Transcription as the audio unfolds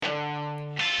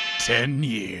10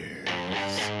 years.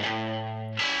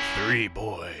 3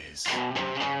 boys.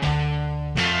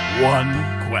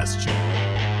 1 question.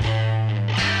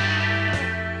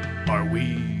 Are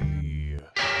we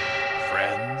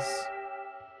friends?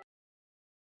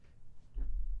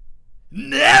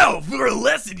 Now, for a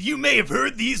lesson, you may have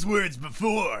heard these words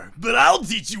before, but I'll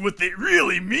teach you what they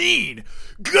really mean.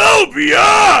 Go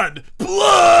beyond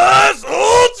plus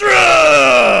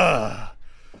ultra!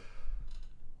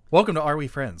 Welcome to Are We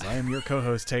Friends? I am your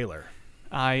co-host, Taylor.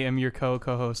 I am your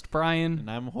co-host, Brian. And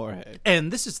I'm Jorge.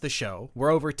 And this is the show where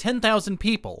over 10,000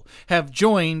 people have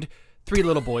joined 3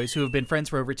 little boys who have been friends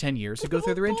for over 10 years to go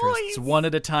through their interests one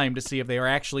at a time to see if they are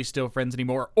actually still friends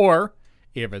anymore or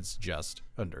if it's just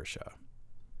under a show.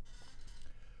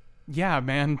 Yeah,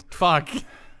 man. Fuck.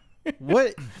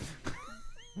 When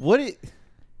does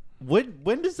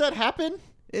that happen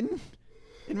in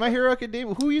My Hero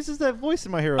Academia? Who uses that voice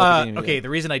in My Hero Academia? Okay, the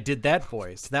reason I did that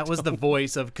voice, that was the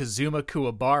voice of Kazuma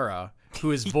Kuwabara,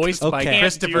 who is voiced by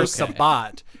Christopher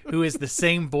Sabat, who is the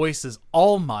same voice as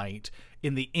All Might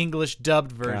in the English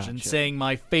dubbed version, saying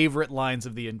my favorite lines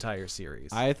of the entire series.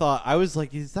 I was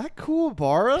like, is that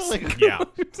Kuwabara? Like, yeah,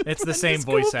 it's the same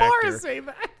voice actor, say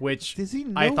that? which does he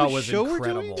know I thought what was show we're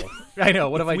incredible. doing? I know.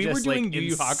 What if I we were just doing like Yu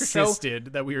Yu Hakusho?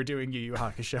 insisted that we were doing Yu Yu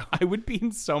Hakusho? I would be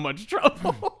in so much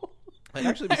trouble. I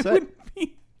actually said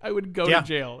I would go to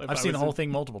jail. If I've I seen was the whole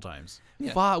thing multiple times.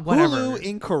 Whatever. Hulu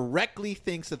incorrectly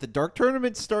thinks that the Dark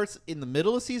Tournament starts in the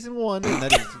middle of season 1, and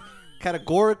that is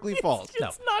categorically false. No.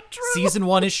 It's not true. Season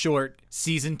 1 is short.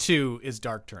 Season 2 is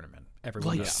Dark Tournament. Everyone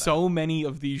Like knows that. so many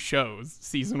of these shows,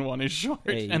 season 1 is short.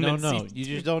 Hey, you and don't then know. You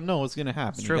just don't know what's going to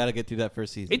happen. You true. got to get through that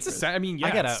first season. It's first.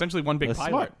 it's essentially one big It's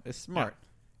pilot. smart. It's smart.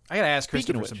 I gotta ask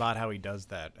Speaking Christopher of which- Sabat how he does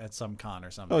that at some con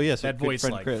or something. Oh, yes, that good voice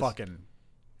friend like Chris. fucking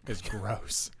is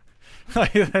gross.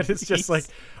 Like, that is just like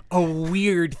a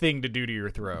weird thing to do to your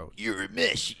throat. You're a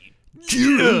mesh.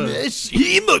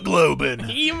 Hemoglobin.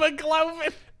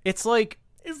 Hemoglobin It's like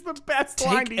is the best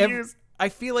line to use. I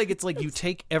feel like it's like you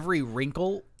take every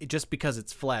wrinkle just because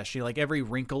it's flesh. You like every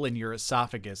wrinkle in your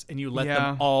esophagus, and you let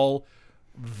them all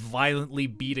violently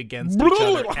beat against each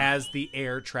other as the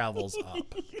air travels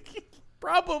up.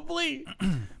 Probably.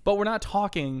 But we're not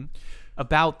talking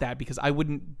about that because I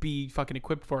wouldn't be fucking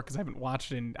equipped for it because I haven't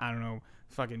watched it in, I don't know,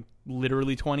 fucking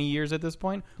literally 20 years at this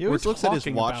point. He always looks at his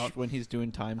talking watch about- when he's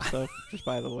doing time stuff, just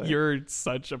by the way. You're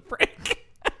such a prick.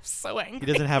 I'm so angry. He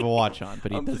doesn't have a watch on,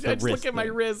 but he does I the just wrist look at my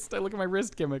thing. wrist. I look at my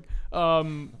wrist gimmick.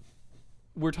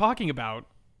 We're talking about,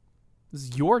 this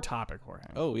is your topic, Jorge.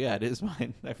 Oh, yeah, it is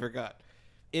mine. I forgot.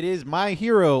 It is My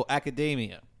Hero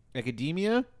Academia.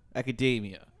 Academia?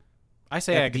 Academia. I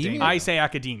say Academia? academia. I say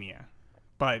academia,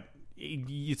 but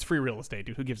it's free real estate,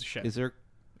 dude. Who gives a shit? Is there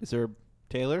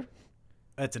Taylor?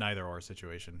 That's an either or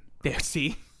situation. There,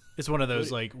 see? It's one of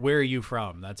those like, where are you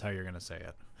from? That's how you're gonna say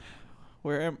it.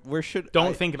 Where should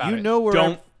Don't think about it. You know where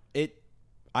Don't.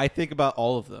 I think about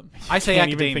all of them. I say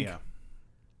Can't even academia.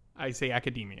 I say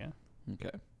academia.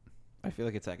 Okay. I feel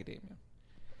like it's academia.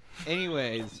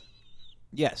 Anyways,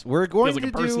 yes, we're going Feels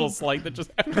like to a personal do slight that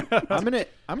just happened. I'm gonna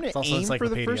It's also aim for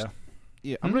the encyclopedia. first.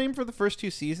 Yeah, I'm gonna aim for the first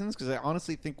 2 seasons because I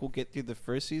honestly think we'll get through the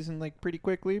first season like pretty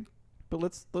quickly. But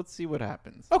let's see what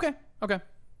happens. Okay. Okay.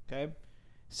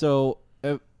 So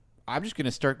I'm just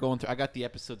gonna start going through. I got the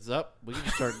episodes up. We can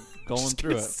just start going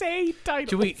through it. Say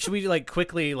title. Should we like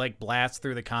quickly like blast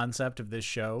through the concept of this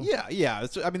show? Yeah.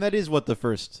 I mean, that is what the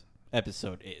first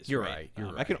episode is. You're right, you're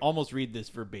I can right. almost read this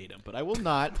verbatim, but I will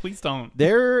not. Please don't.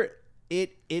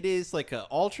 It is like an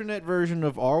alternate version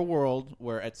of our world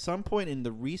where at some point in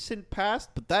the recent past,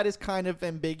 but that is kind of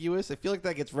ambiguous. I feel like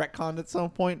that gets retconned at some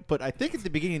point, but I think at the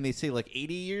beginning they say like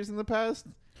 80 years in the past.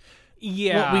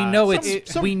 Yeah. Well,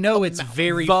 we know it's amount.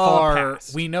 very The far.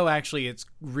 past. We know actually it's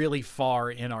really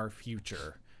far in our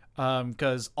future.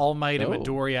 Because All Might and Oh.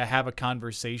 Midoriya have a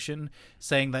conversation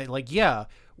saying that, like, yeah,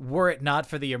 were it not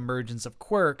for the emergence of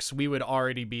quirks, we would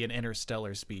already be an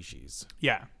interstellar species.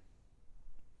 Yeah.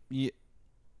 Yeah.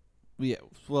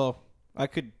 Well, I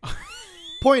could.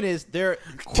 Point is,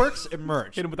 quirks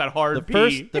emerge. Hit him with that hard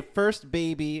P. The first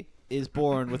baby is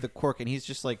born with a quirk, and he's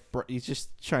just he's just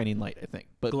shining light, I think.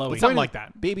 But Glowing. the Something point like is,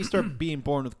 that. Babies start being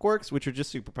born with quirks, which are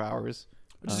just superpowers.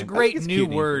 Which is a I great think it's new cute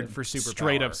name word them. for superpower.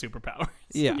 Straight up superpowers.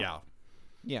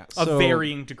 Yeah. Of So-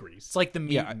 varying degrees. It's like the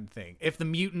mutant thing. If the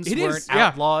mutants It weren't is, yeah.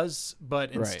 outlaws,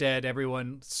 but instead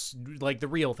everyone, like the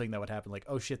real thing that would happen, like,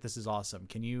 oh shit, this is awesome.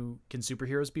 Can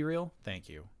superheroes be real? Thank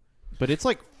you. But it's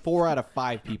like 4 out of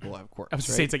 5 people have quirks. I was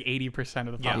going to say it's like 80%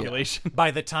 of the population.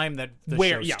 By the time that the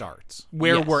show starts.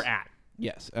 Where Yes. we're at.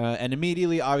 Yes, and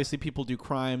immediately, obviously, people do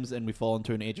crimes, and we fall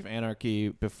into an age of anarchy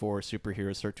before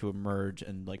superheroes start to emerge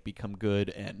and like become good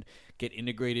and get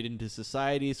integrated into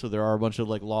society. So there are a bunch of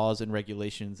like laws and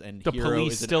regulations, and The hero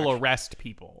police is an still actu- arrest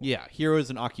people. Yeah, hero is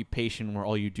an occupation where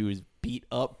all you do is beat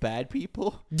up bad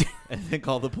people and then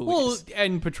call the police Well,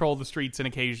 and patrol the streets and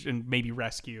occasion maybe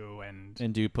rescue and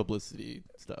do publicity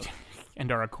stuff.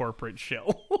 and are a corporate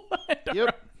shill.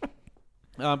 Yep.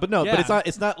 But no, Yeah. but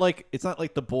it's not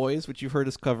like The Boys, which you've heard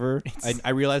us cover. I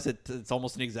realize that it's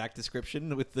almost an exact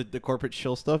description with the corporate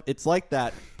shill stuff. It's like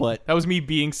that, but That was me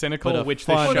being but cynical, a which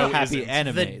fun, this show happy isn't.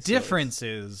 anime. The so it's- difference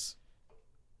is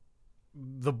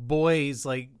The Boys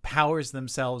like powers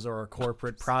themselves are a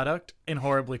corporate product and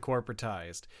horribly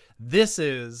corporatized. This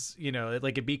is,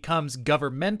 like it becomes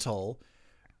governmental.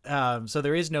 So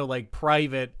there is no like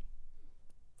private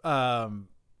someone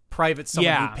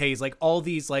Yeah. who pays like all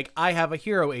these like I have a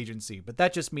hero agency, but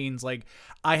that just means like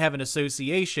I have an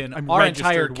association. I'm Our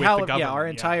entire registered with the government, our yeah.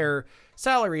 entire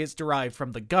salary is derived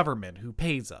from the government who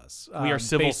pays us. We are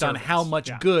civil based on how servants, much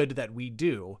yeah. good that we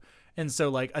do. And so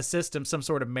like a system, some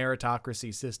sort of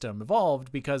meritocracy system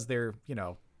evolved because they're,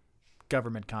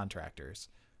 government contractors.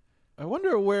 I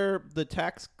wonder where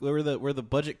the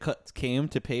budget cuts came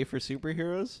to pay for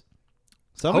superheroes.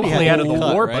 Somebody Hopefully had out of to the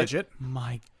cut, war right? budget.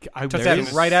 My God, Took There that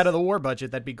is- right out of the war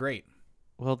budget. That'd be great.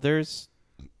 Well,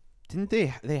 didn't they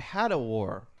had a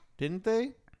war, didn't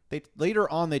they? They later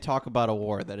on they talk about a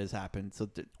war that has happened. So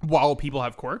while people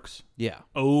have quirks. yeah,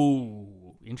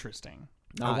 Oh, interesting.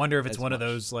 I not wonder if it's as one of much.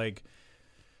 those like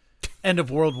end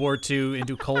of World War II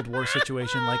into Cold War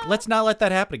situation. Like, let's not let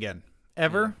that happen again.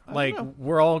 Ever. Like,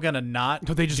 we're all going to not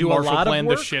Don't they just do a Marshall lot plan of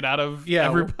the work. shit out of Yeah,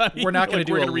 everybody? we're not going Like,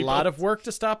 to we're do a gonna lot rebuild- of work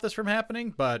to stop this from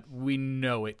happening, but we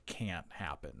know it can't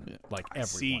happen. Like everyone.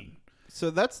 see. So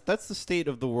that's the state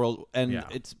of the world, and Yeah.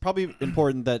 it's probably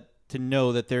important to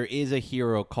know that there is a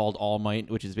hero called All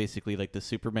Might, which is basically like the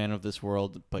Superman of this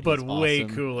world, but But he's way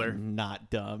awesome cooler. and not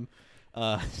dumb.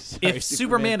 Sorry, If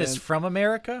Superman is fans. from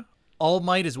America, All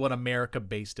Might is what America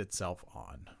based itself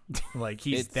on. Like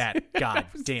he's that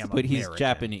goddamn but he's American.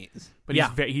 Japanese. But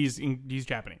Yeah. he's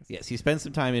Japanese. Yes, he spent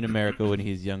some time in America when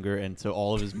he's younger, and so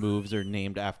all of his moves are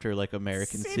named after like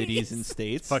American cities and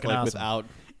states, Fucking like awesome. without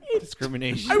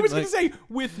discrimination. I was Like, going to say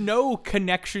with no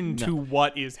connection to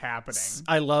what is happening.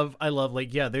 I love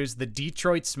like there's the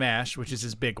Detroit Smash, which is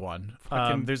his big one.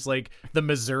 There's like the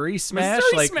Missouri Smash.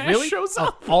 Missouri like Smash really shows of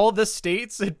up. all the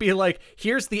states, it'd be like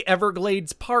here's the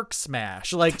Everglades Park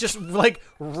Smash. Like just like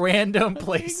random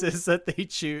places that they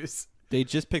choose. they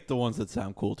just picked the ones that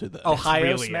sound cool to them. Ohio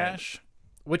really Smash,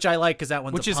 which I like because that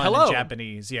one's Which a is pun hello. in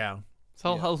Japanese. Yeah.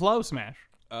 So hello, Smash.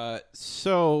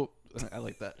 So I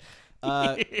like that.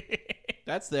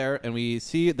 That's there, and we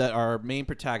see that our main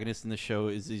protagonist in the show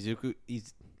is Izuku.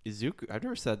 Izuku. I've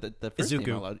never said that. The first name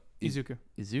Izuku. out loud. Izuku.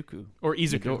 Izuku. Or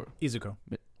Izuku. Izuku.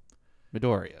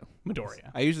 Midoriya.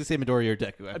 Midoriya. I usually say Midoriya or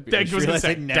Deku. I Deku just was gonna realized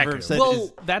say I never Deku. said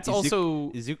Well, that's also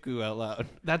Izuku out loud.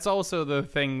 that's also the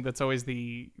thing that's always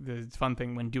the fun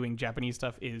thing when doing Japanese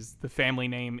stuff is the family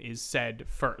name is said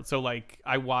first. So like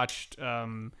I watched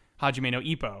Hajime no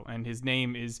Ippo and his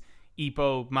name is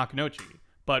Ippo Makunochi,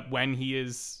 but when he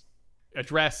is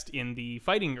addressed in the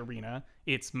fighting arena,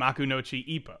 it's Makunochi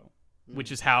Ippo, which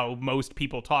is how most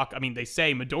people talk. I mean, they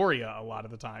say Midoriya a lot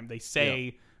of the time. They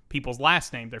say people's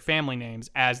last name, their family names,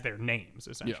 as their names,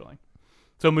 essentially.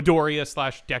 So Midoriya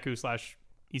 / Deku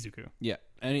 / Izuku. Yeah.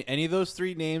 Any of those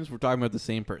three names, we're talking about the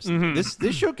same person. Mm-hmm.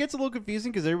 This show gets a little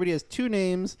confusing because everybody has two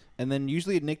names, and then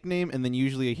usually a nickname, and then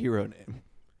usually a hero name.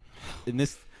 In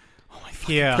this,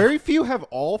 Yeah. very few have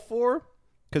all four.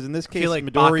 Because in this I case, feel like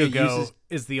Midoriya Bakugo uses.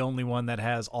 is the only one that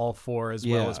has all four as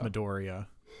well Yeah. as Midoriya.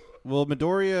 Well,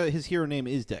 Midoriya, his hero name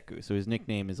is Deku, so his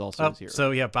nickname is also his hero.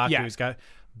 So yeah, Baku's got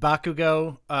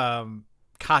Bakugo,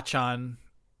 Kachan.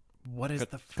 What is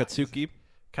the fuck is it? Katsuki,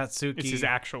 Katsuki? It's his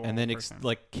actual and then first name.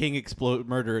 like King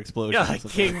Murder Explosion. yeah, or like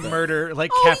something King like that. Murder,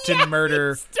 like Oh, Captain yeah,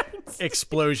 Murder, it starts-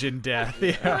 Explosion Death.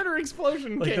 Yeah. Murder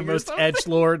Explosion Like King the or most something.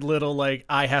 edgelord little like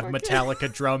I have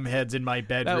Metallica drum heads in my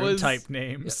bedroom was- type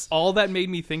names. All that made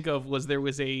me think of was there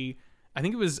was I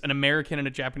think it was an American and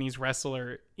a Japanese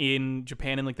wrestler in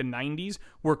Japan in like the 90s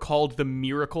were called the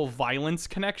Miracle Violence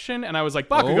Connection. And I was like,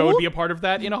 Bakugo Oh? would be a part of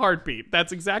that in a heartbeat.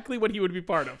 That's exactly what he would be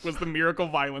part of, was the Miracle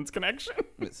Violence Connection.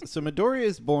 So Midoriya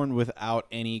is born without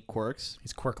any quirks.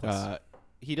 He's quirkless.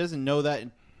 He doesn't know that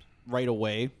right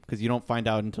away because you don't find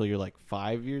out until you're like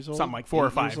 5 years old. Something like 4 or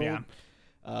 8 5, years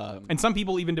yeah. old. And some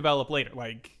people even develop later.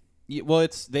 Like, Yeah, well,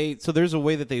 so there's a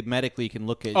way that they medically can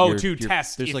look at. Oh, your, to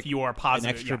test there's if like you are positive,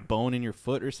 an extra yeah. bone in your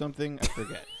foot or something. I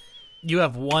forget. You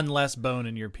have one less bone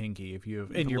in your pinky if you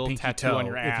have in a your little pinky tattoo toe on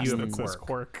your ass if you that have a says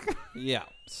quirk. quirk. Yeah.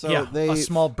 So yeah, they a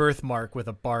small birthmark with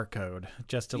a barcode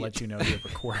just to let you know you have a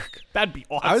quirk. That'd be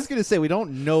awesome. I was gonna say we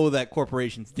don't know that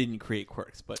corporations didn't create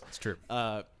quirks, but It's true.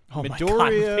 Oh my God,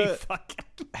 Midoriya they fucking...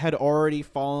 had already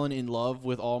fallen in love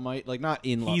with All Might. Like not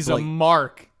in love. He's but, a like,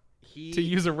 mark. he, To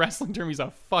use a wrestling term, he's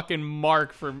a fucking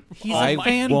mark for. He's All a I Might.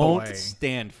 fanboy. won't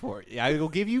stand for it. I will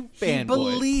give you He fanboy.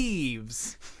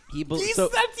 believes. He be- He's so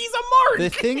a mark. the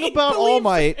thing He about All believes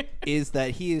Might it. is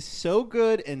that he is so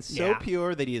good and so Yeah.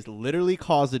 pure that he has literally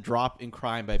caused a drop in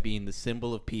crime by being the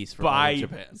symbol of peace for all By of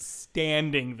Japan.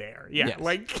 standing there. Yeah, Yes.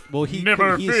 like. Well, he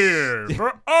Never he's- fear,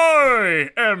 for I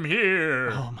am here.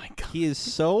 Oh my God. He is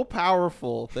so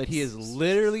powerful that he has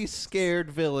literally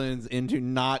scared villains into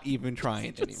not even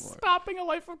trying anymore. Stopping a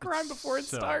life of crime before it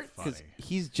So starts. funny. Because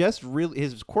he's just really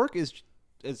his quirk is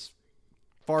as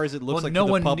far as it looks Well, like no to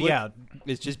the one- public yeah.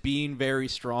 is just being very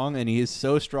strong, and he is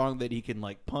so strong that he can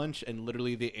like punch, and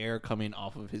literally the air coming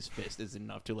off of his fist is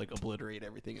enough to like obliterate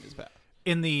everything in his path.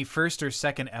 In the first or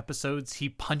second episodes, he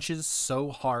punches so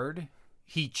hard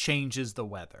he changes the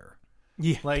weather.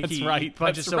 Yeah, Like that's he right.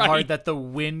 punches that's so right. hard that the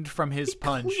wind from his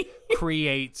punch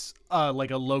creates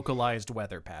like a localized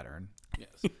weather pattern.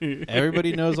 Yes,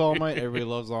 everybody knows All Might. Everybody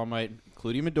loves All Might,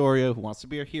 including Midoriya, who wants to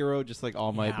be a hero just like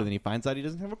All Might, Yeah. but then he finds out he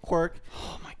doesn't have a quirk.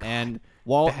 Oh my God. And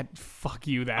while Fuck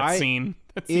you, that I- scene.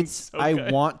 That seems it's so I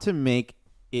good. want to make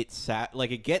it sad,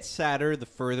 like it gets sadder the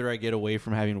further I get away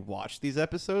from having watched these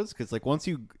episodes, because like once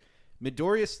you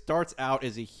Midoriya starts out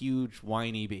as a huge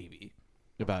whiny baby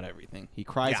about everything. He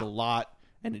cries Yeah. a lot,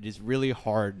 and it is really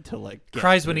hard to like get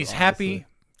Cries when through, he's honestly. happy,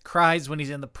 cries when he's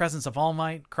in the presence of All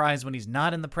Might, cries when he's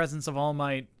not in the presence of All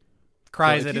Might,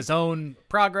 cries if at you- his own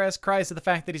progress, cries at the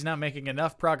fact that he's not making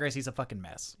enough progress. He's a fucking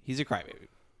mess. He's a crybaby,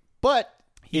 but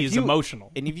He if is you-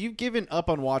 emotional. And if you've given up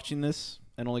on watching this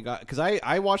and only got because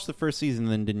I watched the first season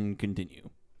and then didn't continue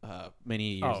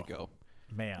many years Oh. ago.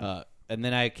 Man. And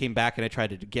then I came back and I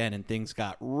tried it again, and things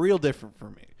got real different for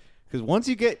me. Because once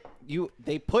you get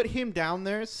they put him down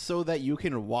there so that you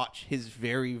can watch his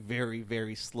very, very,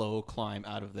 very slow climb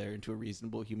out of there into a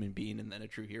reasonable human being and then a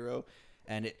true hero.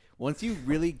 And once you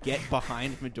really get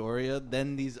behind Midoriya,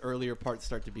 then these earlier parts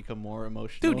start to become more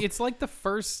emotional. Dude, it's like the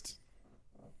first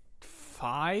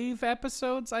 5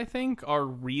 episodes, I think, are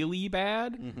really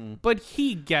bad. Mm-hmm. But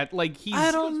he's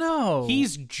I don't know.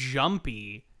 He's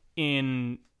jumpy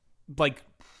in like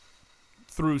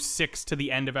through 6 to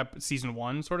the end of season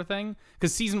 1 sort of thing,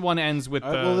 because season 1 ends with the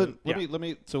well, then, yeah. let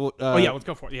me. So, Oh yeah, let's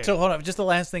go for it. Yeah. So hold on, just the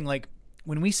last thing. Like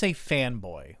when we say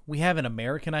fanboy, we have an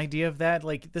American idea of that.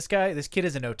 Like this kid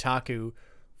is an otaku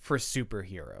for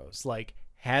superheroes. Like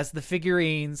has the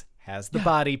figurines, has the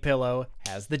body pillow,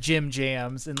 has the gym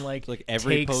jams, and like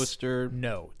every takes poster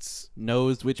notes.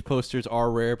 knows which posters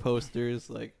are rare posters.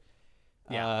 Like,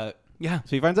 Yeah. yeah.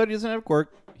 So he finds out he doesn't have a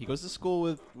quirk. He goes to school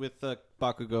with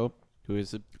Bakugo, who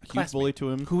is a huge classmate. bully to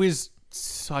him. Who is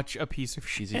such a piece of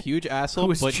shit. He's a huge asshole,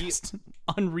 Who is but just an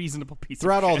unreasonable piece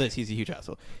throughout of shit. all this, he's a huge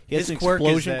asshole. He has His an quirk is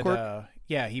explosion that, quirk.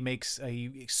 yeah,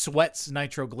 he sweats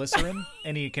nitroglycerin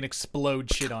and he can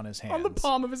explode shit on his hands. on the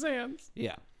palm of his hands.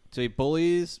 Yeah. So he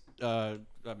bullies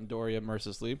Midoriya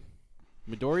mercilessly.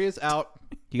 Midoriya's out.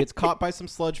 He gets caught by some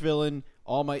sludge villain.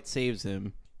 All Might saves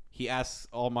him. He asks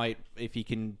All Might if he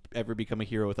can ever become a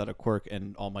hero without a quirk,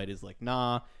 and All Might is like,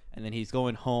 nah. And then he's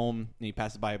going home, and he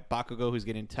passes by Bakugo, who's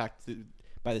getting attacked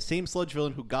by the same sludge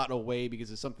villain who got away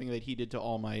because of something that he did to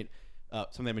All Might,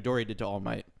 something that Midoriya did to All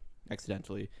Might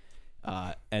accidentally.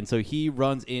 And so he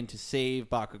runs in to save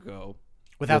Bakugo.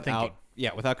 Without thinking.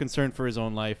 Yeah, without concern for his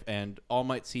own life. And All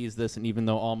Might sees this, and even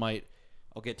though All Might,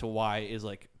 I'll get to why, is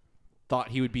like, thought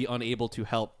he would be unable to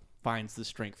help, finds the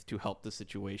strength to help the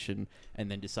situation, and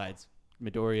then decides,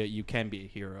 Midoriya, you can be a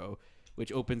hero,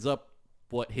 which opens up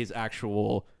what his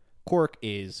actual quirk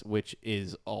is, which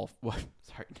is all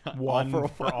sorry, not One all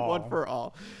for all. one for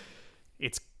all.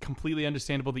 It's completely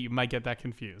understandable that you might get that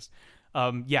confused.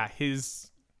 Yeah,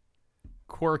 his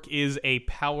quirk is a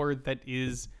power that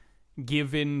is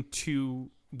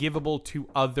givable to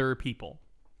other people.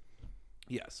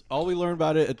 Yes. All we learn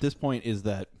about it at this point is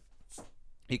that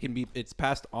it's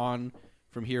passed on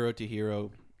from hero to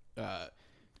hero.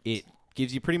 It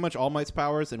gives you pretty much All Might's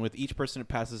powers, and with each person it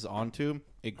passes on to,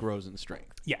 it grows in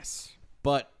strength. Yes.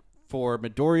 But for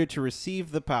Midoriya to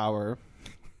receive the power,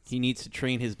 he needs to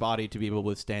train his body to be able to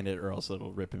withstand it, or else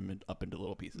it'll rip him up into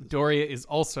little pieces. Doria is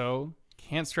also,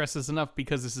 can't stress this enough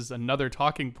because this is another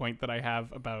talking point that I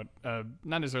have about,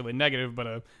 not necessarily negative,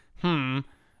 but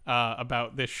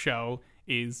about this show,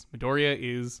 is Midoriya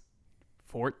is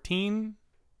 14,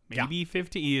 maybe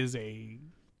 15. He is a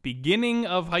beginning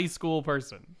of high school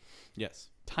person. Yes.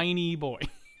 Tiny boy.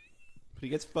 But he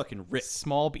gets fucking ripped.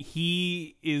 Small.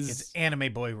 He is. It's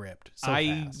anime boy ripped. So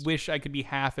I fast. wish I could be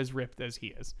half as ripped as he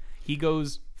is. He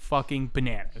goes fucking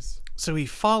bananas. So he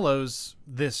follows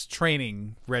this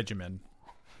training regimen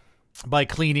by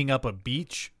cleaning up a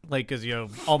beach, like, because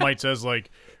All Might says, like,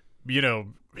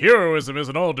 heroism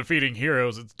isn't all defeating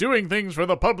heroes, it's doing things for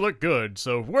the public good,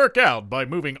 so work out by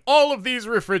moving all of these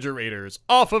refrigerators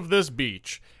off of this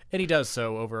beach. And he does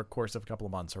so over a course of a couple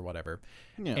of months or whatever.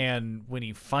 Yeah. And when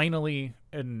he finally,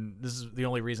 and this is the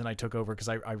only reason I took over because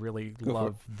I really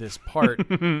love this part,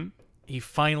 he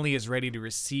finally is ready to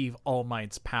receive All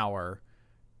Might's power.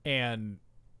 And,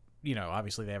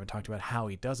 obviously they haven't talked about how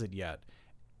he does it yet.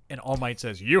 And All Might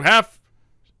says, "You have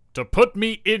to put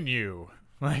me in you."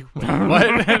 Like,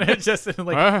 what? And it just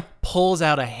pulls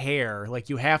out a hair. Like,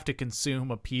 you have to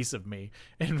consume a piece of me.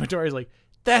 And Midoriya's like,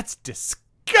 that's disgusting.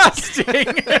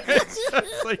 It's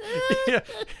just like, yeah.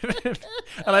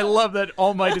 And I love that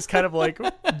All Might is kind of like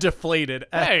deflated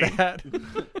at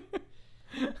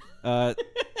that.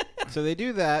 So they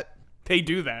do that. They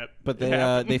do that. But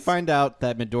they find out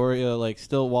that Midoriya,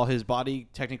 still, while his body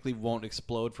technically won't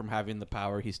explode from having the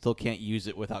power, he still can't use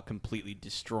it without completely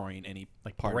destroying any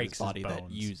part of his body that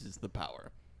uses the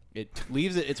power. It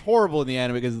leaves it. It's horrible in the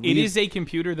anime because it is a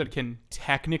computer that can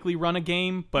technically run a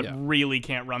game, but really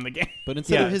can't run the game. But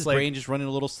instead of his brain just running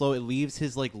a little slow, it leaves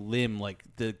his limb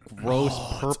the gross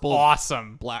purple,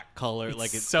 awesome black color.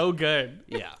 It's so good.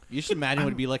 Yeah, you should imagine what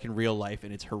it'd be like in real life,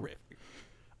 and it's horrific.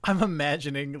 I'm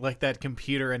imagining that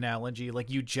computer analogy,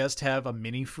 you just have a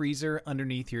mini freezer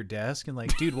underneath your desk and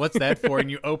dude, what's that for?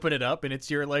 And you open it up and it's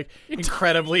your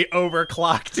incredibly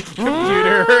overclocked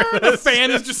computer. The fan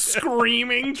is just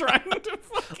screaming, trying to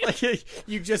fucking...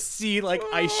 you just see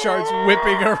ice shards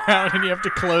whipping around and you have to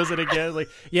close it again.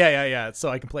 Yeah. So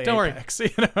I can play Apex.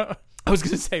 I was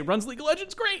going to say, runs League of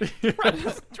Legends great.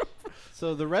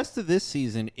 So the rest of this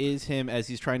season is him as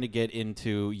he's trying to get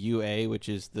into UA, which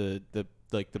is the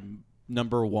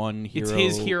number one hero. It's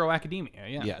his Hero Academia,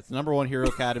 Yeah, it's the number one hero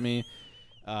academy.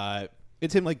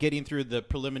 It's him getting through the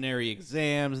preliminary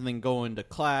exams and then going to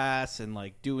class and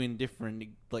doing different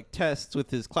tests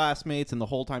with his classmates, and the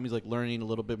whole time he's learning a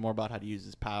little bit more about how to use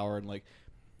his power and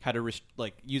how to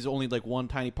use only one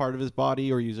tiny part of his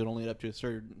body or use it only up to a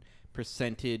certain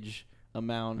percentage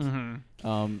amount.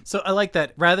 Mm-hmm. So I like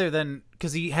that rather than,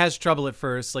 because he has trouble at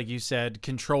first, like you said,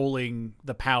 controlling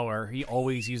the power. He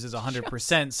always uses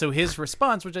 100%. So his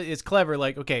response, which is clever,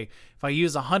 okay, if I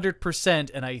use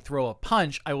 100% and I throw a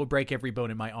punch, I will break every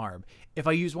bone in my arm. If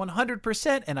I use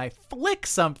 100% and I flick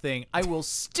something, I will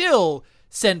still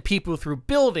send people through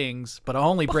buildings, but I'll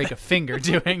only break a finger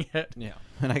doing it. Yeah,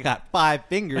 and I got 5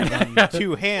 fingers on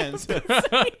 2 hands.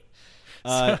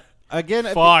 Again,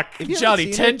 fuck,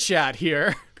 Johnny Tenchat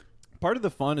here. Part of the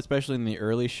fun, especially in the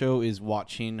early show, is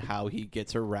watching how he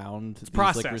gets around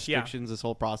these restrictions, this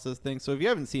whole process thing. So if you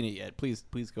haven't seen it yet, please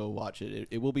go watch it.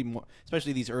 It will be more,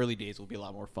 especially these early days, will be a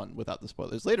lot more fun without the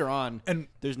spoilers. Later on, and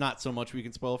there's not so much we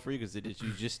can spoil for you because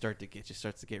you just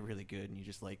starts to get really good, and you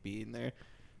just like being there.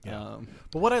 Yeah.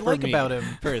 But what I like about him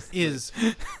is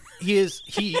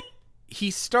he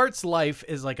starts life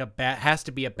as has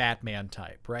to be a Batman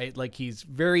type, right? He's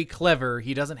very clever.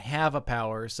 He doesn't have a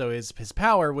power, so his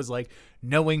power was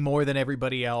knowing more than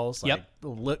everybody else.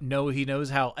 He knows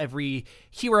how every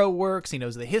hero works. He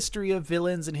knows the history of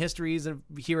villains and histories of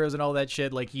heroes and all that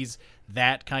shit. He's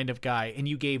that kind of guy, and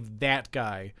you gave that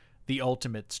guy the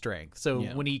ultimate strength. So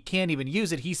when he can't even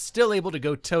use it, he's still able to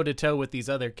go toe to toe with these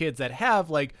other kids that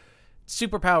have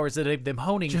superpowers that they've been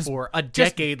honing for a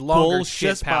decade longer.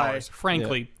 Bullshit powers.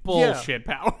 Frankly, bullshit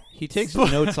power. He takes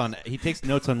notes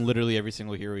on literally every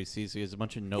single hero he sees. So he has a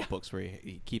bunch of notebooks where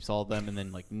he keeps all of them and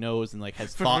then knows and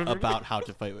has thought about how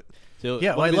to fight with. So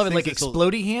I love it.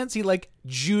 Explodey hands, he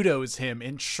judos him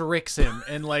and tricks him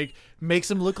and makes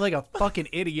him look like a fucking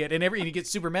idiot. And he gets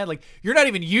super mad. You're not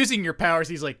even using your powers.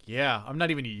 He's like, yeah, I'm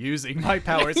not even using my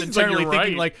powers. Internally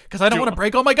thinking because I don't want to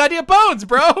break all my goddamn bones,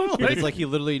 bro. It's he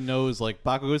literally knows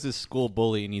Bakugo's his school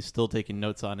bully and he's still taking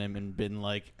notes on him and been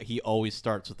he always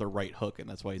starts with the right hook and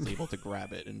that's why he's able to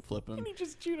grab it and flip him. And he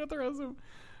just judo throws him.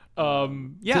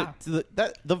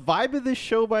 The vibe of this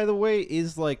show, by the way,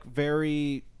 is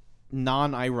very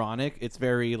non-ironic. It's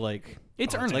very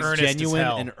it's genuine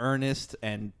and earnest,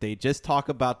 and they just talk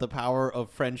about the power of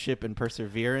friendship and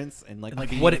perseverance and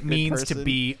what it means to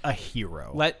be a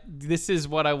hero. This is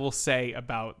what I will say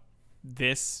about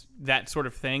that sort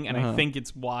of thing, and I think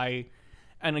it's why.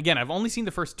 And again, I've only seen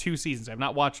the first 2 seasons. I've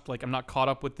not watched I'm not caught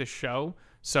up with this show,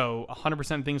 so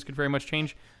 100% things could very much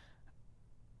change.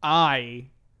 I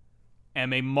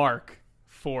am a mark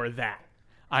for that.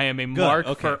 I am a mark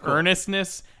for cool.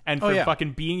 earnestness and for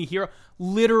fucking being a hero.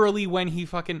 Literally, when he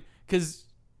fucking because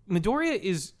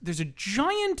Midoriya there's a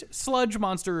giant sludge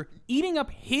monster eating up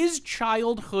his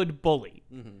childhood bully,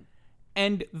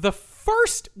 and the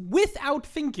first, without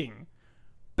thinking,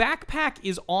 backpack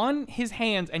is on his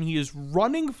hands and he is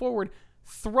running forward,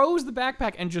 throws the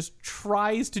backpack and just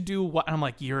tries to do what I'm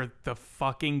like, you're the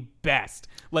fucking best.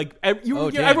 Like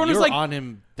everyone was like on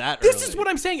him that this early. is what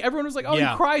I'm saying. Everyone was like, oh,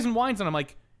 he cries and whines, and I'm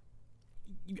like,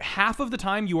 half of the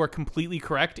time you are completely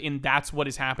correct in that's what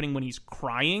is happening when he's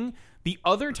crying. The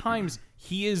other times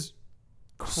he is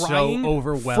crying so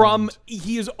overwhelmed.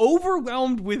 He is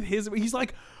overwhelmed with he's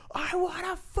like, I want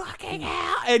to fucking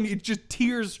hell, and it just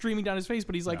tears streaming down his face,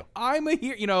 but he's like, I'm a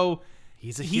hero, he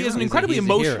is an incredibly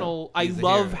emotional. I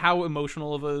love how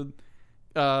emotional of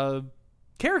a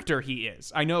character he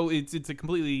is. I know it's a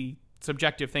completely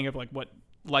subjective thing of like what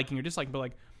liking or disliking, but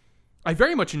like I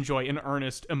very much enjoy an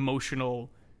earnest, emotional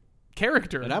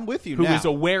character, and I'm with you who now. is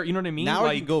aware. You know what I mean? Now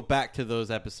like, I can go back to those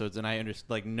episodes, and I understand.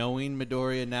 Like knowing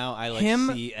Midoriya now, I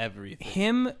see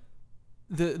everything.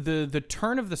 The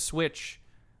turn of the switch.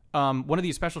 One of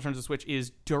these special turns of the switch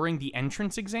is during the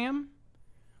entrance exam,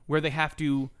 where they have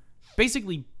to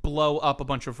basically blow up a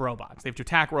bunch of robots. They have to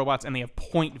attack robots, and they have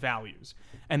point values.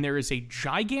 And there is a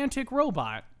gigantic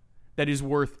robot that is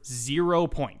worth 0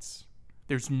 points.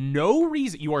 There's no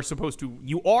reason you are supposed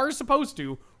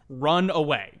to run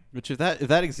away. Which if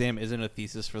that exam isn't a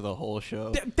thesis for the whole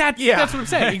show, That's what I'm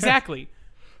saying. Exactly.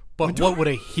 But what would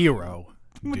a hero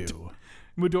do?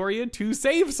 Midoriya to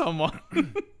save someone.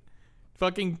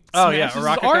 Fucking smashes his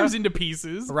arms into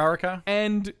pieces. Uraraka?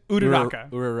 And Uraraka.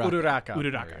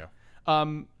 Uraraka.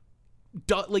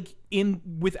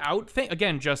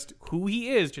 Again, just who he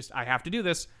is, just I have to do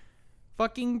this.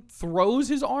 Fucking throws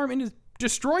his arm and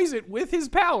destroys it with his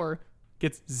power.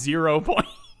 Gets 0 points.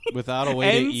 Without a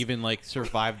way to even like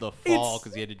survive the fall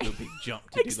because he had to do a big jump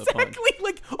to do the punch. Exactly.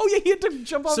 Like, he had to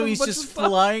jump off. So he's just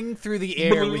flying through the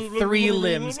air with 3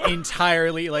 limbs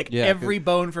entirely, like every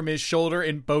bone from his shoulder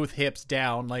and both hips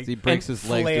down, like he breaks his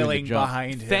legs flailing jump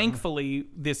behind him. Thankfully,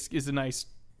 this is a nice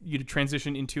to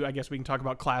transition into. I guess we can talk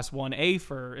about Class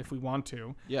 1A if we want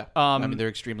to. Yeah, I mean they're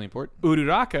extremely important.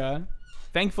 Uraraka,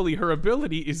 thankfully, her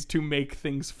ability is to make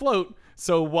things float.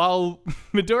 So while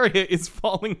Midoriya is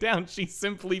falling down, she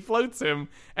simply floats him,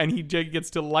 and he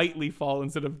gets to lightly fall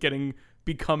instead of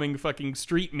becoming fucking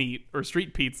street meat or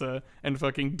street pizza and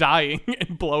fucking dying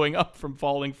and blowing up from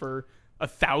falling for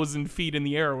 1,000 feet in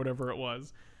the air or whatever it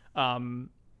was.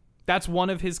 That's one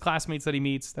of his classmates that he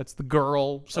meets. That's the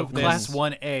girl. So Class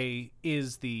 1A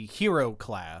is the hero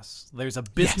class. There's a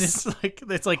business,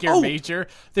 it's like your major.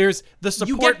 There's the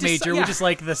support major, which is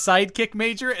like the sidekick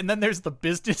major, and then there's the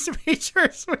business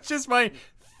majors, which is my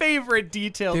favorite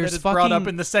detail that is brought up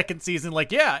in the second season.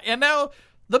 Like, and now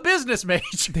the business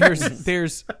major.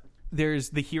 There's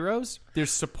the heroes.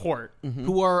 There's support,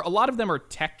 who are, a lot of them are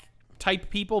tech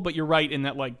type people, but you're right in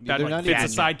that fits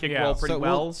a sidekick role pretty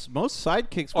well. Most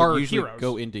sidekicks would usually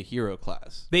go into hero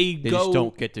class. They just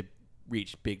don't get to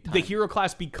reach big time. The hero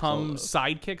class becomes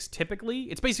sidekicks typically.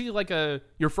 It's basically like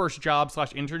your first job /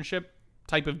 internship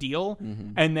type of deal,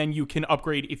 and then you can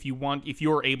upgrade if you want, if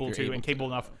you're able to and capable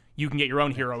enough. You can get your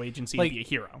own hero agency and be a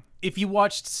hero. If you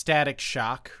watched Static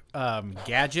Shock,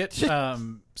 Gadget,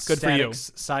 good for you.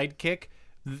 Sidekick.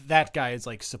 That guy is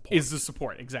like support. Is the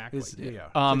support, exactly.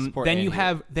 Then you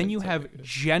have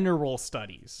general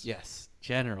studies. Yes,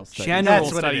 general studies.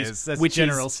 That's what it is. That's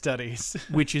general studies,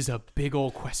 which is a big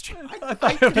old question.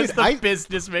 The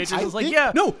business majors. I was like,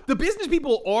 no, the business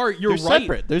people are. You're they're right.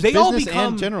 Separate. There's they business all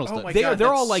become and general studies.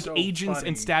 They're all like so agents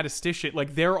and statisticians.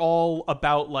 Like they're all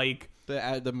about like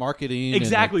the marketing.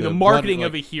 Exactly, the marketing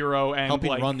of a hero and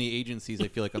helping run the agencies. I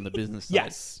feel like on the business side.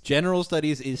 Yes, general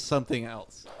studies is something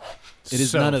else. It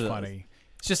is so none of those. Funny.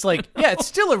 It's just like, it's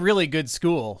still a really good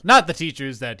school. Not the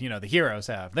teachers that, the heroes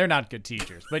have. They're not good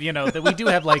teachers. But, that we do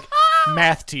have, like,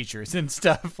 math teachers and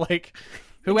stuff, like,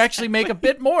 who actually make a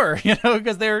bit more,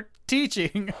 because they're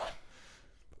teaching.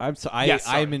 I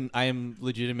am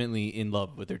legitimately in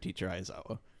love with their teacher,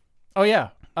 Aizawa. Oh, yeah.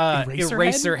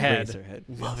 Eraserhead.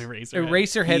 Love Eraserhead.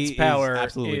 Eraserhead's power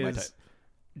is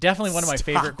definitely one of my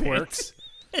favorite quirks.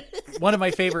 One of my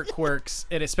favorite quirks,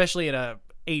 and especially in a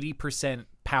 80%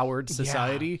 powered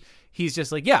society, he's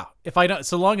just like, if I don't,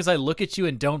 so long as I look at you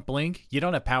and don't blink, you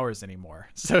don't have powers anymore.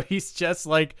 So he's just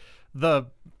like the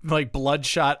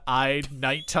bloodshot-eyed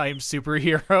nighttime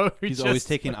superhero. He's always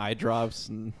taking eye drops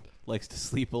and likes to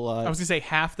sleep a lot. I was gonna say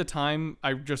half the time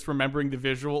I'm just remembering the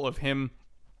visual of him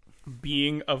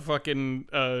being a fucking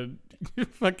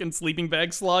fucking sleeping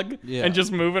bag slug Yeah. and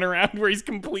just moving around where he's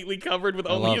completely covered with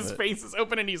only love his it. face is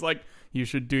open, and he's like, "You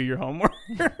should do your homework."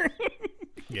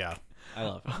 Yeah. I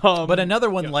love it. But another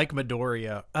one like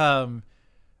Midoriya,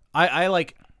 I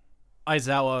like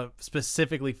Aizawa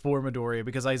specifically for Midoriya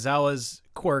because Aizawa's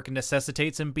quirk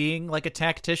necessitates him being like a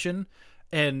tactician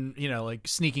and, like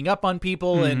sneaking up on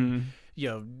people and,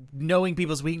 knowing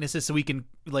people's weaknesses so he can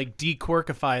like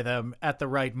dequirkify them at the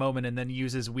right moment and then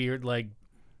use his weird like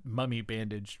mummy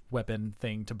bandage weapon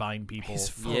thing to bind people.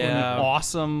 Yeah.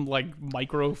 Awesome like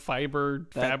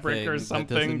microfiber That fabric thing or that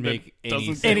something doesn't make any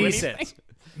doesn't sense. do Any anything. sense.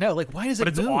 No, like why does it But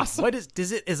it's move? awesome. What is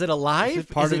it alive? Is it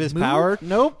part Is of it his move? power?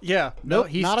 Nope. Yeah. No, Nope.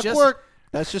 he's Not just a quirk.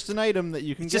 That's just an item that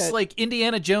you can just get. like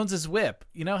Indiana Jones's whip.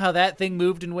 You know how that thing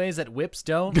moved in ways that whips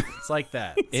don't? It's like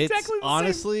that. It's exactly the same.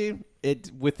 honestly,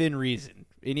 it's within reason.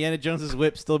 Indiana Jones's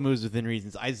whip still moves within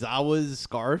reasons. Aizawa's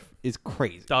scarf is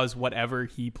crazy. Does whatever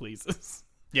he pleases.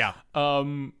 Yeah.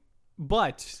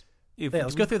 But if Yeah,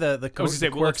 let's go through the I was gonna say,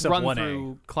 well, let's quirks of run 1A.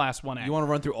 through class 1A. You want to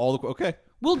run through all the okay?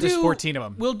 We'll There's do 14 of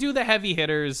 'em. We'll do the heavy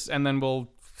hitters, and then we'll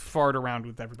fart around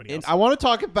with everybody And else. I want to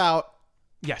talk about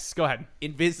Yes, go ahead.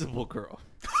 Invisible Girl.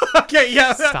 Okay,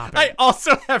 yeah. Stop it. I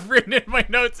also have written in my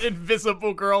notes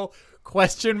Invisible Girl ?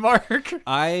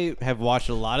 I have watched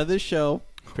a lot of this show.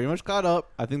 Pretty much caught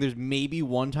up. I think there's maybe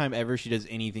one time ever she does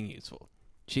anything useful.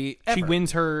 She She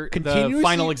wins her the Continuously-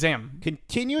 final exam.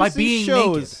 continuously By being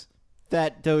shows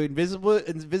that the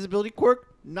invisibility quirk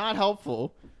not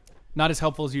helpful. Not as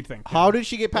helpful as you'd think. How did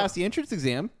she get past the entrance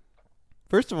exam?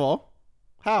 First of all,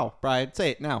 how? Brian,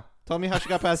 say it now. Tell me how she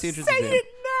got past the entrance exam.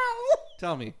 now.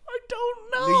 Tell me. I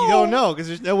don't know. You don't know because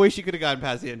there's no way she could have gotten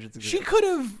past the entrance exam. She could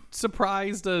have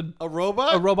surprised a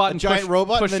robot, robot, a and giant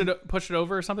robot, pushed and then pushed it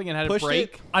over or something, and had it pushed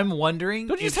break. it? I'm wondering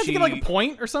Don't you if just have to she, get like a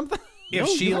point or something? if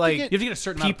No, you she have to like get- You have to get a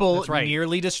certain amount. people That's right.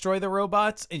 nearly destroy the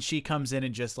robots and she comes in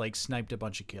and just like sniped a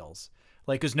bunch of kills.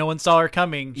 Like because no one saw her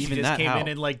coming. She Even just that, came how? in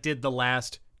and like did the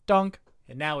last dunk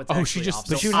and now it's Oh, she actually just- off,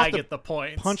 but so she would have I to get the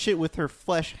points. punch it with her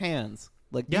flesh hands.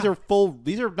 Like these Yeah. are full.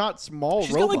 These are not small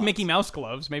She's robots. got like Mickey Mouse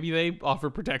gloves. Maybe they offer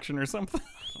protection or something.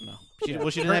 She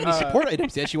didn't have any support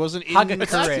items yet. She wasn't in the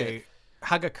class yet.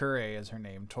 Hagakure is her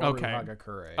name. Toru Okay.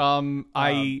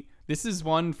 Hagakure. This is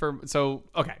one for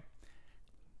okay.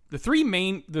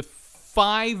 The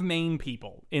 5 main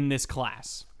people in this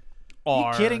class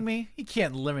are you kidding me? You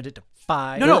can't limit it to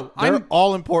 5. No, They're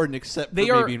all important except they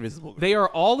for are maybe Invisible Girl. they are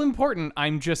all important.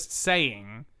 I'm just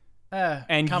saying.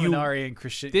 And you- Kaminari and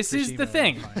Krishima. This is the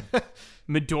thing.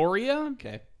 Midoriya,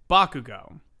 Okay.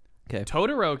 Bakugo, Okay.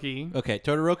 Todoroki. Okay.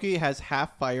 Todoroki has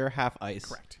half fire, half ice.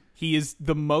 Correct. He is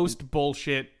the most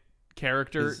bullshit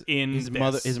character in his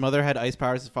this. His mother had ice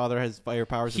powers. His father has fire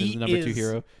powers. And He he's the number 2 is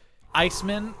hero.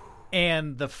 Iceman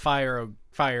and the fire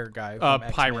guy from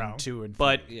X-Men Pyro, 2 and 3.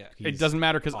 but Yeah, it doesn't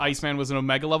matter because Iceman was an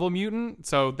Omega level mutant,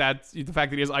 so that's the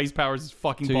fact that he has ice powers is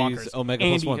fucking So bonkers. he's Omega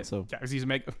And plus he 1, ha- so- yeah, he's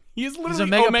Omega. He is literally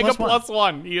Omega Omega, plus plus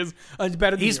 1. He is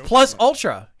better than he's you. plus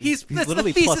Ultra. That's the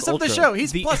literally thesis plus of the Ultra. show.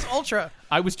 He's The- plus Ultra.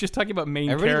 I was just talking about main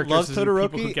Everybody characters loves as in people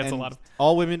who Todoroki, gets and a lot of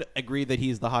all women agree that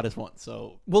he's the hottest one.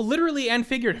 So well, literally and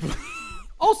figuratively.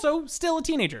 Also, still a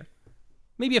teenager,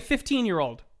 maybe a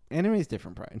 15-year-old. anime is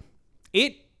different, Brian.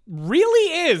 It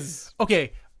really is.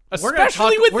 Okay.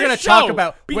 Especially with we're gonna this talk show,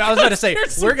 about well, I was about to because say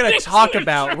there's we're some gonna things talk in the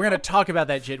about show. we're gonna talk about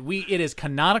that shit. It is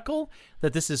canonical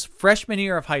that this is freshman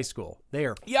year of high school. They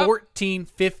are Yep. 14,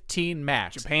 15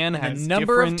 max. Japan And has the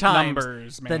number of different times,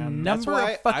 numbers, the man. number That's why of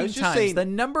I fucking was just times, saying- the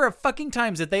number of fucking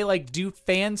times that they like do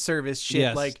fan service shit.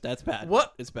 Yes, like that's bad.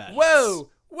 What? It's bad. Whoa,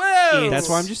 whoa. That's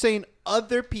why I'm just saying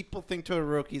other people think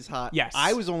Todoroki's hot. Yes.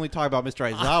 I was only talking about Mr.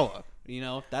 Aizawa. You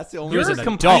know, that's the only You're an reason.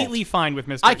 completely fine with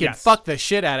Mr. I can yes. fuck the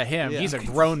shit out of him. Yeah. He's a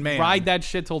grown man. Ride that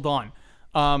shit till dawn.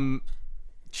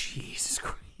 Jesus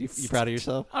Christ. You proud of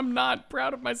yourself? I'm not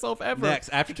proud of myself ever. Next,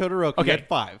 after Todoroki, Okay. you had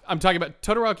 5. I'm talking about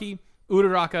Todoroki,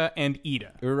 Uraraka, and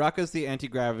Ida. Uraraka's the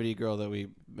anti-gravity girl that we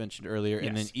mentioned earlier,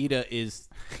 and then Yes. Ida is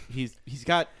he's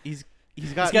got He's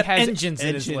got has engines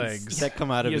in his engines legs. that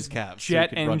come out of He his has calves. jet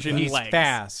so he can run engine fast. He's legs.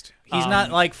 fast. He's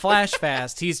not like flash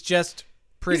fast. He's just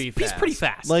pretty He's fast. pretty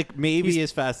fast. Like maybe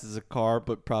as fast as a car,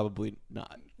 but probably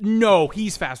not. no,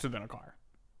 he's faster than a car.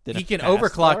 Than He a can fast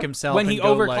overclock car? himself. When and he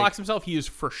go, overclocks like, himself, he is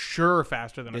for sure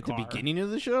faster than a at the car. beginning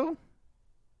of the show.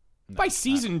 By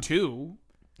season 2,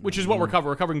 which is what we're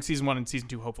covering. We're covering season 1 and season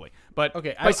 2, hopefully. But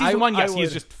Okay, by season 1, I yes, he is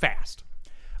would- just fast.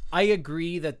 I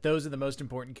agree that those are the most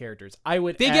important characters. I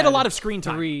would. They get a add lot of screen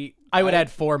time. 3. I would add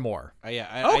 4 more.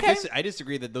 I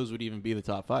disagree that those would even be the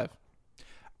top 5.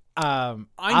 I'm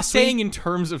Asui- saying in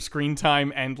terms of screen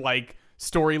time and like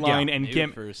storyline and Maybe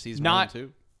gimp. for season not 1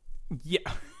 and 2. yeah.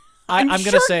 I'm going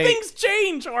to say things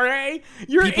change, Jorge.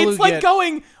 People It's who like get-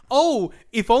 going, oh,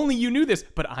 if only you knew this,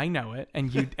 but I know it,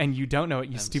 and you don't know it,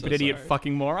 you stupid so idiot sorry.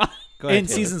 fucking moron. Go ahead, in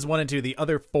Taylor. seasons 1 and 2, the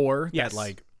other 4 Yes. that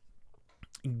like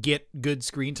get good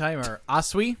screen time are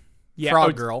Asui, Yeah, Frog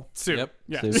oh, Girl, Sue. Yep.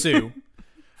 Yeah. Sue. Sue.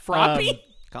 Froppy.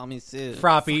 Call me Sid.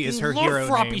 Froppy is her Love hero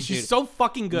Froppy. name. She's so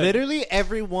fucking good. Literally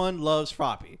everyone loves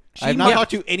Froppy. I have not might-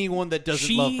 talked to anyone that doesn't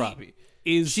She love Froppy.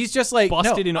 She's just like,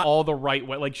 busted no, in all the right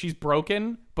way. Like she's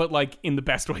broken, but like in the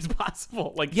best ways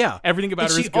possible. Like Yeah, everything about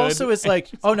And her she is good. also is like,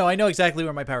 oh no, I know exactly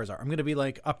where my powers are. I'm gonna be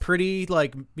like a pretty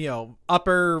like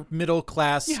upper middle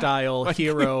class style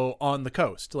hero on the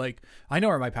coast. Like I know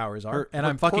where my powers are, and her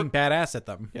I'm fucking quirk- badass at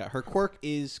them. Yeah, her quirk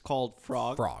is called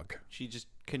Frog. Frog. She just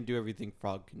can do everything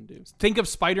Frog can do. think of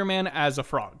Spider-Man as a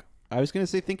frog. I was gonna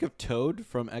say think of Toad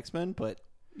from X-Men, but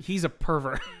He's a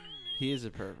pervert, he is a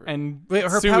pervert. and Wait,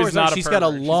 her Sue powers is not are she's got a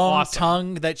pervert. She's long awesome.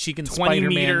 tongue that she can 20 Spider-Man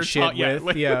meter shit tongue, yeah, with.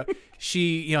 like- Yeah.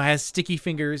 She, has sticky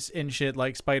fingers and shit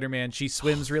like Spider-Man. She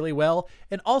swims really well.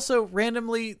 And also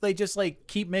randomly they just like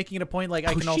keep making it a point like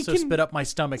I can she also can- spit up my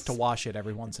stomach to wash it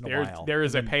every once in a while. there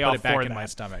is and a then payoff put it back for in that. my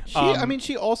stomach. I mean,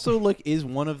 she also like is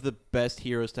one of the best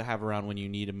heroes to have around when you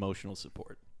need emotional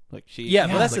support. Like she, Yeah,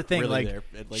 well, that's like, the thing, really like, there.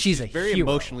 And, she's a very hero.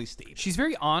 emotionally stable. She's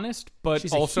very honest, but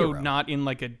She's a also hero. not in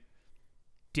like a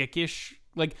dickish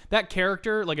like that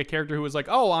character, like a character who was like,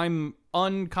 oh, I'm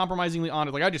uncompromisingly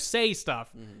honest. Like I just say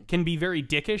stuff can be very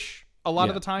dickish a lot of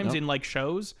Yeah, the times yep. in like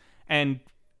shows, and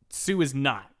Sue is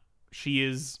not. She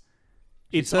is.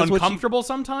 It's says what she- uncomfortable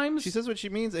sometimes. She says what she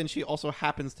means, and she also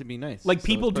happens to be nice. like so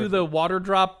people it's do perfect. the water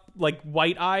drop like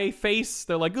white eye face.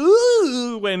 They're like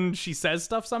ooh when she says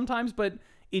stuff sometimes, but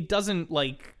it doesn't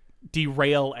like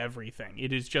derail everything.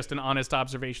 It is just an honest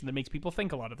observation that makes people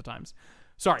think a lot of the times.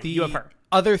 Sorry, you have her.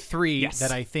 Other 3 Yes.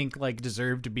 that I think like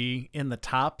deserve to be in the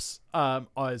tops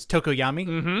is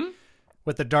Tokoyami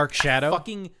with the dark shadow.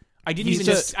 Fucking I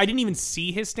didn't even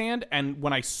see his stand, and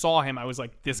when I saw him I was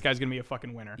like, this guy's gonna be a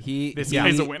fucking winner. This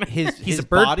guy's a winner. He's a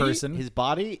bird body, person. His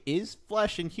body is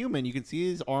flesh and human. You can see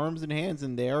his arms and hands,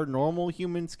 and they are normal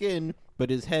human skin. But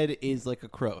his head is like a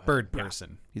crow head. bird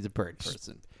person. He's a bird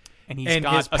person. and he's And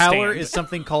got his a power stand. is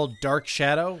something called Dark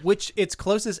Shadow, which its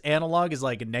closest analog is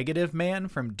like Negative Man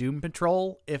from Doom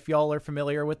Patrol, if y'all are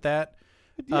familiar with that.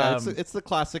 Yeah, it's the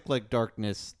classic like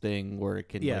darkness thing where it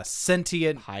can like,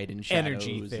 Sentient hide in shadows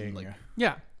energy and, thing. like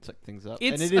yeah. suck things up.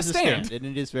 It's and it is a stand. and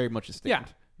it is very much a stand.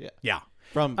 Yeah. yeah. Yeah.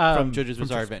 From JoJo's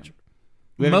Bizarre Adventure.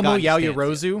 We haven't Momo gotten stands yet.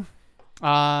 Yaoyorozu.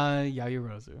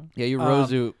 Yaoyorozu. Yeah,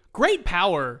 Yorozu. Great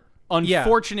power.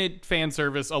 Unfortunate fan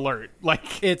service alert.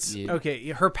 Like It's Yeah. okay.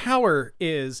 Her power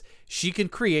is she can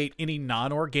create any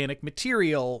non-organic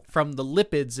material from the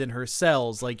lipids in her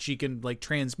cells. Like she can like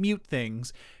transmute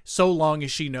things so long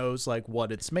as she knows like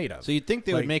what it's made of. So you'd think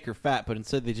they like- would make her fat, but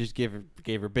instead they just gave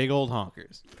her big old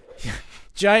honkers.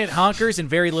 Giant honkers and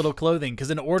very little clothing because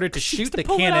in order to shoot to the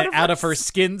pull it cannon out of out of her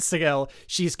skin cell,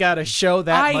 she's got to show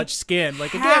that I much skin.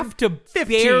 Like have again, to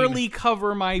 15. barely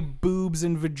cover my boobs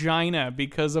and vagina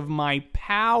because of my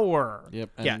power. Yep.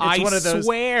 Yeah, and- it's I one of those-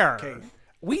 swear. Okay.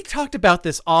 We talked about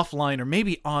this offline or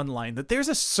maybe online that there's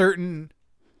a certain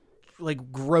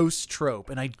like gross trope,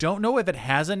 and I don't know if it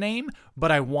has a name, but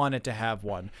I want it to have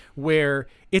one, where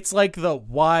it's like the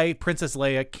why Princess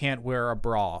Leia can't wear a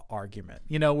bra argument.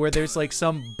 You know, where there's like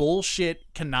some bullshit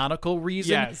canonical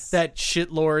reason Yes. that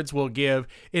shitlords will give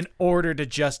in order to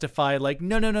justify like,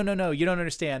 no, you don't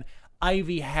understand.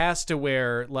 Ivy has to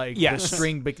wear like Yes.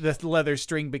 the leather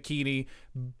string bikini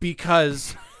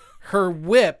because her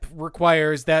whip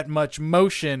requires that much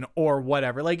motion or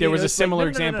whatever. Like There was a it's like, similar no.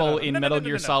 example in Metal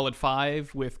Gear no. Solid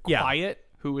 5 with Yeah. Quiet,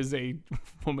 who is a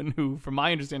woman who, from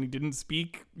my understanding, didn't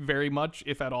speak very much,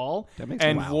 if at all,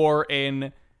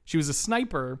 and she was a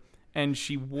sniper, and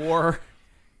she wore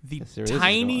the there is a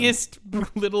tiniest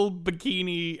little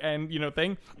bikini and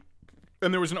thing.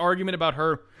 And there was an argument about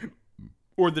her,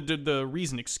 or the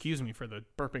reason, excuse me for the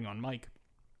burping on mic,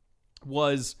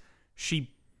 was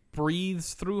she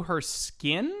breathes through her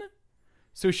skin,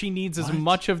 so she needs as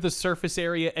much of the surface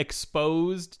area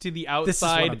exposed to the This is what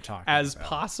I'm outside talking as about.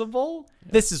 possible.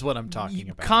 This is what I'm talking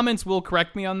about. Comments will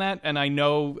correct me on that, and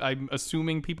I'm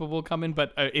assuming people will come in,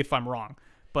 but if I'm wrong.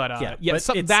 But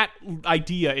but that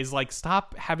idea is like,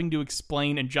 stop having to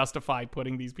explain and justify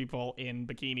putting these people in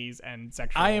bikinis and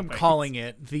sexual I am things. calling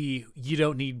it the you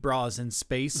don't need bras in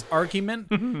space argument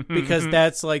because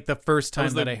that's like the first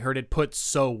time that I heard it put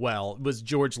so well. It was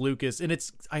George Lucas, and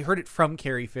I heard it from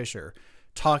Carrie Fisher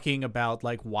talking about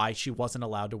like why she wasn't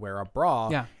allowed to wear a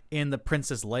bra in the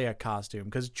Princess Leia costume,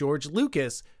 because George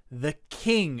Lucas, the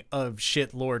king of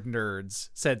shitlord nerds,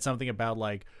 said something about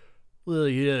like, well,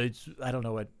 I don't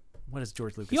know what what is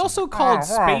George Lucas? He also called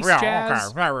space jazz.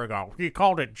 Okay, there we go. He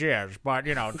called it jizz, but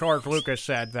George Lucas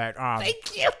said that.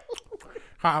 Thank you.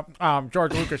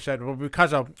 George Lucas said, well,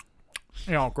 because of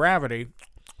gravity,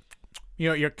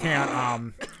 you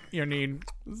can't. You need,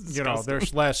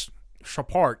 there's less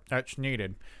support that's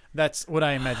needed. That's what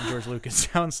I imagine George Lucas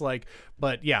sounds like.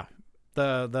 But yeah,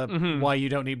 the why you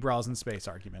don't need bras in space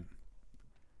argument.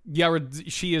 Yeah,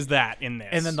 she is that in this.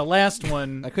 And then the last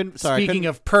one. Speaking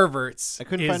of perverts, I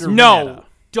couldn't find her. No,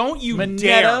 don't you Mineta.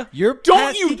 dare!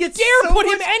 Don't you dare put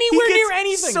him anywhere near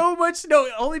anything. So much,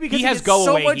 only because he has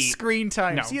so much heat. screen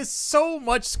time. No. He has so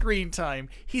much screen time.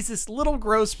 He's this little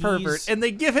gross pervert, and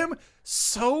they give him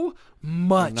so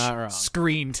much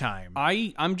screen time.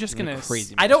 I'm just gonna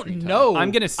crazy. I don't know.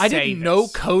 I'm gonna. I didn't know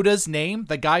Coda's name.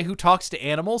 The guy who talks to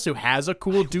animals, who has a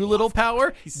cool Doolittle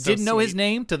power, didn't know his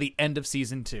name till the end of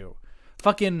season 2.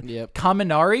 Fucking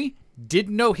Kaminari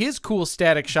didn't know his cool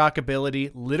static shock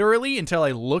ability literally until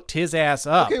I looked his ass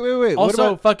up. Okay, wait. Also, what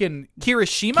about fucking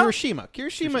Kirishima.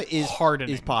 Kirishima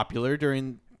is popular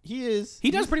during.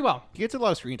 He does pretty well. He gets a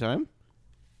lot of screen time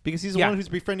because he's the one who's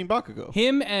befriending Bakugo.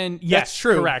 Him and That's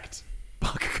true. Correct.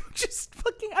 Bakugo just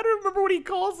fucking. I don't remember what he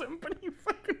calls him, but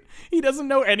he doesn't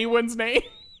know anyone's name,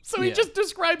 so he just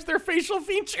describes their facial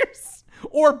features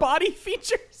or body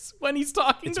features when he's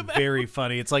talking to them. It's very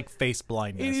funny. It's like face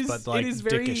blindness, but like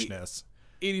dickishness.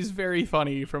 It is very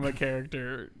funny from a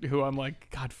character who I'm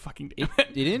like, God fucking damn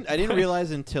it. I didn't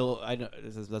realize until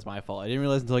that's my fault. I didn't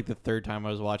realize until like the third time I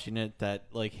was watching it that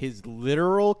like his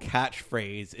literal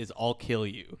catchphrase is "I'll kill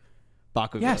you."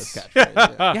 Bakugo's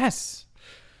catchphrase. Yeah. Yes.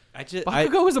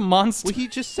 Bakugo is a monster. Well, he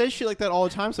just says shit like that all the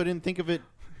time, so I didn't think of it.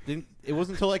 It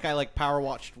wasn't until like I power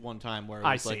watched one time where it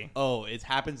was like, oh, it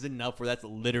happens enough where that's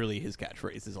literally his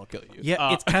catchphrase is "I'll kill you."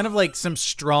 Yeah, it's kind of like some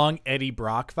strong Eddie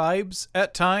Brock vibes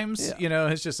at times. Yeah.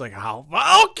 It's just like I'll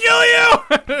kill you.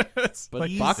 But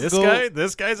like, Bakugo,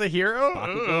 this guy's a hero.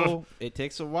 Bakugo, it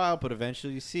takes a while, but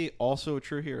eventually you see also a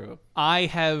true hero.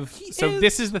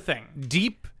 This is the thing.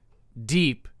 Deep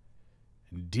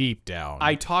down.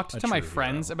 I talked to my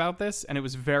friends about this, and it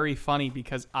was very funny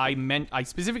because I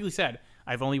specifically said,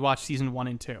 I've only watched season 1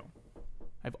 and 2.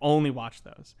 I've only watched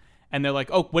those. And they're like,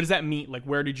 oh, what does that mean? Like,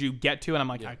 where did you get to? And I'm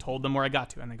like, I told them where I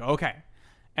got to. And they go, okay.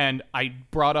 And I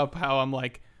brought up how I'm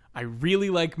like, I really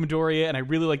like Midoriya, and I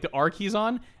really like the arc he's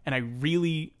on, and I am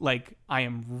really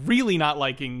not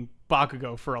liking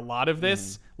Bakugo for a lot of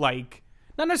this. Like,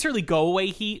 not necessarily go away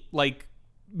heat, like,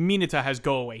 Mineta has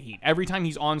go away heat. Every time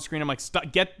he's on screen, I'm like, stop.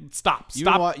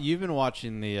 You've been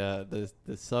watching the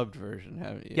subbed version,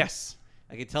 haven't you? Yes.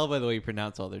 I can tell by the way you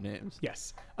pronounce all their names.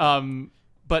 Yes.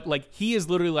 But like he is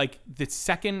literally like the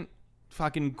second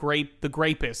fucking the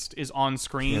grapist is on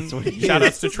screen. That's what he Shout is.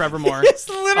 outs to Trevor Moore. It's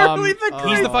literally the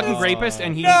He's the fucking rapist,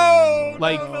 and he's Mineta's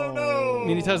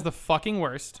the fucking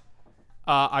worst.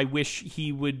 I wish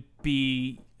he would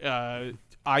be.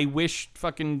 I wish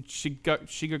fucking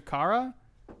Shigaraka.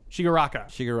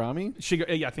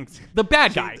 Shigarami? I think the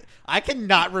bad guy. I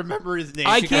cannot remember his name.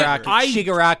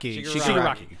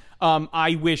 Shigaraki.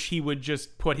 I wish he would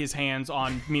just put his hands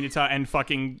on Mineta and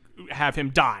fucking have him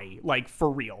die, like for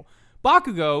real.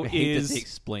 Bakugo I hate is that they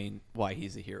explain why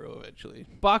he's a hero eventually.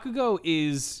 Bakugo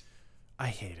is. I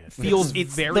hate it. Feels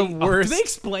it's very the worst. Do they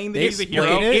explain that They he's a hero?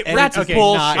 explain it, and That's it does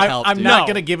bullshit. not help, I'm dude. not No.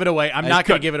 going to give it away. I'm not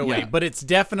going to give it away. yeah. But it's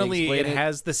definitely, Explain it it.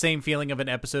 has the same feeling of an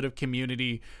episode of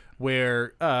Community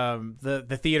where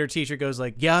the theater teacher goes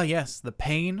like, yes, the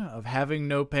pain of having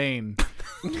no pain.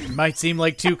 Might seem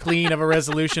like too clean of a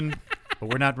resolution, but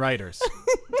we're not writers.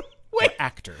 We're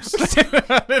actors.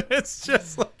 It's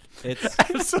just like, They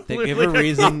give a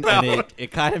reason, and it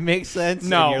kind of makes sense.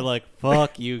 No. And you're like,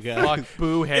 fuck you guys. Fuck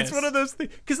boo heads. it's one of those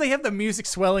things because they have the music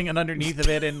swelling and underneath of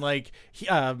it, and like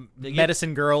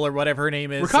Medicine Girl or whatever her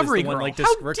name is, Recovery is the Girl. one, like, How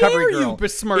Recovery dare Girl you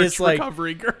besmirch is like,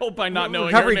 Recovery Girl by not knowing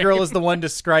Recovery her Girl name? is the one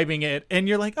describing it, and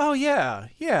you're like, oh yeah,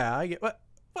 I get.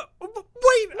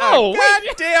 Wait, No, God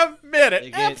damn minute! They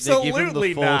give him Absolutely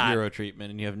the full not. hero treatment,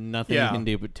 and you have nothing Yeah. you can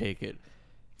do but take it.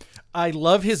 I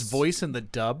love his voice in the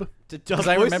dub because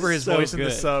I voice remember is his so voice in the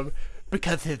good. sub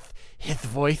because his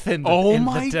voice in the, Oh in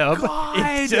my the dub,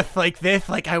 God. it's just like this.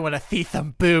 Like I want to see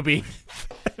some booby.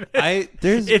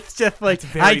 There's It's just like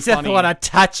very I just funny. want to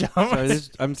touch him.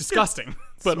 I'm Disgusting,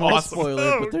 but small awesome.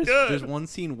 spoiler, but So there's one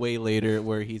scene way later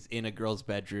where he's in a girl's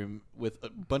bedroom with a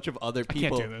bunch of other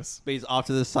people. do this. But he's off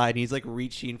to the side, and he's like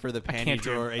reaching for the panty can't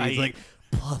do drawer, it. and he's I- like,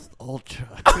 plus ultra.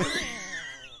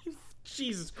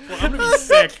 Jesus Christ, I'm gonna be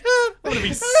sick. I'm gonna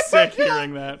be sick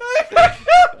hearing that.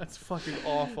 That's fucking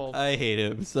awful. I hate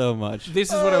him so much. This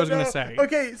is what I was gonna say.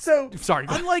 Okay, so Sorry,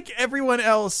 go ahead. unlike everyone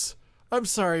else, I'm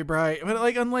sorry, Bri, but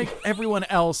like unlike everyone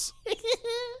else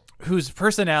whose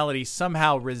personality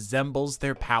somehow resembles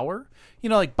their power. You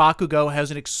know, like Bakugo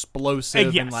has an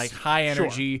explosive Yes, and like high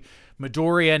energy.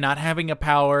 Midoriya not having a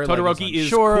power. Todoroki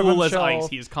is cool as ice.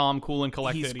 He is calm, cool, and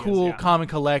collected. He's cool, calm, and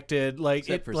collected. Like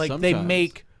Except for like sometimes.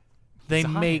 they He's a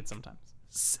hothead make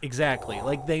sometimes. exactly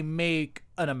like they make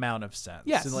an amount of sense.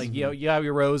 Yes. And like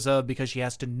Yaoyoroza, because she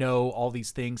has to know all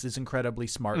these things, is incredibly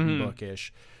smart and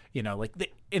bookish. You know, like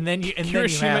and then you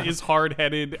Kirishima have, is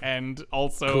hard-headed and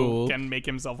also Cool. can make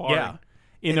himself hard. Yeah.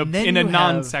 In And then a you have-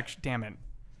 non-section. Damn it.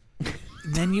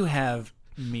 And then you have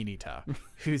Minita,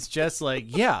 who's just like,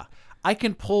 yeah, I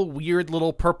can pull weird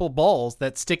little purple balls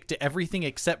that stick to everything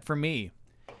except for me.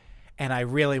 And I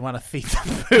really want to feed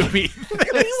the booby.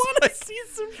 I want to see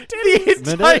some titties.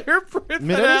 The entire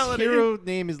Mina's personality. hero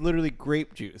name is literally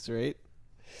grape juice, right?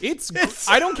 It's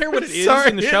I don't care what it is sorry,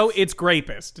 in the show. It's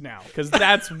Grapist now because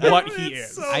that's what he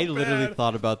is. so I literally bad.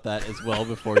 thought about that as well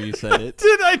before you said it.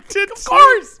 I did, of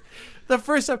course. The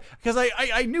first time, because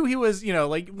I knew he was, you know,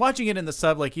 like watching it in the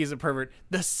sub, like he's a pervert.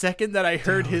 The second that I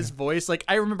heard his voice, like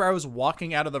I remember I was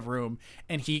walking out of the room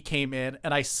and he came in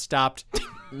and I stopped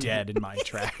dead in my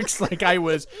tracks. Like I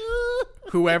was,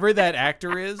 whoever that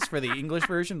actor is for the English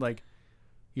version, like,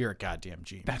 you're a goddamn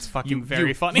genius. That's fucking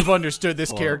very funny. You've understood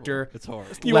this character. It's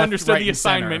horrible. You left, understood right, the and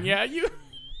center. assignment, yeah. You.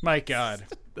 My God.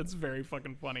 That's very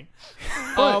fucking funny.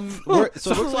 So it looks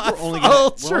like we're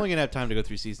Ultra- only gonna have time to go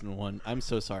through season 1. I'm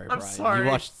so sorry, Brian. sorry.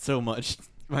 You watched so much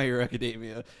My Hero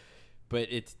Academia, but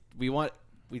we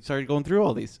started going through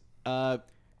all these.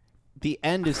 The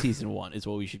end of season 1 is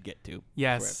what we should get to.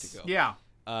 Yes. before we have to go.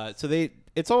 Yeah.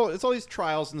 So it's all these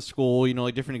trials in school, you know,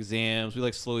 like different exams. We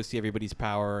like slowly see everybody's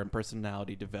power and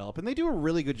personality develop, and they do a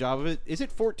really good job of it. Is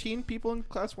it 14 people in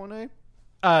class 1A?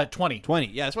 20. 20.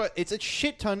 Yeah, that's what it's a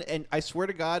shit ton, and I swear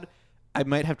to God, I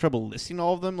might have trouble listing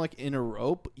all of them like in a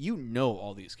row. But you know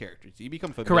all these characters. You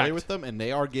become familiar Correct. with them, and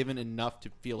they are given enough to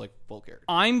feel like full characters.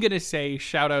 I'm gonna say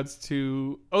shout outs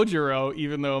to Ojiro,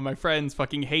 even though my friends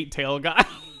fucking hate Tail Guy.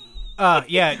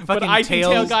 Yeah. Fucking I think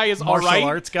Tail Guy is martial alright.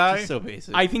 arts guy. So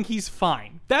basic. I think he's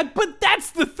fine. But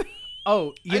that's the thing.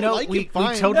 Oh, you I know, like we him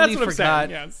fine. totally That's what forgot. I'm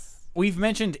saying. Yes. We've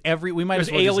mentioned we might There's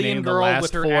as well just Alien name Girl the last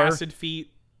with her 4. acid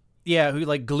feet. Yeah, who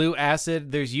like glue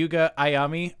acid. There's Yuga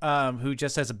Ayami, who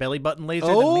just has a belly button laser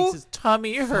that Oh, makes his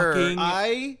tummy hurt. fucking-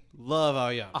 I love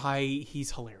Aoyama.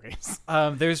 He's hilarious.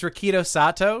 There's Rikido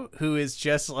Sato, who is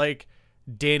just like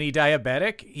Danny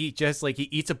diabetic. He just like he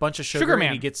eats a bunch of sugar, Sugar Man.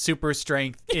 and he gets super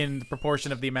strength in the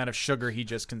proportion of the amount of sugar he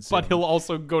just consumed. But he'll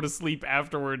also go to sleep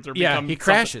afterwards or yeah, become he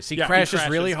crashes. something. He Yeah, crashes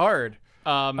really hard.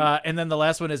 And then the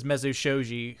last one is Mezu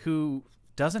Shoji, who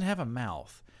doesn't have a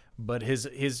mouth. But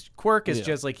his quirk is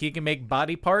just like he can make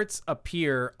body parts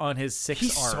appear on his 6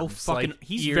 He's so arms. fucking- like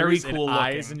he's ears very and cool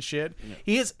eyes looking. and shit.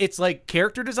 He is. It's like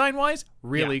character design wise,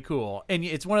 really Yeah. cool. And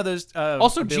it's one of those.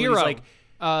 also abilities Jiro, like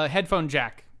headphone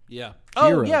jack. Yeah. oh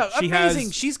Jiro. yeah, She amazing.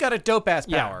 has- She's got a dope ass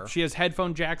Yeah, power. she has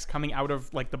headphone jacks coming out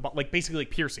of like like basically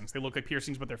like piercings. They look like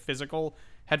piercings, but they're physical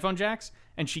headphone jacks,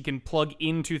 and she can plug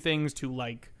into things to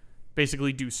like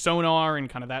basically do sonar and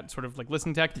kind of that sort of like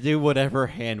listening tech. Do whatever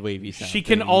hand wavy sound. She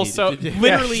can thing you also needed to do.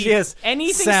 literally she has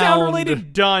anything sound sound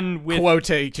related done with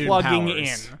quotation plugging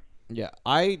powers. in. Yeah,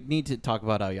 I need to talk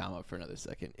about Aoyama for another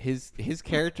second. His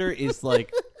character is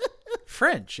like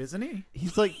French, isn't he?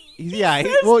 he's he's at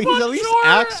least bonjour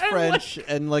acts and, French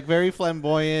and like very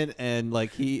flamboyant and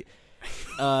like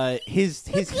his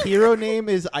hero name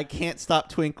is I Can't Stop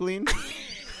Twinkling.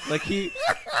 Like he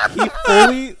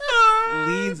fully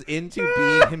leans into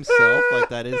being himself. Like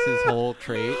that is his whole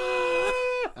trait.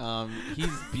 He's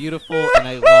beautiful and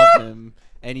I love him.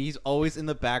 And he's always in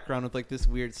the background with like this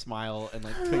weird smile and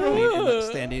like twinkling and like,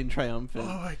 standing triumphant.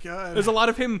 Oh my god. There's a lot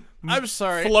of him. I'm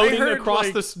sorry, I floating heard,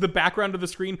 across like- the background of the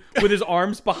screen with his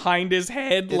arms behind his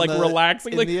head, like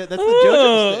relaxing. Like that's the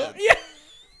JoJo stance. yeah,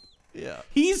 Yeah.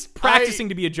 he's practicing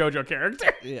to be a JoJo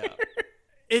character. Yeah.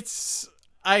 It's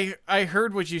I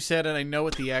heard what you said and I know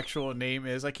what the actual name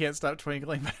is. I can't stop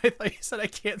twinkling, but I thought you said I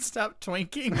can't stop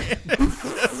twinking.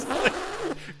 It's just like,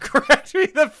 correct me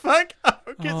the fuck up.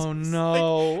 'cause Oh, it's,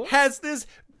 no. like, has this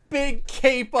big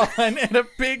cape on and a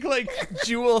big like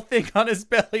jewel thing on his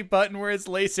belly button where his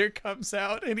laser comes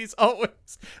out, and he's always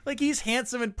like he's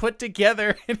handsome and put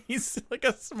together, and he's like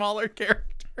a smaller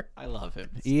character. I love him.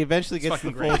 He eventually gets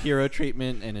the fucking full hero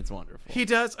treatment, and it's wonderful. He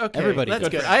does. Okay, Everybody that's does.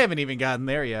 good. I haven't even gotten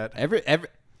there yet.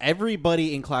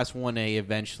 Everybody in Class 1A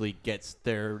eventually gets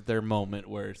their moment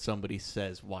where somebody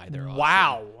says why they're awesome.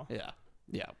 Wow,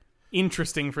 Yeah.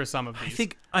 interesting for some of these. I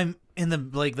think I'm in the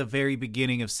very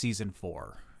beginning of season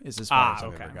 4. Is as far as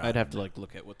I've okay. ever gotten. I'd have to like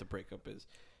look at what the breakup is.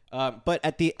 But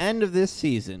at the end of this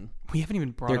season, we haven't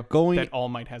even brought they're up going- that All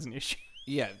Might has an issue.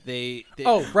 Yeah, they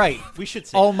Oh, right. we should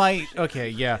say All Might. Okay,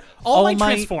 yeah. All Might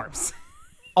transforms.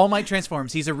 All Might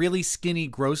transforms. He's a really skinny,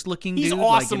 gross-looking dude. He's like,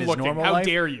 awesome in his looking. normal How life.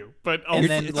 dare you? But And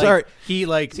then sorry. he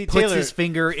See, puts Taylor- his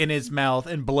finger in his mouth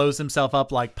and blows himself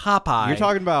up like Popeye. You're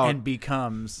talking about- and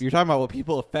becomes You're talking about what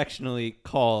people affectionately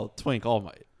call Twink All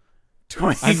Might.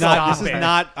 Twink. I'm not. Stop This is it.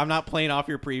 not. I'm not playing off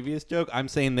your previous joke. I'm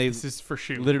saying this is for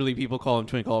sure. literally people call him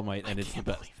Twink All Might, and it's the can't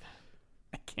best. believe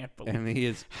that. I can't believe. And he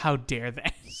is How dare they?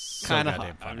 kind of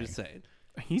goddamn hot. I'm funny. just saying.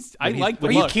 I like the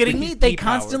Are you look. kidding me? They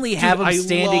P-power. constantly Dude, have him I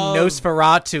standing love-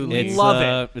 Nosferatu. It's,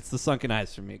 Love it. It's the sunken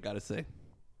eyes for me. Gotta say,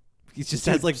 he just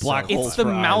has like black holes. It's the for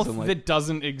eyes mouth and, like, that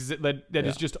doesn't exist. That is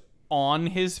Yeah. just on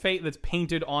his face. That's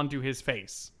painted onto his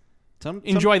face. Some,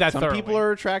 Enjoy that Some thoroughly. people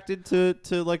are attracted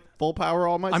to like full power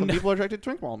All Might. I'm Some not- people are attracted to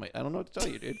Twink All Might. I don't know what to tell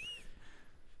you, dude.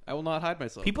 I will not hide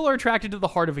myself. People are attracted to the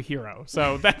heart of a hero.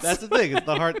 So that's That's the thing. It's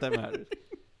the heart that matters.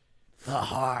 the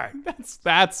heart.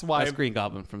 that's why. That's Green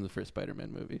Goblin from the first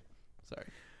Spider-Man movie. Sorry.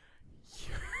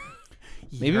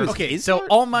 Maybe it was Okay, his so heart?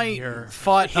 All Might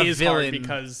fought a his heart villain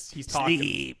because he's talking.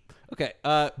 Sleep. Okay.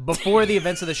 before the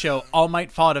events of the show. All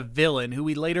Might fought a villain who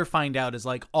we later find out is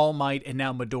like All Might and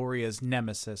now Midoriya's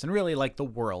nemesis, and really like the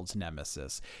world's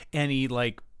nemesis. And he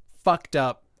like fucked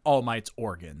up All Might's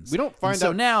organs. we don't find so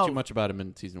out now too much about him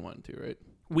in season 1 and 2, right?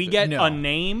 We get No. a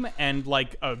name and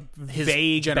like a His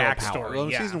vague general backstory. power. Well,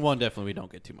 in yeah. season 1, definitely we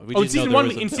don't get too much. We Oh, just know season there one.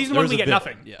 was a In villain. season There one, was we a get villain.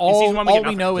 nothing. Yeah. In season one, we all get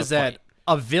we know nothing. is that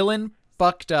a villain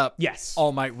fucked up Yes.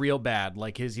 All Might real bad.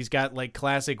 Like he's got like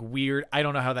classic weird, I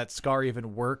don't know how that scar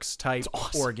even works type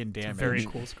organ damage. Very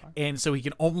cool scar. And so he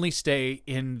can only stay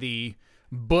in the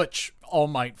butch All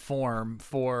Might form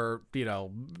for,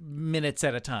 minutes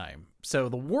at a time. So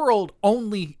the world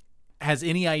only has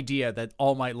any idea that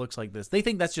All Might looks like this. They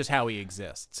think that's just how he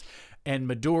exists. And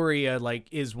Midoriya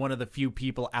is one of the few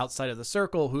people outside of the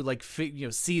circle who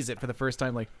sees it for the first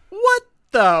time. Like, what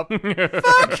the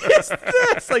fuck is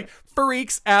this? Like,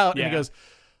 freaks out, and he Yeah. goes,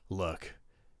 "Look,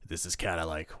 this is kind of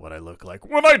like what I look like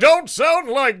when I don't sound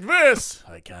like this.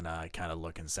 I kind of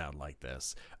look and sound like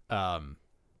this."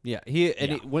 Yeah,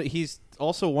 he's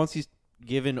also, once he's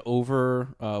given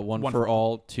over one for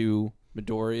all to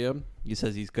Midoriya, he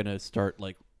says he's gonna start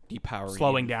depowering,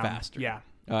 Slowing even down. faster. Yeah.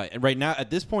 And right now, at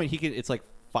this point, it's like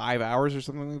 5 hours or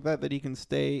something like that he can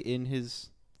stay in his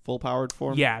full powered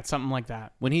form. Yeah, it's something like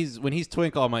that. When he's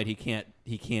Twink All Might, he can't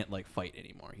fight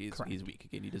anymore. He's Correct. weak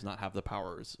again. He does not have the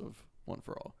powers of One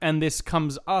for All. And this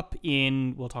comes up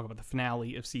in, we'll talk about the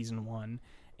finale of season 1,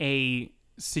 a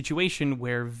situation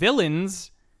where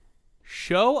villains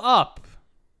show up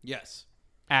Yes.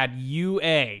 at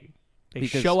UA. They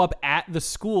Because- show up at the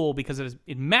school because it is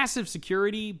in massive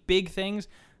security, big things.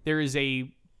 There is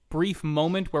a brief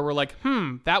moment where we're like,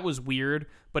 that was weird,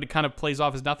 but it kind of plays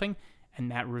off as nothing. And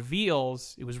that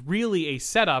reveals it was really a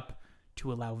setup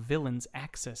to allow villains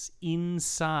access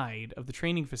inside of the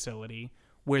training facility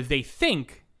where they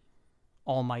think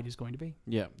All Might is going to be.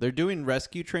 Yeah, they're doing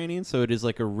rescue training, so it is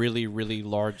like a really, really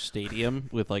large stadium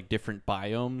with different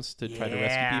biomes to try to rescue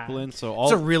Yeah. people in. So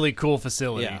It's a really cool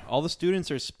facility. all the students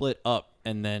are split up,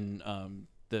 and then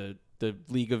the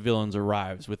League of Villains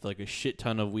arrives with a shit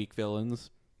ton of weak villains,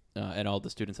 and all the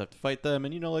students have to fight them,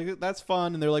 and that's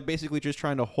fun, and they're basically just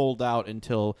trying to hold out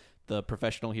until the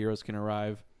professional heroes can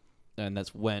arrive, and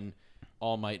that's when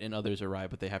All Might and others arrive,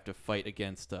 but they have to fight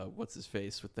against what's his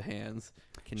face with the hands.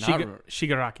 Remember.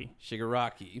 Shigaraki.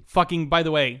 Shigaraki. Fucking, by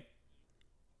the way,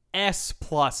 S+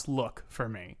 look for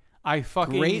me. I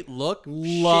fucking Great look,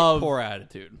 love- shit poor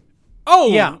attitude.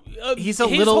 Oh Yeah, he's a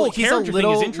his little, whole he's a character thing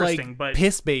little is interesting, but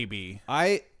piss baby.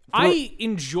 I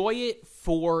enjoy it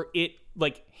for it,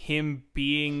 him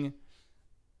being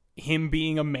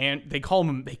a man. They call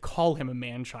him a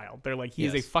man child. They're like, he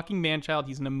is a Yes. fucking man child.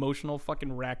 He's an emotional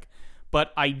fucking wreck.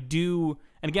 But I do,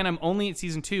 and again, I'm only at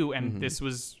season 2, and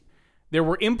there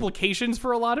were implications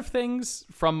for a lot of things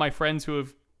from my friends who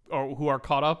are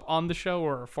caught up on the show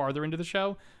or are farther into the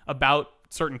show about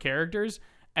certain characters,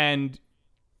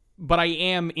 but I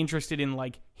am interested in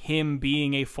him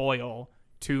being a foil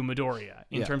to Midoriya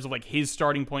in terms of his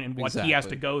starting point and what he has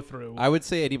to Exactly. go through. I would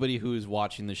say anybody who is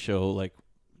watching the show,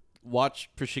 watch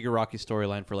for Shigaraki's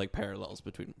storyline for parallels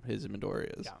between his and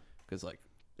Midoriya's. Yeah. Because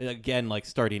again,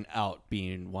 starting out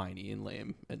being whiny and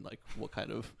lame, and what kind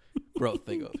of growth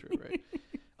they go through,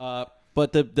 right?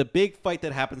 But the big fight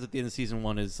that happens at the end of season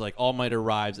 1 is All Might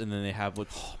arrives, and then they have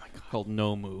what's called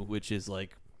Nomu, which is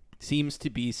seems to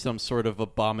be some sort of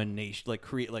abomination,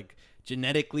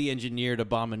 genetically engineered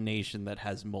abomination that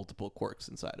has multiple quirks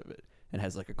inside of it and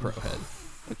has a crow head.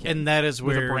 Okay. And that is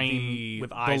With a where brain with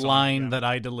the eyes on it, line yeah. that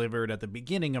I delivered at the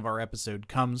beginning of our episode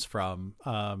comes from.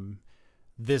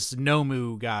 this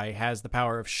Nomu guy has the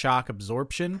power of shock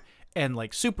absorption and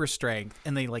like super strength,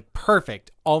 and they like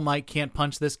perfect. All Might can't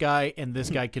punch this guy, and this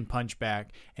guy can punch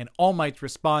back, and All Might's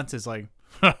response is like,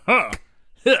 "Ha ha,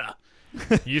 ha.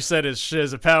 You said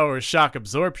his power is shock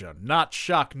absorption, not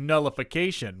shock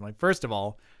nullification." Like, first of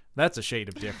all, that's a shade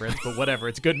of difference, but whatever.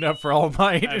 It's good enough for All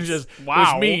Might.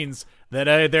 Wow. Which means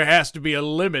that there has to be a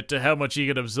limit to how much he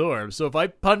can absorb. So if I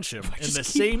punch him in the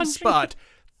same spot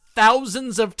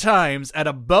thousands of times at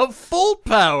above full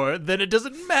power, then it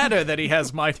doesn't matter that he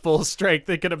has my full strength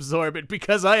that can absorb it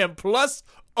because I am plus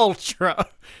ultra.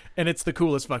 And it's the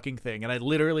coolest fucking thing. And I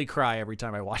literally cry every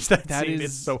time I watch that scene.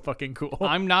 It's so fucking cool.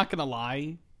 I'm not going to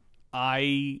lie.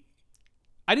 I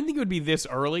didn't think it would be this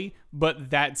early,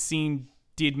 but that scene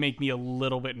did make me a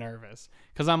little bit nervous.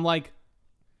 Because I'm like,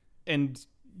 and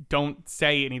don't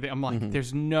say anything. I'm like,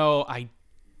 there's no, I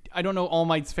don't know All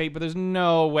Might's fate, but there's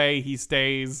no way he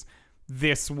stays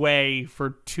this way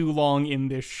for too long in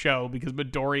this show because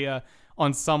Midoriya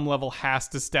on some level has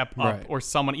to step up or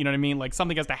someone, you know what I mean? Like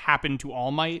something has to happen to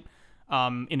All Might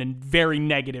in a very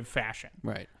negative fashion.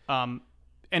 Right.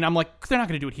 And I'm like, they're not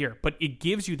going to do it here. But it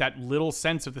gives you that little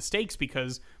sense of the stakes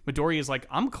because Midoriya is like,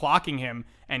 I'm clocking him.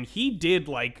 And he did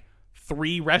like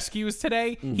 3 rescues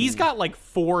today. He's got like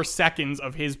 4 seconds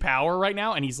of his power right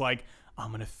now. And he's like, I'm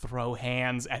going to throw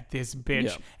hands at this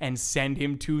bitch and send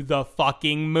him to the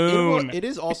fucking moon. It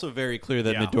is also very clear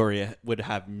that Midoriya would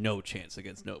have no chance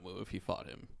against Nomu if he fought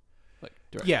him. Like,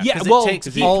 directly. It takes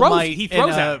he All throws, Might he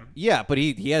throws and, at him. Yeah, but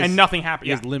he has... And nothing happens.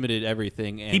 He has limited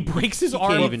everything. And he breaks his can't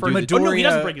arm even for do the- Midoriya. No, he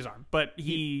doesn't Midoriya- break his arm, but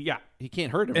he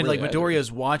can't hurt him. And really, like either.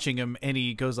 Midoriya's watching him and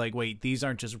he goes like, wait, these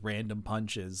aren't just random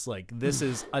punches. Like this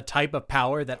is a type of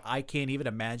power that I can't even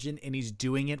imagine. And he's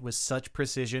doing it with such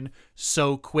precision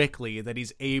so quickly that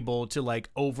he's able to like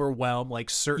overwhelm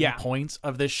like certain points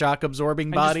of this shock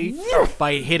absorbing body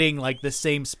by hitting like the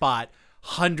same spot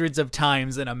hundreds of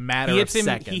times in a matter of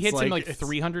seconds. He hits him like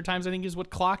 300 times, I think is what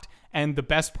clocked. And the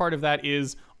best part of that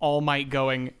is All Might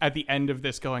going at the end of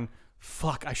this going,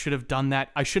 fuck, I should have done that.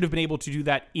 I should have been able to do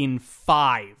that in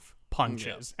 5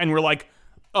 punches. And we're like,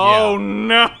 oh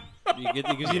no.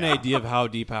 It gives you an idea of how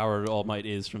depowered All Might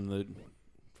is from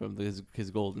his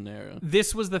golden era.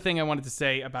 This was the thing I wanted to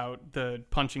say about the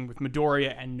punching with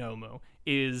Midoriya and Nomu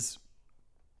is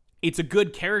it's a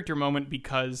good character moment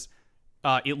because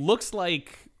it looks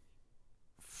like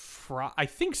I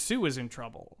think Sue is in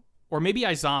trouble. Or maybe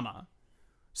Aizama.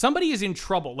 Somebody is in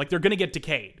trouble. Like, they're going to get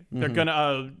decayed. They're going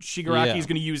to... Shigaraki is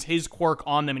going to use his quirk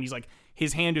on them, and he's like...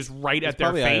 His hand is right at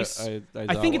their face.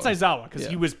 I think it's Aizawa, because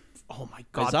he was... Oh, my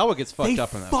God. Aizawa gets fucked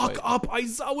up in that fight. They fuck up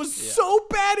Aizawa so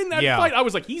bad in that fight. I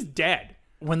was like, he's dead.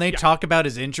 When they talk about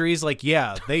his injuries, like,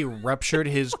 they ruptured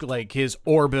his, like, his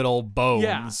orbital bones.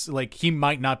 Yeah. Like, he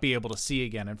might not be able to see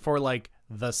again. And for, like,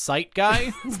 the sight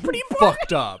guy, it's pretty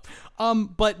fucked up.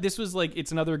 But this was, like,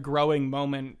 it's another growing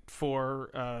moment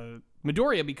for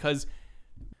Midoriya because...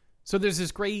 So there's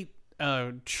this great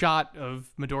shot of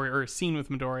Midoriya, or a scene with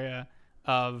Midoriya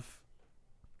of,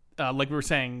 like we were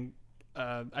saying,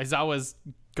 Aizawa's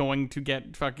going to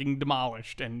get fucking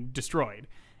demolished and destroyed.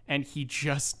 And he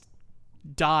just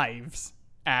dives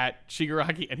at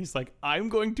Shigaraki and he's like, I'm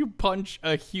going to punch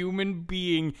a human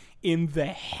being in the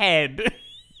head.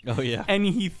 Oh, yeah. And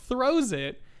he throws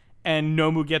it and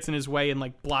Nomu gets in his way and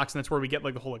like blocks, and that's where we get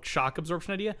like the whole like shock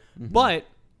absorption idea. But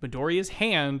Midoriya's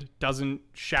hand doesn't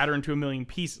shatter into a million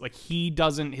pieces. Like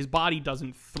his body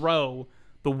doesn't throw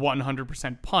the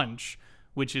 100% punch,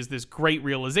 which is this great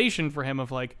realization for him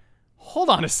of like, hold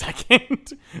on a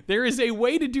second. There is a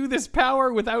way to do this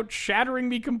power without shattering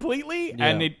me completely. Yeah.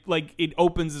 And it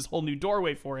opens this whole new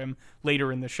doorway for him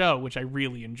later in the show, which I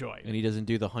really enjoy. And he doesn't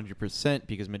do the 100%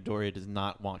 because Midoriya does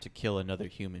not want to kill another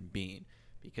human being.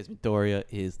 Because Midoriya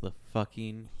is the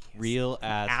fucking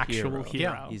real-ass actual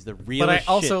hero. Yeah. He's the real But I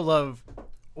also love,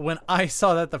 when I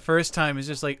saw that the first time, it's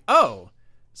just like, oh,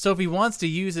 so if he wants to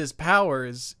use his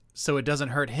powers so it doesn't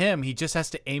hurt him, he just has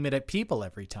to aim it at people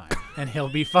every time, and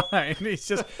he'll be fine. It's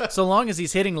just, so long as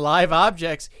he's hitting live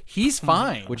objects, he's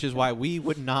fine. Which is why we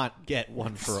would not get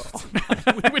One for All.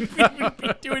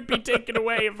 it would be taken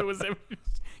away if it was...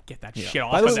 Get that shit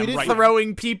off of them right now.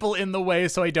 Throwing people in the way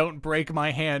so I don't break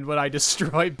my hand when I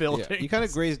destroy buildings. Yeah, you kind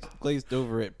of glazed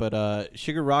over it, but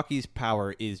Shigaraki's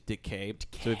power is decay.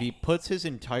 So if he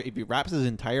wraps his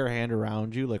entire hand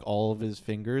around you, like all of his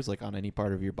fingers, like on any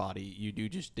part of your body, you do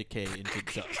just decay into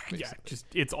dust. Basically.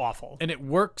 Yeah, it's awful. And it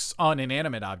works on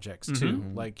inanimate objects too.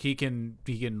 Like he can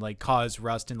like cause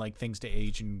rust and like things to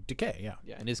age and decay. Yeah.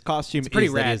 Yeah, and his costume pretty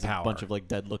is rad that he has power. a bunch of like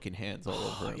dead looking hands all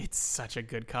over him. It's such a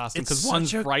good costume It's because such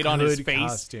one's a right on his good face,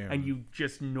 costume. and you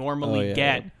just normally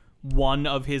get one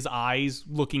of his eyes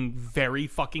looking very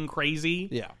fucking crazy.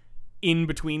 Yeah. In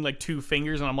between like two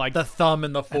fingers, and I'm like The thumb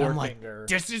and the and I'm like, forefinger.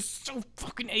 this is so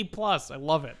fucking A+. I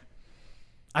love it.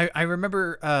 I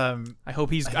remember. I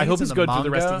hope he's I think it's in the good through the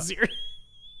rest of the manga. series.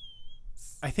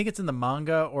 I think it's in the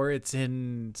manga or it's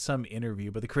in some interview,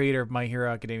 but the creator of My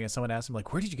Hero Academia, someone asked him,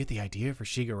 like, where did you get the idea for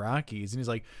Shigaraki's? And he's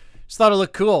like, just thought it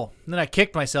looked cool. And then I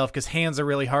kicked myself because hands are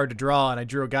really hard to draw, and I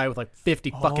drew a guy with like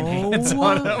 50 fucking hands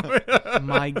on him.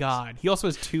 My God. He also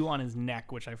has 2 on his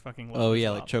neck, which I fucking love. Oh as yeah,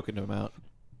 well. like choking him out.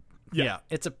 Yeah,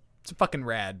 it's a fucking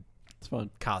rad It's fun.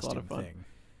 It's a lot costume of fun.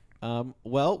 thing.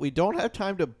 Well, we don't have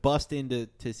time to bust into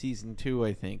season 2,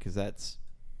 I think, because that's.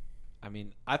 I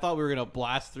mean, I thought we were gonna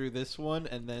blast through this one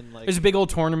and then like. There's a big old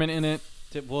tournament in it.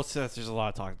 Well, there's a lot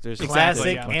of talk. There's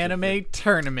Classic yeah. anime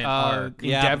tournament arc.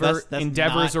 Yeah, but Endeavor. that's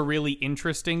Endeavor's not- a really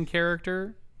interesting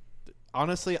character.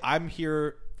 Honestly, I'm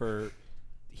here for.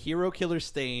 Hero Killer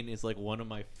Stain is like one of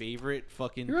my favorite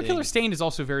fucking. Hero things. Killer Stain is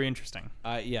also very interesting.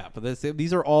 Yeah, but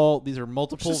these are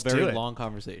multiple Just do very it. long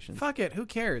conversations. Fuck it, who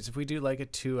cares if we do like a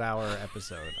 2-hour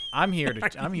episode? I'm here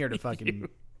to fucking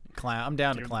clown. I'm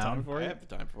down to Do you have the time clown. for I it? have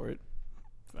the time for it.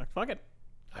 Fuck it.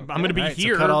 I'm going to be All right, so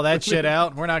here. cut all that shit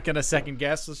out. We're not gonna second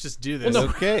guess. Let's just do this. Well, no.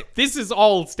 Okay. This is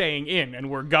all staying in, and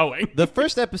we're going. The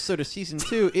first episode of season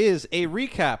 2 is a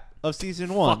recap of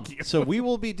season 1. Fuck you. So we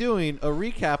will be doing a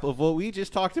recap of what we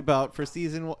just talked about for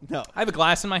season 1. No. I have a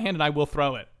glass in my hand, and I will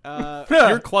throw it. Uh,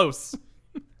 You're close.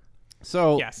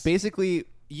 so Yes. basically,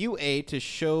 UA, to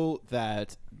show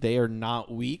that they are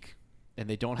not weak and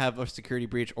they don't have a security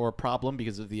breach or a problem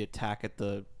because of the attack at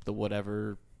the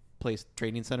whatever place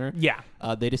training center. Yeah.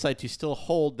 They decide to still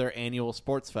hold their annual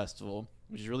sports festival,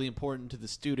 which is really important to the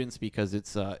students because it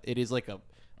is like a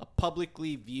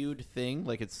publicly viewed thing,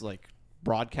 like it's like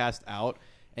broadcast out,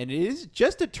 and it is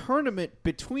just a tournament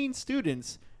between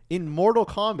students in Mortal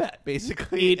Kombat,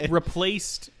 basically. It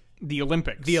replaced the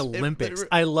Olympics. The Olympics.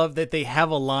 I love that they have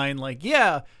a line like,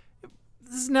 yeah,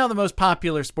 this is now the most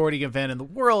popular sporting event in the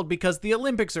world because the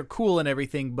Olympics are cool and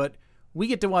everything, but we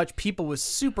get to watch people with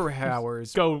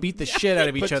superpowers Go- beat the shit out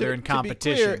of But each other in to be clear,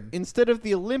 competition. instead of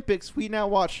the Olympics, we now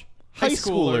watch high High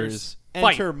schoolers schoolers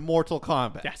fight. enter Mortal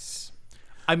Kombat. Yes.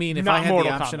 I mean, if Not I had the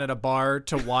Mortal option Kombat. at a bar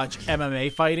to watch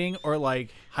MMA fighting or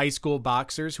like high school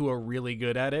boxers who are really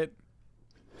good at it,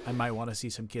 I might want to see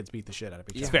some kids beat the shit out of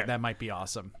each It's other. fair. That might be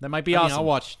awesome. That might be I mean, awesome. I'll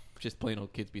watch just plain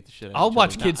old kids beat the shit out I'll of each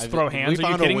watch other. kids throw hands. We Are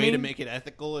you found a kidding way me? to make it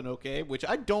ethical and okay, which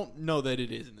I don't know that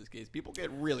it is in this case. People get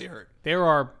really hurt. There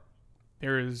are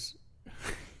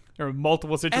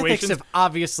multiple Ethics situations. have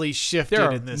obviously shifted There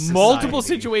are in this multiple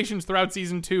society. situations throughout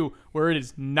season 2 where it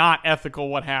is not ethical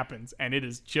what happens, and it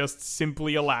is just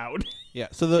simply allowed. Yeah.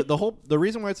 So the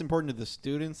reason why it's important to the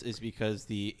students is because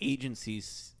the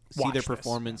agencies see Watch their this,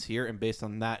 performance here, and based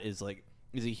on that is a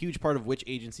huge part of which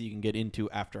agency you can get into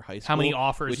after high school. How many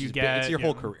offers which you is get, It's your yeah.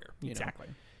 whole career. You know? Exactly.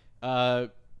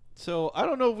 So I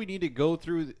don't know if we need to go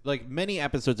through many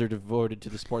episodes are devoted to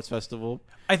the sports festival.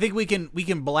 I think we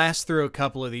can blast through a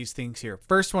couple of these things here.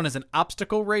 First one is an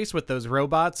obstacle race with those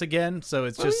robots again. So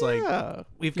it's just like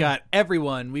we've got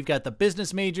everyone. We've got the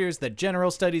business majors, the general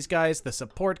studies guys, the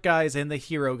support guys, and the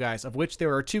hero guys, of which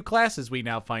there are 2 classes we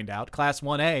now find out. Class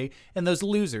 1A and those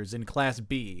losers in Class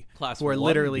B, Class who are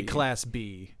literally 1B. Class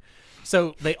B.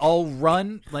 So they all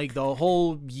run like the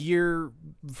whole year,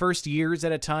 first years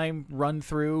at a time, run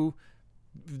through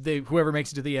whoever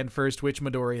makes it to the end first, which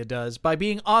Midoriya does, by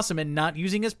being awesome and not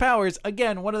using his powers.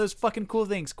 Again, one of those fucking cool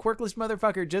things. Quirkless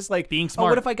motherfucker, just like Being Oh,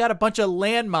 smart. what if I got a bunch of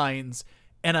landmines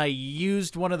and I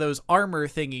used one of those armor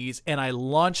thingies and I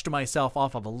launched myself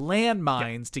off of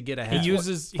landmines to get ahead? He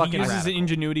uses Fucking his radical.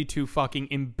 ingenuity to fucking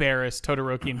embarrass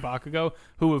Todoroki and Bakugo,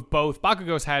 who have both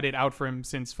Bakugo's had it out for him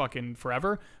since fucking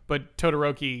forever, but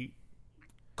Todoroki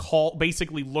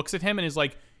basically looks at him and is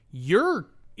like, "You're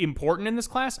important in this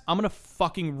class. I'm gonna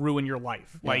fucking ruin your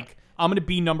life. Like I'm gonna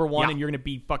be number 1 and you're gonna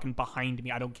be fucking behind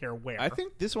me. I don't care where." I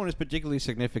think this one is particularly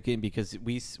significant because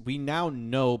we now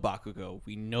know Bakugo,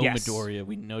 we know Yes. Midoriya,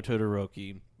 we know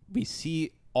Todoroki. We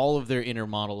see all of their inner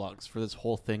monologues for this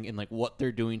whole thing and what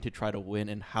they're doing to try to win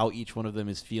and how each one of them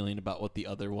is feeling about what the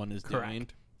other one is doing.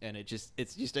 Correct.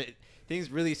 And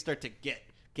things really start to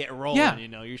get rolling.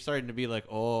 Yeah. You're starting to be like,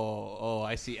 oh,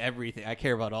 I see everything. I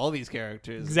care about all these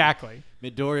characters. exactly.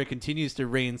 Midoriya continues to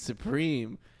reign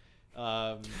supreme.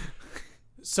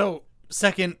 So,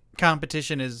 second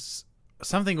competition is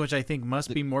something which I think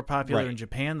must be more popular right. in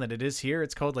Japan than it is here.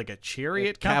 It's called like a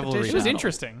chariot cavalry competition. It was battle.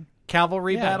 interesting.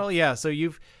 Cavalry Yeah. battle. Yeah. So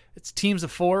it's teams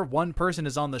of 4. One person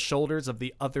is on the shoulders of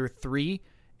the other 3,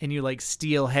 and you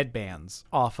steal headbands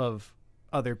off of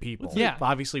other people. Yeah.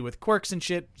 Obviously with quirks and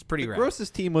shit, it's pretty The rad.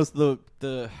 grossest team was the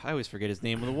I always forget his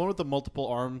name. The one with the multiple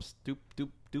arms,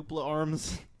 dupla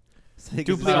arms.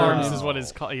 Dupli arms is what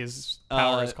his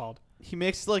power is called. He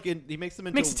makes them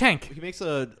into Makes a tank. He makes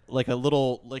a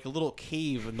little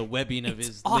cave in the webbing of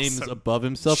his awesome. limbs above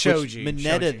himself, Shoji. which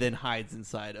Mineta Shoji. then hides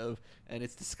inside of, and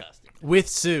it's disgusting. With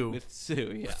Sue. With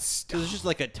Sue, yeah. There's just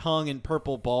like a tongue and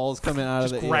purple balls coming out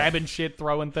of it. Grabbing shit,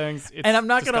 throwing things. It's And I'm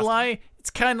not going to disgusting. lie, it's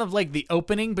kind of like the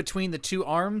opening between the two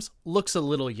arms looks a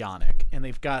little Yannick. And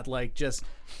they've got like just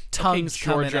tongues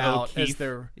coming Georgia out as O'Keeffe.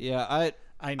 they're... Yeah,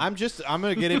 I'm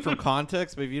gonna get it from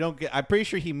context, but if you don't get, I'm pretty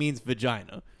sure he means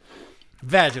vagina.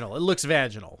 Vaginal. It looks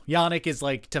vaginal. Yannick is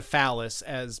like to phallus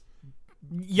as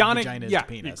Yannick, vagina is yeah, to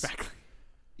penis. exactly.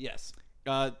 Yes.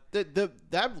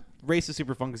 That race is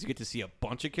super fun because you get to see a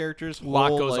bunch of characters. A lot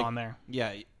whole, goes like- on there.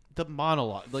 Yeah, the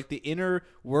monologue, like the inner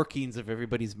workings of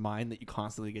everybody's mind that you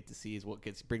constantly get to see, is what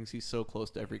brings you so close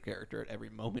to every character at every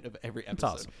moment of every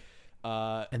episode.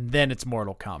 awesome. And then it's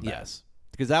Mortal Kombat. Yes,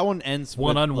 because that one ends with,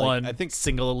 One-on-one, I think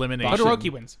single elimination.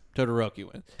 Todoroki wins. Todoroki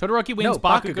wins. Todoroki wins. No,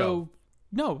 Bakugo. Bakugo.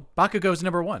 No. Bakugo's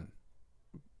number one.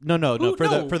 No, Ooh, for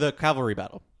no. the cavalry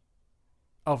battle.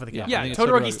 Oh, for the Yeah. game. Yeah, I think it's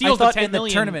Todoroki Todoroki. steals I the thought 10 in the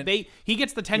million. tournament- He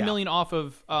gets the 10 million off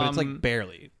of. But it's like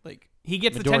barely. Like he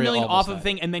gets the Midoriya 10 million off almost of the had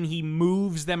thing, it. and then he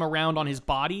moves them around on his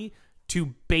body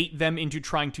to bait them into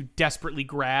trying to desperately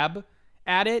grab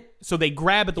at it. So they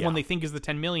grab at the one they think is the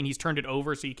 10 million. He's turned it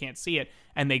over so you can't see it,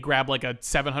 and they grab like a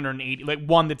 780, like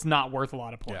one that's not worth a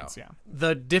lot of points. Yeah.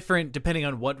 The different, depending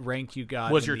on what rank you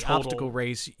got Was in your the total- obstacle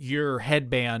race, your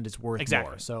headband is worth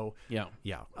Exactly. more. So yeah.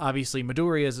 obviously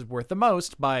Midoriya's is worth the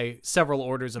most by several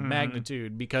orders Mm-hmm. of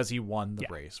magnitude because he won the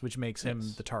race, which makes him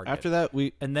the target. After that,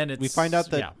 and then it's find out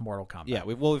that Mortal Kombat. Yeah,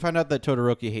 we find out that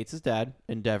Todoroki hates his dad,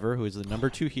 Endeavor, who is the number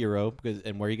 2 hero,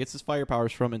 and where he gets his fire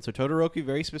powers from. And so Todoroki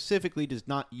very specifically does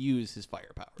not use his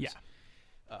fire powers. Yeah.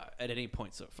 At any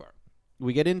point so far.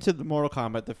 We get into the Mortal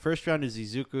Kombat. The first round is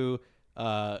Izuku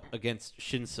against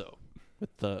Shinso.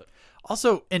 With the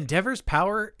Also, Endeavor's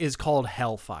power is called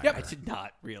Hellfire. Yep. I did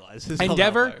not realize this.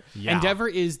 Endeavor. Yeah. Endeavor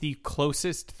is the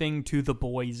closest thing to the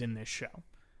boys in this show.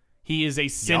 He is a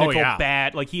cynical yeah.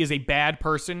 bad, like he is a bad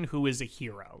person who is a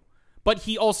hero. But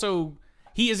he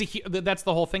is a that's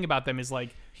the whole thing about them is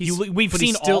like we've But seen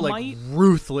he's still All like Might.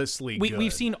 ruthlessly good.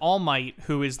 We've seen All Might,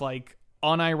 who is like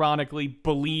unironically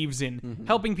believes in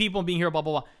helping people and being here, blah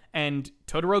blah blah. And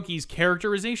Todoroki's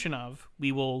characterization of,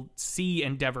 we will see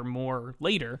Endeavor more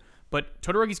later, but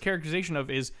Todoroki's characterization of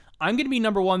is, I'm going to be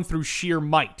number one through sheer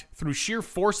might, through sheer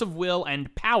force of will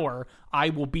and power. I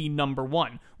will be number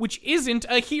one, which isn't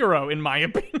a hero in my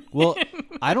opinion. Well,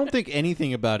 I don't think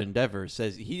anything about Endeavor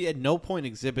says he at no point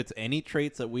exhibits any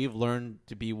traits that we've learned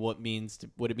to be what it means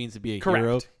to be a Correct.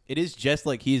 hero. It is just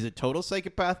like he's a total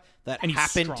psychopath that And he's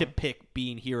happened to strong. pick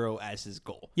being hero as his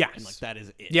goal. Yes. And like that is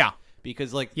it. Yeah.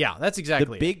 Because like Yeah, that's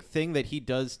exactly the big thing that he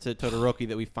does to Todoroki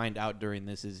that we find out during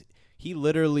this is he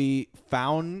literally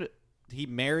he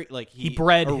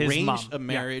bred his arranged mom. a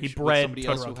marriage Yeah, he bred with somebody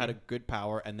else who Todoroki. had a good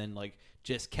power and then like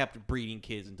just kept breeding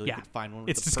kids until Yeah. he could find one with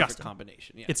It's the perfect disgusting.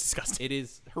 combination. Yeah. It's disgusting. It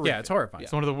is horrific. Yeah, it's horrifying.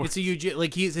 It's one of the worst. It's a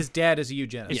like his dad is a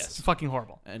eugenist. It's fucking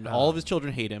horrible. And all of his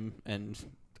children hate him, and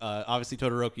obviously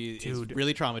Todoroki is Dude.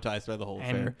 really traumatized by the whole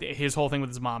And affair. his whole thing with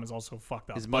his mom is also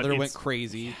fucked up. His but mother went it's-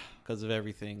 crazy because of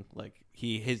everything. Like Because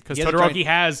he has a Todoroki giant-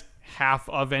 has half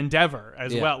of Endeavor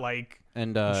as Yeah. well. Like,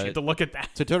 and you have to look at that.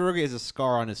 so Todoroki has a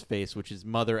scar on his face, which his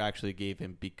mother actually gave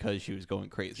him because she was going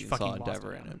crazy and saw fucking lost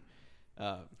Endeavor it, in him.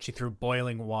 She threw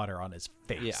boiling water on his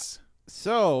face.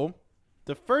 So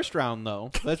the first round,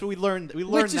 though, that's what we learned. We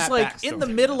learned Which is that like in the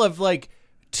backstory. middle of like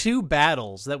two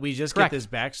battles that we just Correct. get this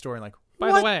backstory and like, By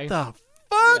the what way- the fuck?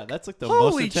 Yeah, that's like the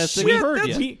Holy most intense shit, thing we've heard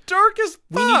that's yet. dark as fuck.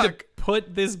 We need to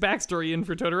put this backstory in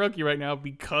for Todoroki right now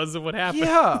because of what happened.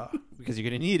 Yeah. Because you're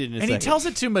gonna need it in a And second. he tells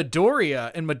it to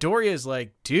Midoriya, and Midoriya is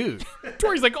like, dude,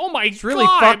 Tori's like, oh my it's really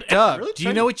god. fucked up. Really Do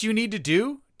you know what you need to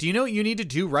do? Do you know what you need to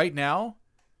do right now?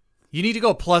 You need to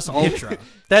go plus ultra.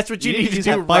 That's what you, you need need to use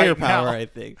do that firepower, right now. I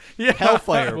think. Yeah.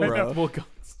 Hellfire, We'll bro. go- we'll go.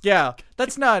 Yeah,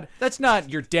 that's not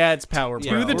your dad's power,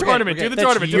 bro. Do the Okay, tournament. okay. Do the That's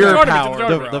tournament. Do your the tournament. power. Do the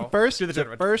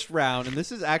tournament. The first round, and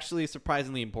this is actually a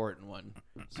surprisingly important one.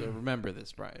 So remember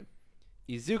this, Brian.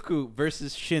 Izuku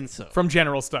versus Shinso. From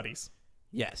General Studies.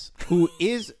 Yes. Who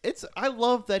is I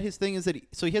love that his thing is that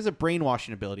he has a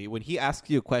brainwashing ability. When he asks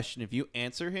you a question, if you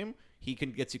answer him, he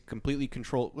can get you completely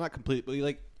controlled. Not completely,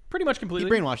 like Pretty much he completely.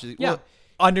 brainwashes you. Yeah. Well,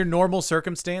 Under normal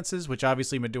circumstances, which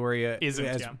obviously Midoriya Isn't,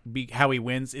 as yeah. how he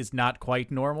wins is not quite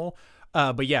normal.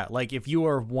 But yeah, like if you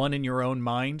are one in your own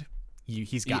mind,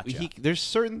 he's got you. there's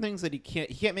certain things that he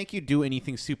can't make you do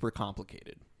anything super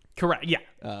complicated. Correct. Yeah.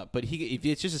 But if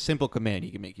it's just a simple command,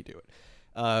 he can make you do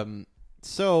it.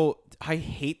 So I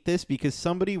hate this because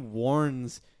somebody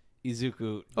warns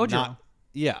Izuku. Ojiro.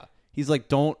 Yeah. He's like,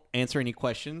 don't answer any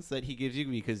questions that he gives you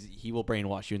because he will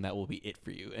brainwash you and that will be it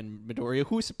for you. And Midoriya,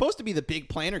 who's supposed to be the big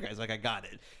planner guy, is like, I got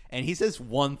it. And he says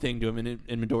one thing to him and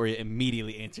Midoriya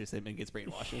immediately answers him and gets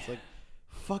brainwashed. And it's like,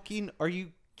 fucking, are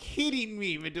you kidding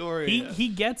me, Midoriya? He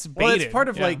gets baited. Well, it's part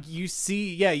of like you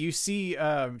see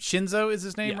Shinzo is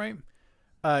his name, right?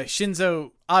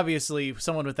 Shinzo, obviously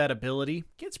someone with that ability,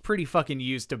 gets pretty fucking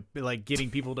used to like getting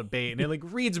people to bait, and it like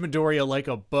reads Midoriya like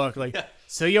a book, like,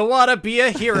 so you want to be a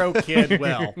hero, kid?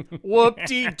 Well,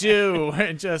 whoop-de-doo.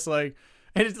 And just like,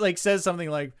 and it like says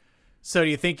something like, so do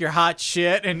you think you're hot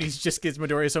shit? And he just gets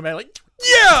Midoriya so mad, like,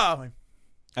 yeah. Like,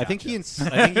 I think he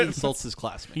insults his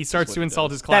classmates. He starts to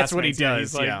insult his classmates. That's what he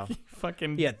does. He's like, Yeah.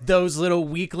 fucking those little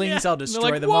weaklings, I'll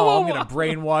destroy like, them whoa, all. whoa, I'm gonna whoa.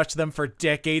 brainwash them for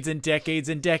decades and decades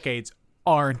and decades,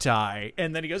 aren't I?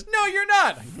 And then he goes, no, you're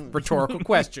not. Rhetorical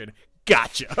question.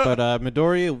 Gotcha. But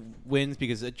Midoriya wins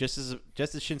because just as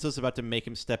Shinso's about to make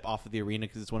him step off of the arena,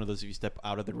 because it's one of those, if you step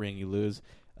out of the ring, you lose.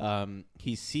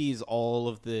 He sees all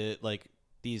of the like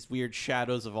these weird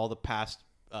shadows of all the past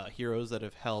heroes that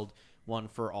have held One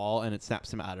for All, and it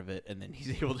snaps him out of it, and then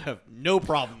he's able to have no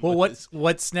problem. Well, with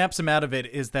what snaps him out of it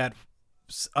is that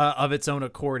of its own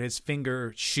accord, his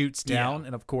finger shoots down,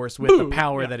 and of course, with the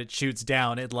power that it shoots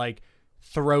down, it like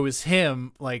throws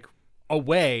him like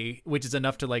away, which is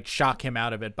enough to like shock him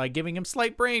out of it by giving him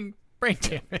slight brain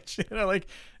damage. Like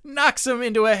knocks him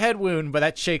into a head wound, but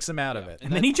that shakes him out of it.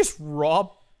 and then he just raw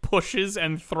pushes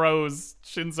and throws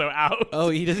Shinzo out. Oh,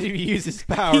 he doesn't even use his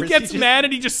powers. He gets mad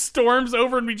and he just storms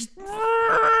over and we just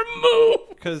move.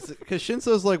 Because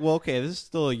Shinso's like, well, okay, this is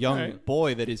still a young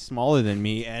boy that is smaller than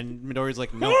me, and Midoriya's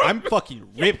like, no, I'm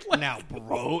fucking ripped now,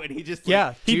 bro. And he just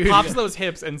like, He pops those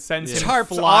hips and sends him Tarps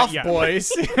fly. off,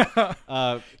 boys.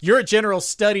 You're a general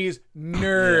studies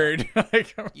nerd.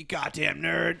 you goddamn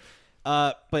nerd.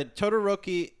 But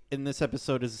Todoroki in this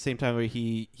episode is the same time where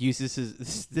he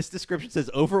uses this description says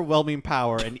overwhelming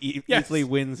power and easily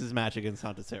wins his match against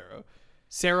Santasero.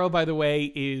 Sero, by the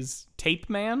way, is Tape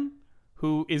Man,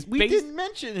 who is We didn't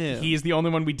mention him. He is the only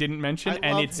one we didn't mention, I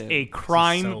and love it's him. a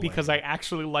crime so because I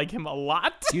actually like him a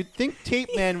lot. You'd think Tape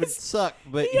Man would suck,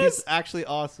 but he has he's actually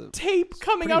awesome. Tape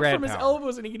coming pretty out rad from his power.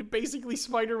 elbows, and he can basically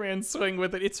Spider-Man swing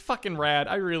with it. It's fucking rad.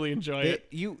 I really enjoy it.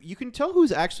 You can tell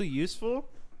who's actually useful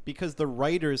because the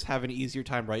writers have an easier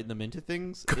time writing them into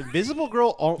things. Invisible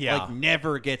Girl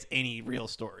never gets any real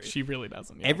story. She really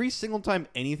doesn't. Yeah. Every single time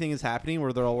anything is happening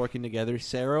where they're all working together,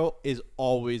 Sero is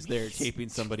always there taping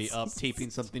somebody up,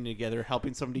 taping something together,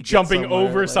 helping somebody get jumping somewhere,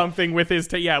 over like, something with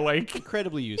his like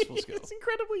incredibly useful skill. it's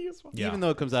incredibly useful. Even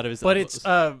though it comes out of his But elbows.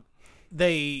 it's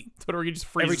they Todoroki just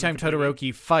freezes every time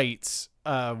completely. Todoroki fights,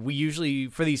 we usually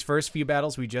for these first few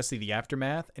battles we just see the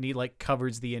aftermath, and he like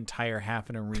covers the entire half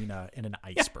an arena in an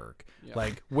iceberg,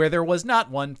 like where there was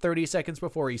not one 30 seconds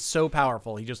before. He's so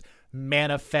powerful, he just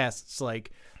manifests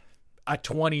like a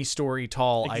 20-story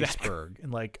tall iceberg,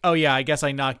 and like, oh yeah, I guess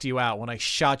I knocked you out when I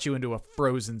shot you into a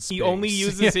frozen space. He only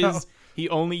uses you know? he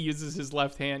only uses his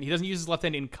left hand. He doesn't use his left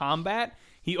hand in combat.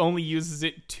 He only uses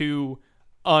it to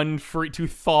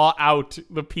thaw out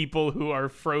the people who are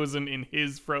frozen in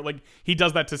his like he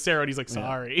does that to Sarah and he's like,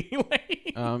 sorry.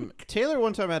 Taylor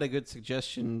one time had a good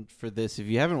suggestion for this. If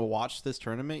you haven't watched this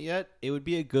tournament yet, it would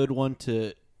be a good one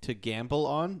to gamble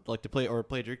on, like to play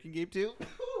a drinking game too.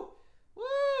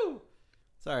 Woo!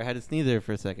 Sorry, I had to sneeze there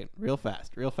for a second. Real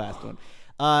fast one.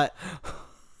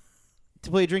 To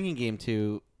play a drinking game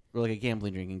too, or like a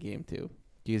gambling drinking game too.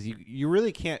 Because you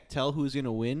really can't tell who's going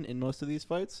to win in most of these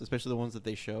fights, especially the ones that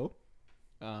they show.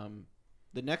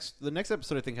 The next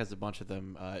episode, I think, has a bunch of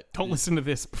them. Don't listen to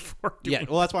this before doing Yeah,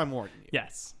 well, that's why I'm warning you.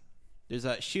 Yes. There's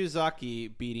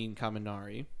Shiozaki beating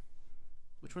Kaminari.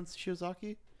 Which one's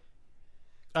Shiozaki?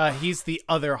 He's the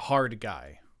other hard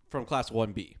guy. From Class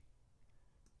 1B.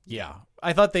 Yeah,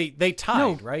 I thought they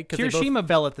tied, right? Because they both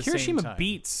fell at the same time. Kirishima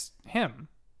beats him.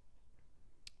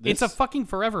 It's a fucking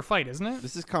forever fight, isn't it?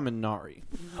 This is Kaminari.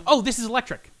 Oh, this is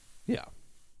electric. Yeah.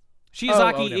 Shizaki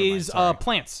never mind, is sorry.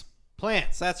 plants.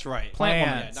 Plants, that's right. Plant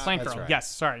Plants, woman. Plant that's girl. right. Yes,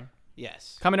 sorry.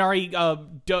 Yes. Kaminari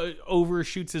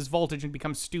overshoots his voltage and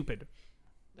becomes stupid.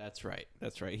 That's right.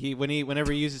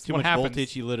 Whenever he uses too What much happens.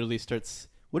 voltage, he literally starts...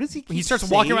 What does he keep He starts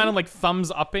saying? walking around and like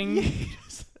thumbs upping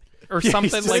or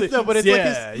something like No, but it's like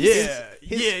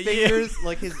his yeah. fingers,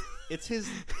 like it's his,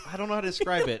 I don't know how to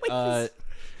describe it.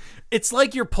 It's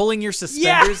like you're pulling your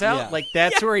suspenders out. Yeah. Like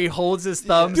that's where he holds his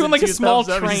thumbs. doing and like a two small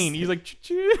thumbs up. train. He's like,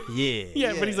 choo-choo. Yeah,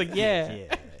 Yeah, but he's like,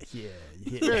 yeah.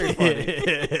 Very funny.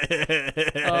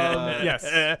 Yes,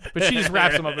 but she just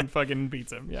wraps him up and fucking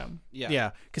beats him. Yeah.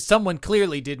 Yeah, because someone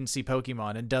clearly didn't see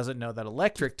Pokemon and doesn't know that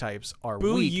electric types are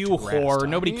Boo weak you, to grass whore. types.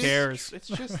 Nobody cares. It's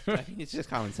just I think it's just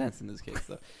common sense in this case,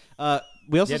 though.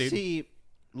 We also Yeah, dude. see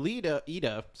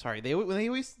Ida. Sorry,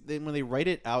 when they write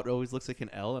it out, it always looks like an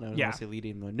L, and I Yeah. want to say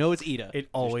Lida. No, it's Ida. It There's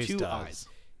always two does. I's.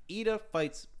 Ida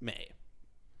fights May.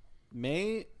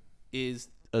 May is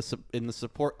in the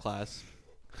support class.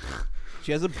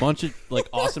 She has a bunch of like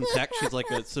awesome tech. She's like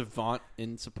a savant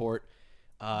in support.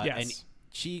 Yes. And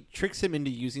she tricks him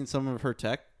into using some of her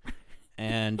tech,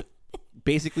 and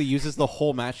basically uses the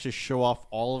whole match to show off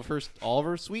all of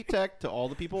her sweet tech to all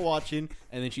the people watching,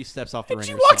 and then she steps off the ring.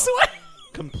 She herself. walks away.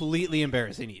 Completely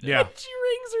embarrassing Ida. Yeah. She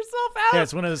rings herself out. Yeah,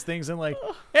 it's one of those things. And like,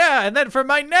 yeah, and then for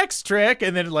my next trick,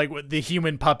 and then like the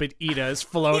human puppet Ida is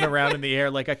flown around in the air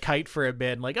like a kite for a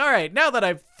bit. And like, all right, now that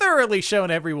I've thoroughly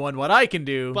shown everyone what I can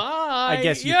do, Bye. I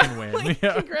guess you can win. Like,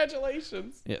 Yeah.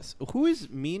 Congratulations. Yes. Who is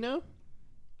Mina?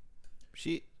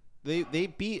 They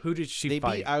beat Who did she they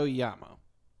fight? beat Aoyama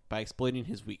by exploiting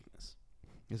his weakness.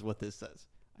 Is what this says.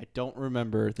 I don't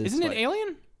remember this. Isn't it fight.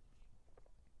 Alien?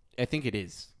 I think it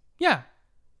is. Yeah.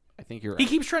 I think you're right. He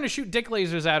keeps trying to shoot dick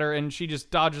lasers at her, and she just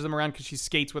dodges them around because she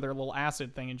skates with her little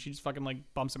acid thing, and she just fucking like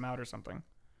bumps him out or something.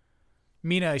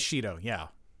 Mina Ashido, yeah.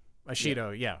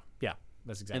 Ashido, yeah.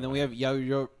 That's exactly. And then we right. have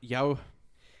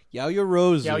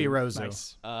Yaoyorozu. Yaoyorozu.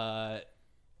 Nice.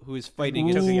 Who is fighting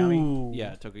against Ooh.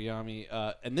 Yeah, Tokoyami.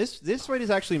 And this fight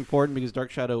is actually important because Dark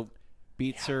Shadow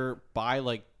beats her by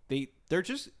like they're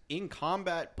just in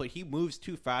combat, but he moves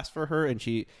too fast for her, and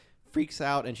she freaks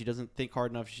out, and she doesn't think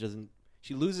hard enough.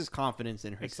 She loses confidence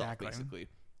in herself, Exactly. basically.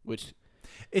 Which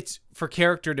It's for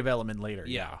character development later.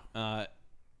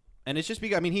 and it's just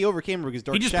because he overcame her because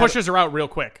Dark He just Shadow, pushes her out real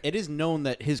quick. It is known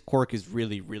that his quirk is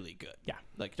really, really good. Yeah.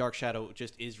 Like Dark Shadow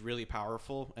just is really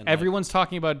powerful. And Everyone's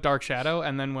talking about Dark Shadow,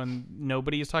 and then when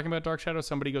nobody is talking about Dark Shadow,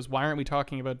 somebody goes, "Why aren't we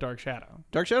talking about Dark Shadow?"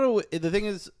 Dark Shadow, the thing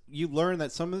is, you learn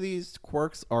that some of these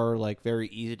quirks are like very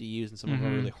easy to use and some of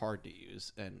them are really hard to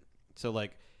use. And so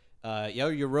like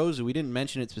Yaoyorozu, we didn't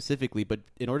mention it specifically, but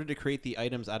in order to create the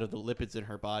items out of the lipids in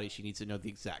her body, she needs to know the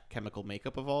exact chemical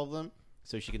makeup of all of them.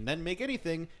 So she can then make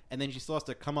anything, and then she still has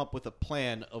to come up with a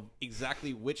plan of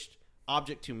exactly which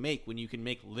object to make when you can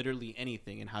make literally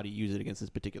anything and how to use it against this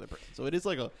particular person. So it is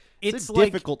like It's a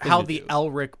like difficult thing how to the do.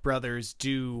 Elric brothers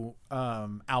do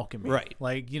alchemy. Right.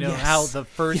 Like, how the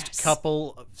first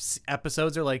couple of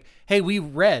episodes are like, hey, we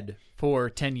read for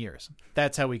 10 years.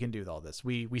 That's how we can do all this.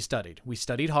 We studied. We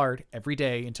studied hard every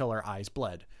day until our eyes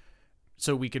bled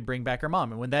so we could bring back our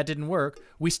mom. And when that didn't work,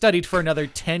 we studied for another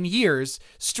 10 years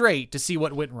straight to see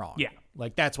what went wrong. Yeah.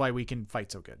 Like, that's why we can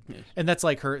fight so good. And that's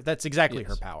like that's exactly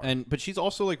her power. But she's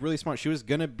also like really smart. She was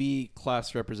gonna be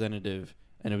class representative,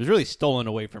 and it was really stolen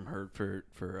away from her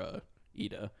for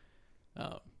Ida.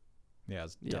 yeah,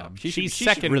 it's Yeah, dumb. She's should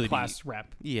second really be- class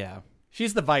rep. Yeah,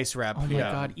 She's the vice rep. Oh my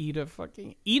god, Ida,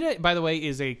 by the way,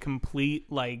 is a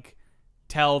complete like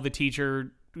tell the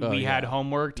teacher we had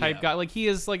homework type guy. Like he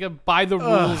is like a by the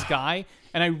rules guy,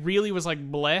 and I really was like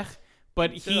blech.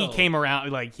 But he came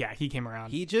around, he came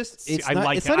around. he just I not,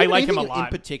 like it's him. not I even like him a anything lot.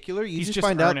 in particular. You He's just just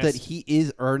find out that earnest. he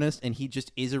is earnest, and he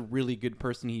just is a really good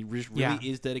person. He just really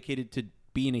is dedicated to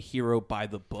being a hero by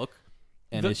the book,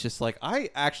 and it's just like I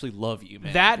actually love you,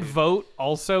 man. That dude. vote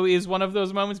also is one of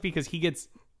those moments because he gets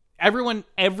everyone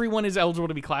is eligible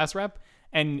to be class rep,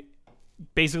 and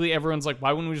basically everyone's like,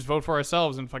 why wouldn't we just vote for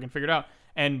ourselves and fucking figure it out?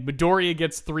 And Midoriya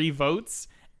gets 3 votes,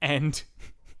 and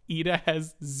Ida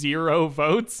has 0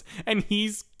 votes, and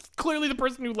he's clearly the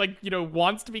person who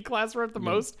wants to be class rep the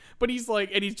most, but he's like,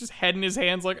 and he's just head in his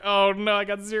hands like, oh no, I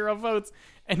got 0 votes.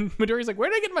 And Midoriya's like, where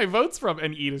did I get my votes from?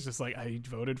 And Ida's just like, I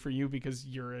voted for you because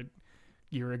you're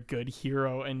a good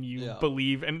hero and you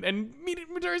believe. And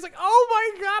Midoriya's like, oh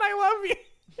my god, I love you.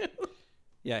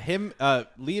 Yeah, him,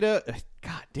 Lita,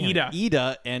 god damn,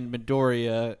 Ida and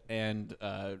Midoriya and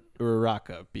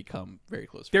Uraraka become very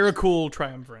close. They're a friends. cool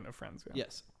triumvirate of friends. Yeah.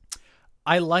 Yes.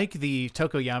 I like the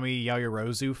Tokoyami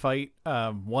Yaoyorozu fight.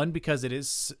 One, because it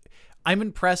is. I'm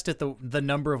impressed at the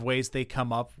number of ways they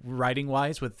come up writing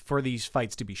wise for these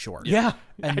fights to be short. Yeah,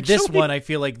 and this one I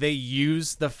feel like they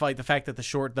use the fact that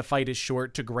the fight is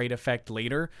short to great effect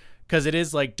later, because it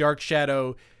is like Dark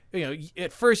Shadow.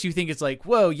 At first you think it's like,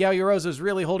 whoa, Yaoyorozu is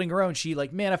really holding her own. She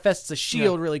like manifests a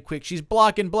shield really quick. She's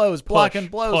blocking blows.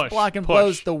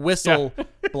 The whistle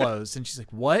blows, and she's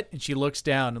like, what? And she looks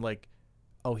down and like,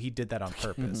 oh, he did that on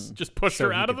purpose. Just pushed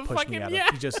her out of the fucking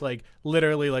He just like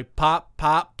literally like pop,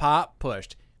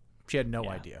 pushed. She had no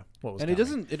idea what was. And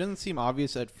coming. it doesn't seem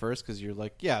obvious at first because you're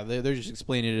like, yeah, they're just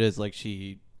explaining it as like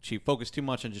she she focused too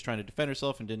much on just trying to defend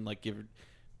herself and didn't like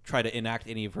try to enact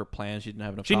any of her plans. She didn't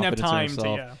have enough She didn't have confidence time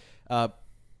in to. herself. Yeah.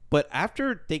 But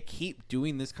after they keep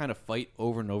doing this kind of fight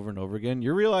over and over and over again,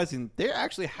 you're realizing they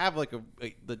actually have like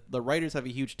the writers have a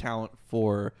huge talent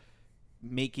for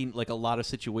making like a lot of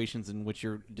situations in which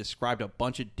you're described a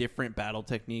bunch of different battle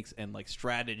techniques and like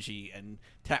strategy and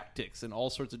tactics and all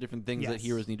sorts of different things that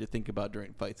heroes need to think about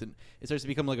during fights, and it starts to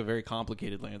become like a very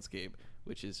complicated landscape,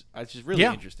 which is it's just really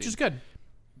interesting. Which is good.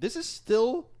 This is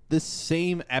still the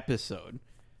same episode.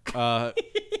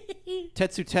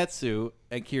 Tetsu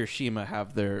and Kirishima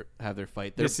have their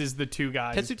fight. This is the two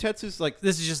guys. Tetsu's like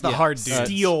This is just the hard dude.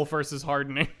 Steel versus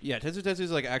hardening. yeah.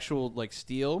 Tetsu's like actual like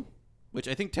steel, which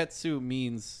I think Tetsu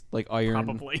means like iron.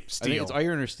 Probably. I think Steel. it's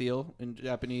iron or steel in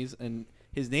Japanese, and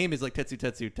his name is like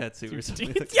Tetsu or something.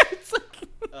 Like Yeah, it's like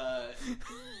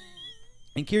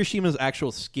and Kirishima's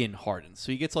actual skin hardens,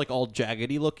 so he gets like all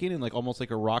jaggedy looking and like almost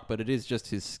like a rock, but it is just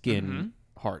his skin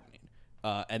hardening.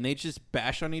 And they just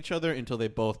bash on each other until they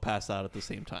both pass out at the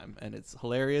same time, and it's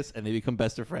hilarious. And they become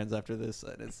best of friends after this,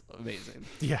 and it's amazing.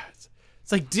 Yeah.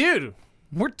 It's like, dude,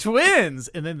 we're twins.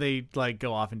 And then they like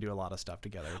go off and do a lot of stuff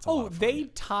together. It's a lot of fun. they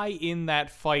tie in that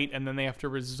fight and then they have to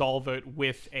resolve it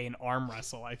with an arm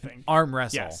wrestle, I think. arm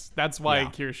wrestle. Yes, that's why Yeah.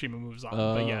 Kirishima moves on.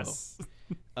 Oh. But yes.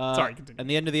 Sorry, continue. And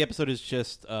the end of the episode is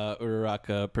just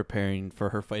Uraraka preparing for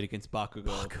her fight against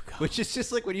Bakugo, which is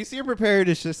just like when you see her prepared,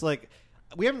 it's just like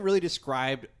we haven't really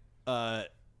described.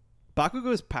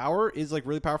 Bakugo's power is like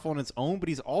really powerful on its own, but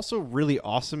he's also really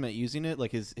awesome at using it.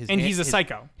 Like his And hand, he's a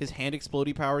psycho. His hand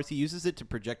explodey powers, he uses it to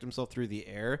project himself through the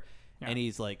air, and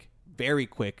he's like very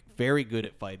quick, very good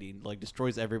at fighting. Like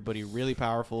destroys everybody, really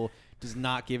powerful. Does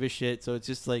not give a shit. So it's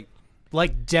just like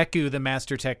Deku, the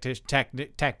master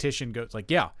tactician, goes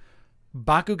like, yeah,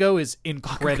 Bakugo is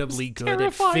incredibly good at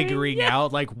terrifying, figuring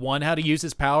out, like, one, how to use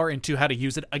his power, and two, how to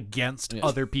use it against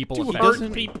other people To effectively.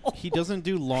 hurt people. He doesn't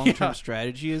do long-term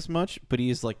strategy as much, but he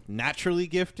is like naturally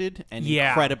gifted and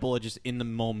incredible at just in the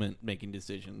moment making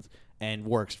decisions, and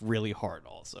works really hard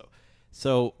also.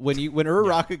 So when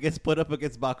Uraraka gets put up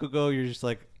against Bakugo, you're just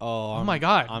like, oh my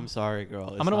God. I'm sorry,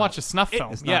 girl. I'm gonna watch a snuff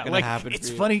film. It's Yeah, not gonna like happen. It's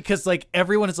for you. funny because, like,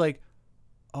 everyone is like,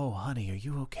 oh, honey, are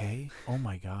you okay? Oh,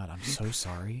 my God, I'm so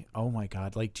sorry. Oh, my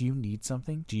God. Like, do you need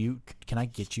something? Can I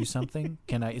get you something?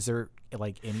 Is there,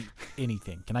 like,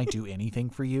 anything? Can I do anything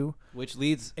for you? Which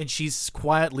leads. And she's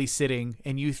quietly sitting,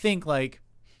 and you think, like,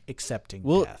 accepting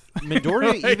Well, death.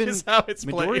 Midoriya Like, even is how it's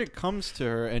Midoriya played. comes to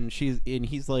her and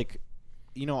he's like,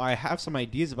 you know, I have some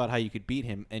ideas about how you could beat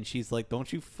him, and she's like,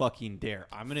 don't you fucking dare!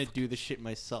 I'm gonna do the shit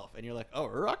myself. And you're like, oh,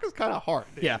 Uraraka's kind of hard.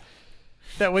 Dude. Yeah.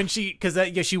 That when she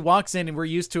walks in, and we're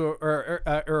used to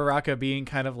Uraraka being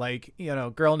kind of like, you know,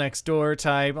 girl next door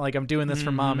type. Like, I'm doing this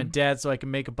for mom and dad so I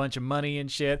can make a bunch of money and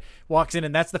shit. Walks in,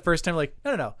 and that's the first time, like,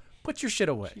 no, put your shit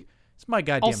away. It's my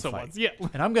goddamn Also fight. was, yeah.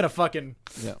 And I'm gonna fucking,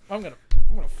 Yeah. I'm gonna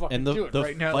fucking And do it the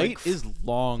right now. fight like, is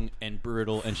long and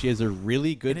brutal, and she has a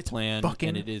really good it's plan, fucking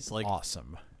and it is like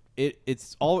awesome. it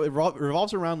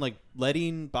revolves around like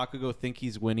letting Bakugo think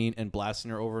he's winning and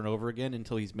blasting her over and over again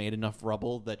until he's made enough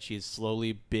rubble that she's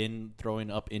slowly been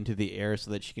throwing up into the air so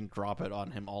that she can drop it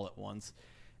on him all at once.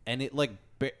 And it like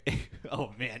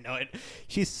oh man, no,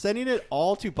 she's sending it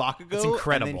all to Bakugo. It's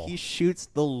incredible. And then he shoots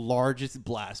the largest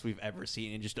blast we've ever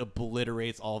seen and just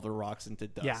obliterates all the rocks into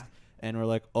dust. Yeah. And we're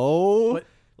like, oh, What?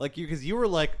 like because you were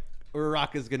like,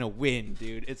 Uraraka's gonna win,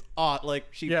 dude. It's odd. Like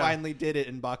she finally did it,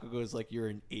 and Bakugo's like, "You're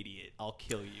an idiot. I'll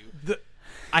kill you."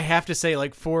 I have to say,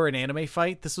 like, for an anime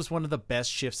fight, this was one of the best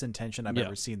shifts in tension I've Yeah.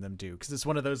 ever seen them do. Because it's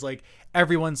one of those, like,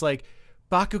 everyone's like,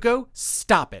 Bakugo,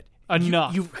 stop it.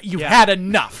 Enough. You've had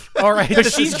enough. All right.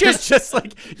 She's just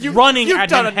like running you've at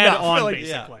done him head enough. on, Like,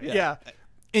 basically. Yeah.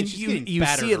 And she's you getting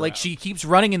battered see it, like, around. she keeps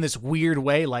running in this weird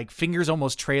way, like, fingers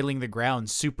almost trailing the ground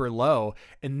super low.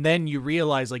 And then you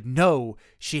realize, like, no,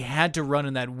 she had to run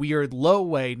in that weird low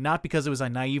way, not because it was a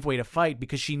naive way to fight,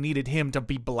 because she needed him to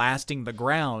be blasting the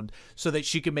ground so that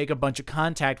she could make a bunch of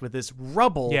contact with this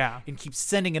rubble and keep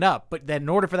sending it up. But then in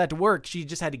order for that to work, she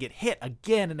just had to get hit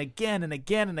again and again and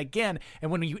again and again.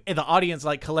 And when the audience,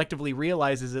 like, collectively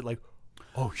realizes it, like,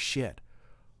 oh, shit.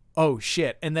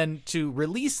 And then to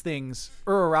release things,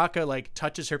 Uraraka like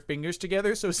touches her fingers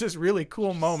together, so it's this really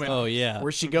cool moment. Oh, yeah.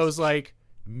 Where she goes like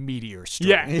meteor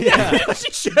strike. Yeah. She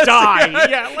just, Die.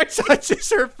 Yeah, like touches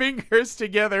her fingers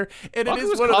together, and it Bakugo is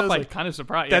was one of caught those. by Like, kind of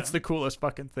surprise. that's the coolest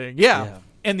fucking thing. Yeah.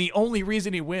 And the only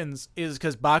reason he wins is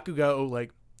because Bakugo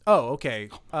like, oh okay,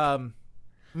 I'm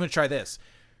gonna try this.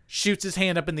 Shoots his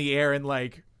hand up in the air and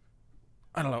like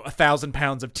I don't know, 1,000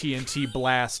 pounds of TNT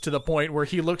blast to the point where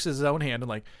he looks at his own hand and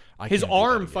like, his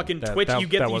arm fucking twitch.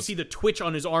 You see the twitch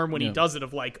on his arm when he does it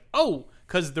of like, oh,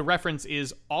 because the reference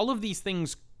is all of these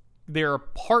things, they're a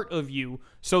part of you,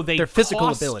 so they're physical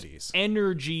abilities,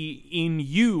 energy in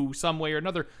you some way or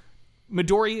another.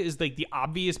 Midoriya is like the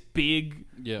obvious big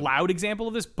loud example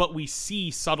of this, but we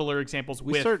see subtler examples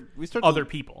with other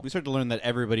people. We start to learn that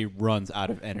everybody runs out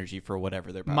of energy for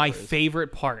whatever their power My is.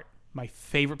 favorite part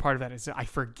of that is I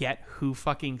forget who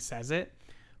fucking says it,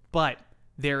 but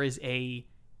there is a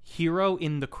hero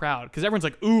in the crowd because everyone's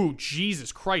like, ooh,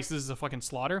 Jesus Christ, this is a fucking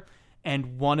slaughter.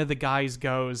 And one of the guys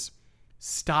goes,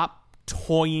 stop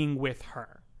toying with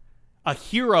her. A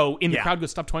hero in the crowd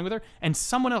goes, stop toying with her. And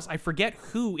someone else, I forget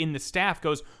who in the staff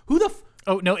goes, who the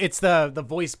oh no, it's the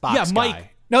voice box Mike.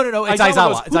 guy. No, it's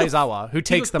Aizawa. It's Aizawa who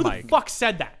takes the mic. Who the fuck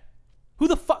said that? Who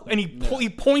the fuck? And he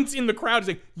points in the crowd.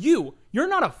 He's like, you're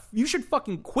not you should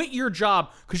fucking quit your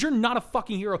job because you're not a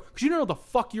fucking hero because you don't know what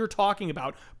the fuck you're talking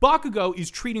about. Bakugo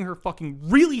is treating her fucking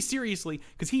really seriously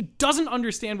because he doesn't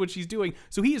understand what she's doing.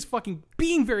 So he is fucking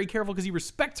being very careful because he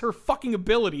respects her fucking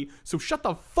ability. So shut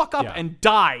the fuck up and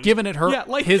die. Giving it her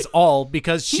his all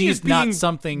because she's not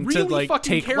something really to like fucking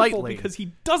take careful lightly. Because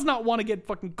he does not want to get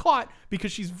fucking caught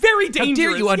because she's very dangerous. How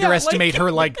dare you underestimate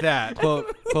her like that?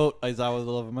 quote, Aizawa,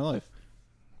 the love of my life.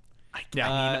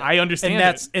 I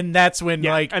understand and that's when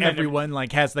everyone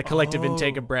like has the collective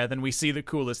intake of breath and we see the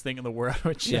coolest thing in the world,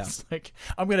 which is like,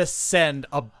 I'm gonna send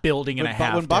a building and a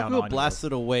half when down Bakugo on blasts you.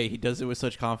 it away, he does it with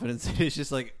such confidence. It's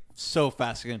just like so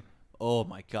fast again. Oh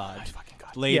my god!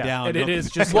 Lay down. And it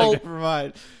is just like, never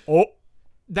mind.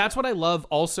 That's what I love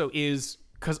also is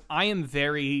because I am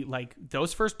very like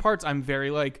those first parts. I'm very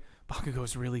like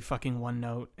Bakugo's really fucking one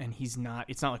note and it's not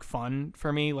like fun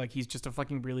for me. Like he's just a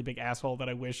fucking really big asshole that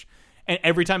I wish. And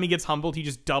every time he gets humbled, he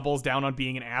just doubles down on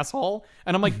being an asshole.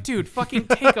 And I'm like, dude, fucking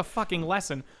take a fucking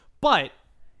lesson. But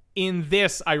in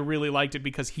this, I really liked it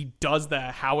because he does not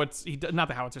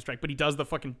the howitzer strike, but he does the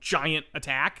fucking giant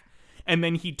attack. And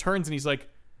then he turns and he's like,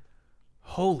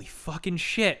 holy fucking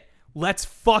shit. Let's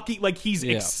fucking like he's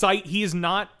excited. He is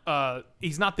not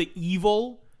the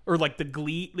evil or like the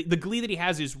glee that he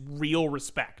has is real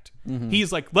respect.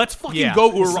 He's like, let's fucking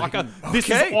go, Uraraka. Like, this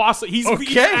is awesome. He's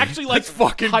actually like, let's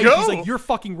fucking hyped. go. He's like, you're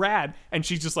fucking rad. And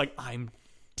she's just like, I'm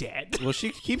dead. Well, she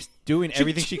keeps doing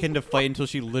everything she can to fight until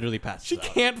she literally passes She out.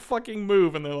 can't fucking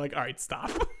move. And they're like, all right,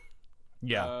 stop.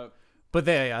 But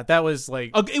that was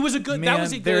like, it was a good, man, that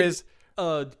was a good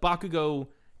Bakugo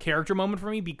character moment for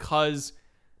me because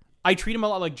I treat him a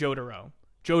lot like Jotaro.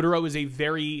 Jotaro is a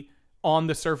very on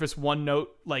the surface, one note,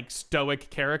 like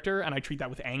stoic character, and I treat that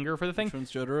with anger for the thing. Which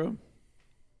one's Jotaro?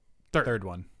 Third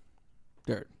one.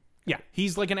 Third. Yeah,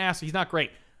 he's like an ass. He's not great.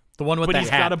 The one with but the he's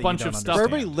hat got a bunch of stuff. For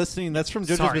everybody listening, that's from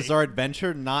JoJo's Bizarre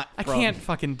Adventure, not from I can't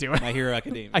fucking do it. My Hero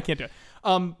Academia. I can't do it.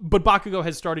 But Bakugo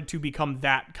has started to become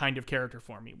that kind of character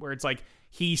for me, where it's like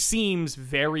he seems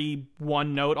very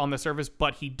one note on the surface,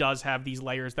 but he does have these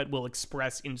layers that will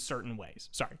express in certain ways.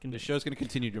 Sorry, the show's going to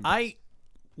continue to. I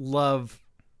love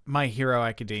My Hero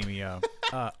Academia.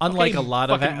 Unlike a lot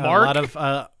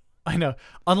of I know.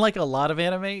 Unlike a lot of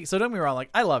anime, so don't get me wrong, like,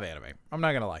 I love anime. I'm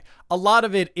not going to lie. A lot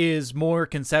of it is more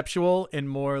conceptual and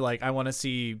more like I want to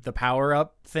see the power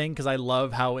up thing because I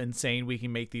love how insane we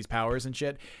can make these powers and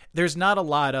shit. There's not a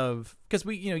lot of, because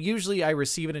we, usually I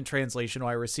receive it in translation or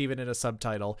I receive it in a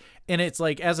subtitle. And it's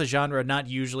like, as a genre, not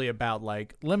usually about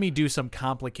like, let me do some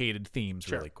complicated themes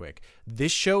really quick.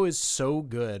 This show is so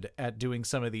good at doing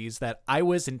some of these that I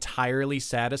was entirely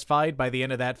satisfied by the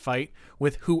end of that fight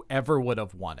with whoever would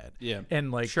have won it. Yeah.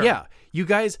 And like, you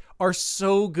guys are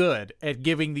so good at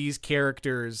giving these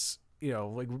characters,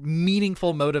 like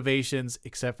meaningful motivations,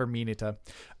 except for Mineta,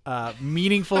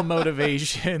 meaningful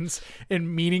motivations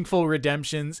and meaningful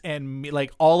redemptions. And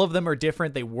like all of them are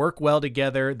different. They work well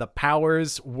together. The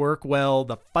powers work well.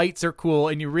 The fights are cool.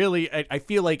 And you really, I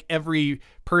feel like every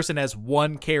person has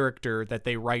one character that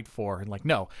they write for. And like,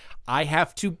 no, I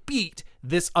have to beat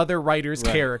this other writer's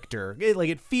character.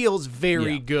 It feels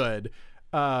very good.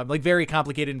 Like very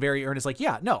complicated and very earnest. Like,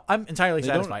 I'm entirely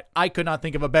satisfied. I could not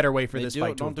think of a better way for this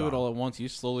fight to Don't do it all at once. You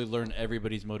slowly learn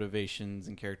everybody's motivations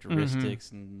and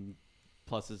characteristics and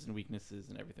pluses and weaknesses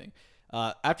and everything.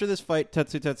 After this fight,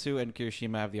 Tetsu and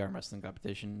Kirishima have the arm wrestling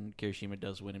competition. Kirishima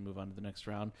does win and move on to the next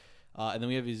round. And then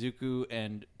we have Izuku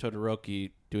and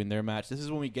Todoroki doing their match. This is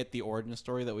when we get the origin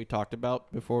story that we talked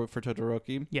about before for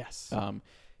Todoroki. Yes.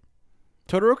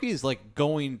 Todoroki is like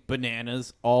going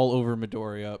bananas all over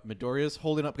Midoriya. Midoriya's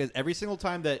holding up because every single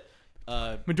time that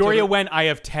Midoriya went, I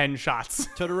have 10 shots.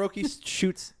 Todoroki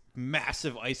shoots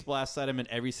massive ice blasts at him, and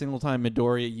every single time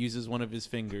Midoriya uses one of his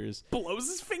fingers, Blows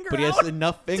his finger but he out. has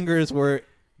enough fingers where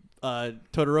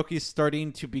Todoroki's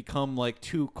starting to become like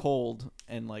too cold,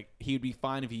 and like he would be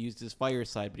fine if he used his fire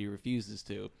side, but he refuses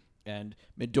to. And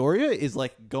Midoriya is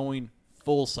like going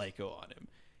full psycho on him.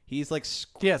 He's like,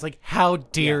 Yeah, it's like, how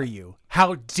dare you?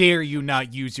 How dare you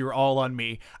not use your all on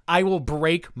me? I will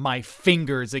break my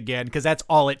fingers again because that's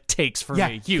all it takes for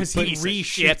me. You because he piece of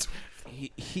shit. reshoots.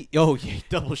 he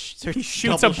He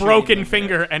shoots a broken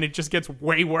finger, and it just gets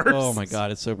way worse. Oh my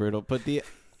god, it's so brutal. But the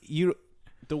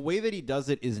way that he does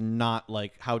it is not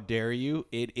like, how dare you?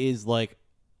 It is like,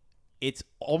 it's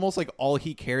almost like all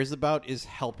he cares about is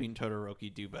helping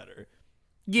Todoroki do better.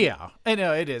 Yeah, I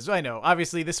know it is. I know.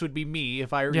 Obviously, this would be me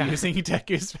if I were using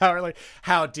Deku's power. Like,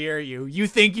 how dare you? You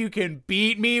think you can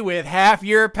beat me with half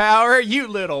your power, you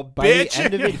little By bitch? the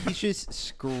end of it, he's just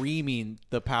screaming,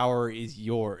 "The power is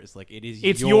yours!" Like it is.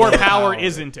 It's your power,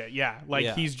 isn't it? Yeah. Like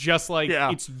Yeah. he's just like,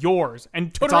 Yeah. it's yours.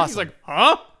 And Todoroki's awesome. like,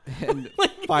 huh? And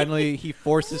finally, he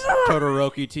forces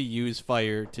Todoroki to use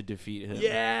fire to defeat him.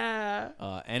 Yeah.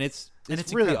 And it's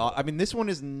it's really. incredible. I mean, this one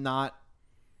is not.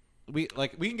 We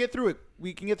can get through it.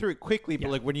 We can get through it quickly,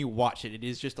 but like when you watch it, it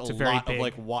is just a very lot big. of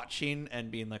like watching and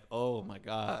being like, "Oh my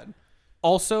god."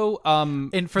 Also,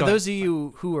 And for go those ahead. of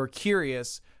you who are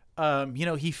curious,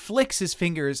 he flicks his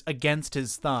fingers against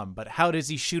his thumb, but how does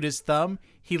he shoot his thumb?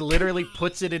 He literally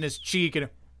puts it in his cheek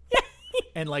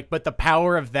and but the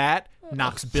power of that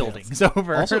knocks buildings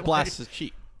over. Also Like, blasts his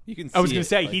cheek. You can. See I was gonna it.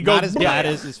 say, Like, he not goes- as bad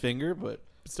yeah. as his finger, but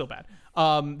still bad.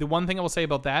 The one thing I will say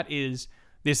about that is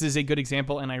this is a good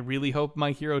example, and I really hope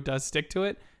My Hero does stick to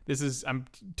it. I'm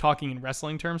talking in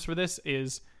wrestling terms for this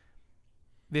is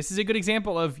a good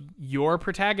example of your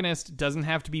protagonist doesn't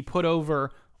have to be put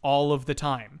over all of the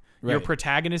time. Your Right.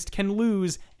 protagonist can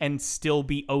lose and still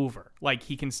be over. Like,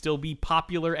 he can still be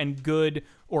popular and good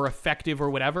or effective or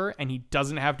whatever, and he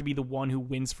doesn't have to be the one who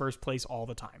wins first place all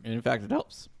the time. and in fact, it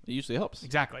helps. It usually helps.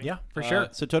 Exactly. yeah, for sure.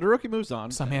 So Todoroki moves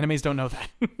on. Some animes don't know that.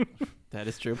 That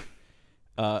is true.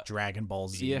 Dragon Ball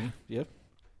Z. Yeah.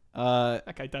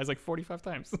 That guy dies like 45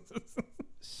 times.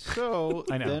 So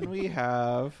I know. then we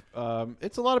have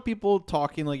it's a lot of people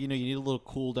talking like, you need a little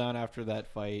cool down after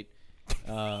that fight.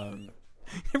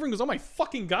 Everyone goes, oh my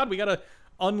fucking god, we gotta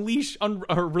release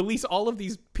all of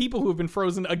these people who have been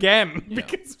frozen again.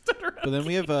 Because But then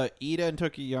we have Ida and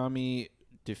Tokiyami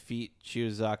defeat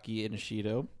Shiozaki and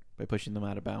Ishido by pushing them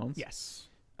out of bounds. yes.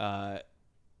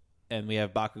 And we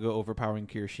have Bakugo overpowering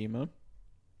Kirishima.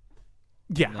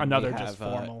 Yeah, then another we just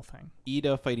have, formal thing.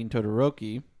 Ida fighting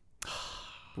Todoroki,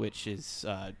 which is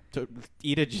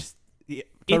Ida just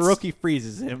Todoroki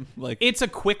freezes him like It's a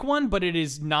quick one, but it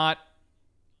is not.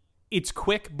 It's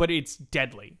quick, but it's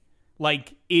deadly.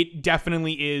 Like, it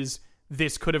definitely is.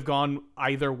 This could have gone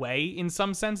either way in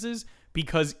some senses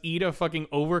because Ida fucking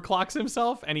overclocks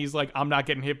himself and he's like, I'm not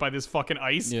getting hit by this fucking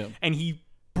ice. Yeah. And he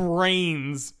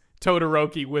brains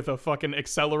Todoroki with a fucking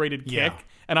accelerated kick. Yeah.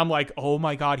 And I'm like, oh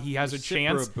my god, he has a Sit for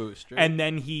chance. a boost, right? And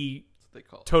then he. they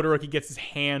call it. Todoroki gets his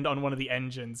hand on one of the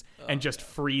engines and just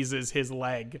freezes his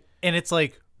leg. And it's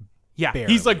like, Yeah,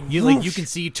 barely. he's like, you whoosh. can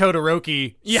see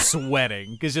Todoroki Yeah.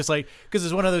 sweating because it's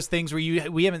one of those things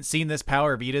where we haven't seen this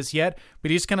power of Ida's yet,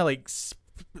 but he just kind of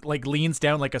like leans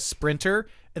down like a sprinter,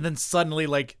 and then suddenly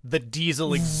like the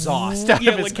diesel exhaust out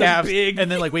Yeah, of his like the calves, big- and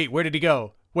then like wait, where did he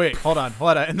go? Wait, hold on,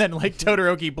 and then like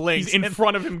Todoroki blinks. He's in and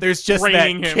front of him, There's just that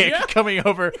braining him. kick Yeah. coming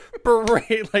over,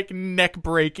 like neck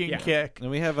breaking Yeah. kick. Then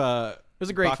we have was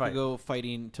a great fight. Bakugo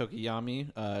fighting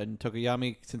Tokiyami. And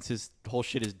Tokiyami, since his whole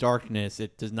shit is darkness,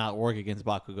 it does not work against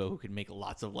Bakugo, who can make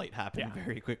lots of light happen Yeah.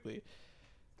 very quickly.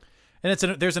 And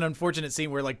there's an unfortunate scene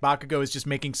where like Bakugo is just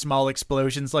making small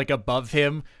explosions like above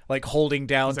him, like holding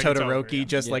down It's like it's Todoroki over, yeah.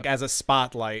 just like as a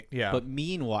spotlight. Yeah. But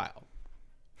meanwhile,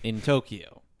 in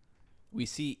Tokyo, we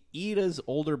see Ida's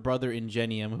older brother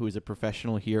Ingenium, who is a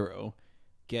professional hero,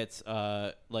 gets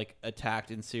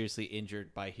attacked and seriously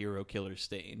injured by Hero Killer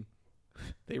Stain.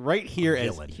 They write here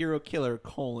as villain. Hero Killer :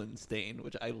 Stain,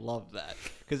 which I love that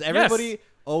because everybody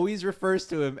always refers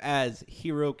to him as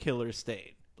Hero Killer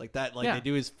Stain, like that. Like Yeah. they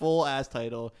do his full ass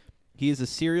title. He is a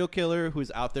serial killer who's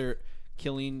out there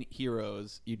killing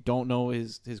heroes. You don't know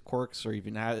his quirks or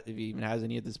even if he even has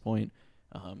any at this point.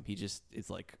 He just is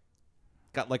like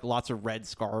got like lots of red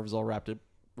scarves all wrapped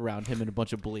around him and a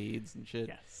bunch of blades and shit.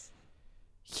 Yes.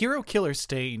 Hero Killer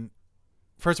Stain,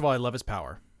 first of all, I love his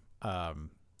power.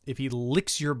 If he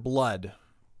licks your blood,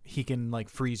 he can like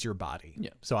freeze your body. Yeah.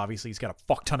 So obviously he's got a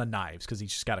fuck ton of knives because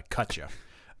he's just got to cut you.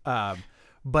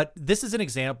 But this is an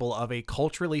example of a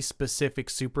culturally specific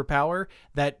superpower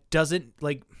that doesn't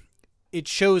like. it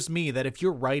shows me that if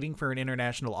you're writing for an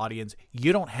international audience,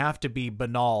 you don't have to be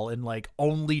banal and like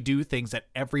only do things that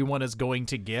everyone is going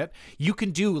to get. You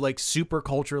can do like super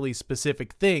culturally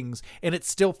specific things and it's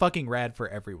still fucking rad for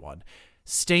everyone.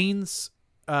 Stain's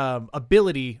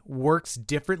ability works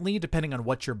differently depending on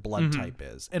what your blood type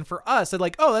is. And for us, I'm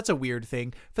like, oh, that's a weird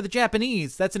thing. For the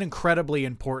Japanese, that's an incredibly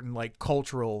important like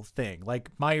cultural thing. Like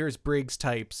Myers-Briggs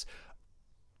types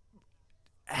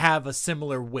have a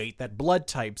similar weight that blood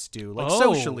types do, like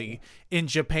socially in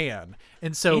Japan.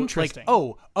 And so like,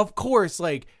 oh, of course,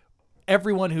 like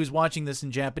everyone who's watching this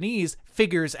in Japanese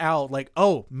figures out like,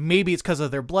 oh, maybe it's because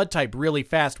of their blood type really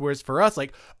fast. Whereas for us,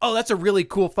 like, oh, that's a really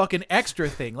cool fucking extra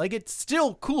thing. Like it's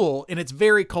still cool and it's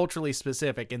very culturally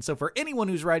specific. And so for anyone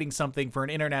who's writing something for an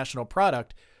international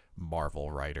product,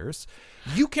 Marvel writers,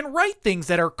 you can write things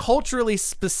that are culturally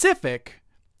specific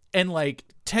and like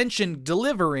tension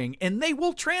delivering, and they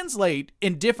will translate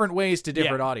in different ways to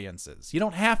different audiences. You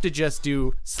don't have to just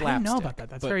do slapstick. I didn't know about that.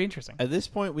 That's very interesting. At this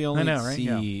point, we only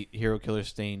see Hero Killer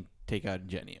Stain take out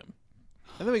Genium.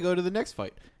 And then we go to the next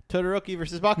fight. Todoroki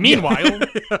versus Bakugo. Meanwhile,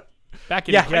 back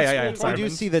in high school, we do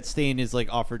see that Stain is like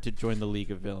offered to join the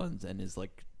League of Villains and is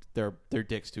like they're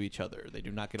dicks to each other. They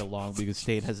do not get along because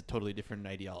Stain has a totally different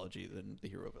ideology than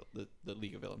the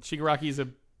League of Villains. Shigaraki is a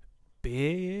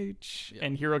bitch,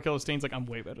 and Hero Killer Stain's like, I'm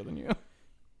way better than you.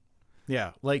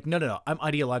 Yeah, like, no. I'm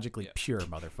ideologically pure,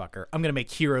 motherfucker. I'm going to make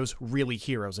heroes really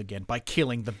heroes again by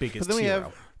killing the biggest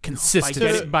hero.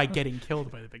 Consistently. By getting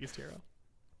killed by the biggest hero.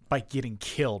 By getting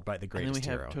killed by the greatest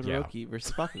hero. And then we have Todoroki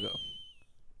versus Bakugo.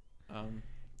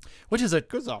 Which is a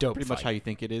dope pretty much how you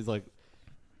think it is. Like,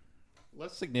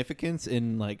 less significance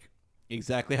in, like,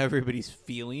 exactly how everybody's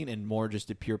feeling and more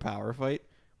just a pure power fight,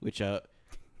 which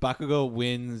Bakugo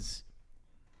wins.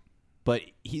 But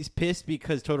he's pissed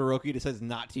because Todoroki decides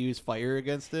not to use fire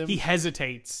against him. He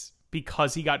hesitates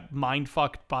because he got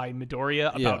mind-fucked by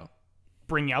Midoriya about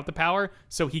bringing out the power.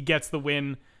 So he gets the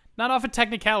win, not off a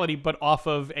technicality, but off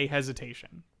of a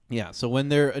hesitation. Yeah, so when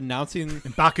they're announcing...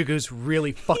 And Bakugo's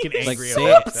really fucking angry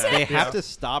about that. They have to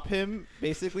stop him,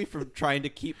 basically, from trying to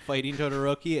keep fighting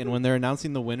Todoroki. And when they're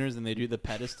announcing the winners and they do the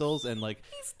pedestals and, like...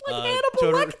 He's like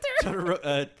Hannibal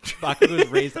Lecter! Bakugo's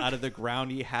raised out of the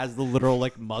ground. He has the literal,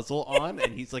 like, muzzle on,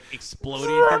 and he's, like,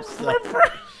 exploding himself.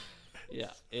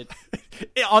 Yeah, it's...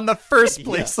 On the first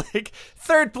place, like,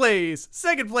 third place,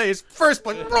 second place, first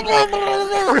place...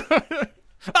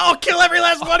 I'll kill every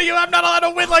last one of you. I'm not allowed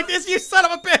to win like this, you son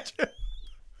of a bitch.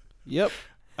 Yep.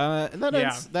 And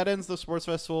that ends the sports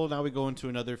festival. Now we go into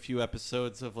another few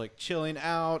episodes of like chilling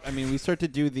out. I mean, we start to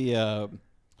do the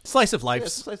slice of life,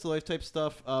 slice of life type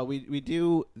stuff. We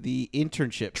do the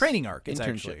internships, training arc. It's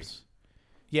internships.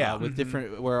 With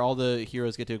different where all the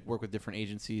heroes get to work with different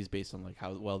agencies based on like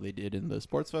how well they did in the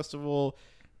sports festival.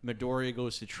 Midoriya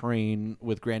goes to train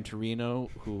with Gran Torino,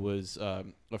 who was a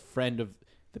friend of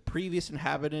the previous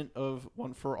inhabitant of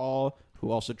One for All,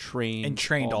 who also trained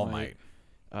All Might.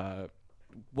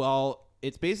 Well,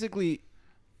 it's basically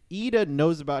Ida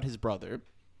knows about his brother,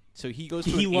 so he goes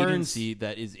to an agency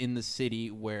that is in the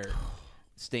city where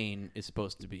Stain is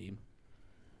supposed to be.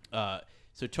 So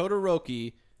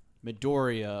Todoroki,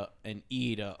 Midoriya, and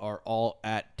Ida are all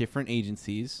at different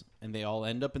agencies, and they all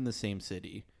end up in the same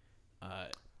city.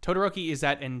 Todoroki is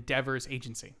at Endeavor's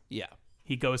agency. Yeah.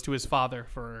 He goes to his father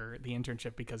for the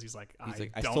internship because he's like,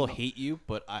 I still hate you,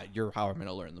 but you're how I'm going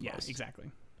to learn the most. Yeah,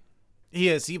 exactly. He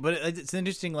is, but it's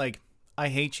interesting, like, I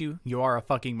hate you. You are a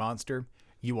fucking monster.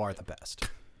 You are the best.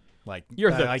 Like,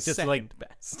 you're the second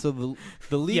best. So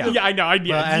the League yeah, I know.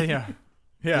 Yeah.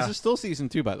 This is still season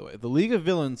 2, by the way. The League of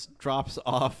Villains drops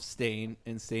off Stain,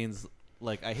 and Stain's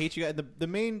like, I hate you guys. The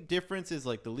main difference is,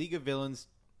 like, the League of Villains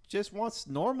just wants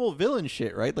normal villain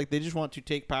shit, right? Like, they just want to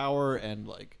take power and,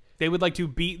 like... They would like to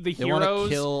beat the heroes. They want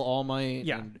to kill All Might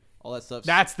and all that stuff.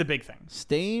 That's the big thing.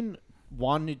 Stain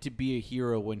wanted to be a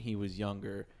hero when he was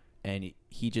younger, and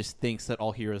he just thinks that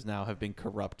all heroes now have been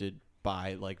corrupted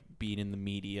by like being in the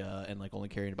media and like only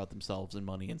caring about themselves and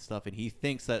money and stuff. And he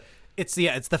thinks that it's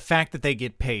the fact that they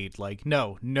get paid. Like,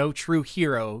 no true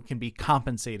hero can be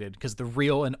compensated because the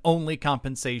real and only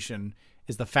compensation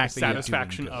is the fact that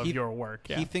satisfaction of your work.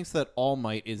 Yeah. He thinks that All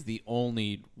Might is the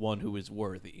only one who is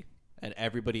worthy. And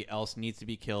everybody else needs to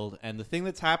be killed. And the thing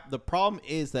that's the problem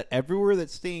is that everywhere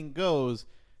that Stain goes,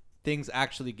 things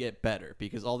actually get better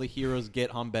because all the heroes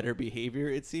get on better behavior.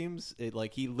 It seems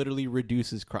he literally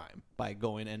reduces crime by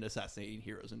going and assassinating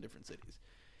heroes in different cities.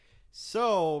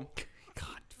 So,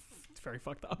 God, it's very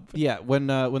fucked up. Yeah, when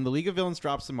the League of Villains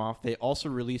drops them off, they also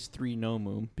release 3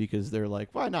 Nomu because they're like,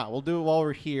 why not? We'll do it while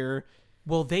we're here.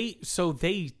 Well, they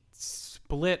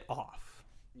split off.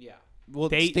 Yeah. Well,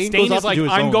 Stain goes off is to like, do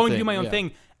his I'm own going to thing, do my own yeah.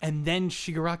 thing. And then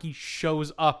Shigaraki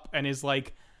shows up and is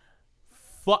like,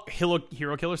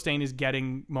 Hero Killer Stain is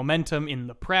getting momentum in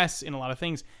the press, in a lot of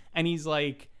things. And he's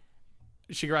like,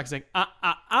 Shigaraki's like,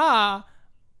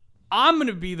 I'm going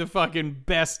to be the fucking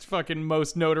best, fucking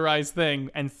most notarized thing,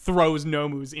 and throws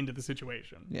Nomus into the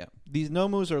situation. Yeah. These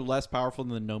Nomus are less powerful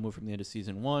than the Nomu from the end of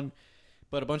season 1,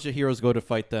 but a bunch of heroes go to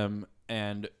fight them,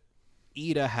 and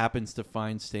Ida happens to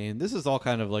find Stain. This is all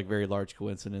kind of like very large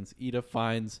coincidence. Ida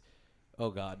finds,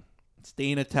 oh god,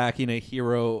 Stain attacking a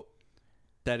hero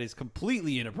that is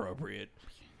completely inappropriate.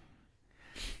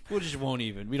 We just won't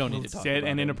even. We don't need to talk about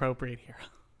an it. inappropriate hero.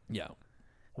 Yeah.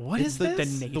 What is this?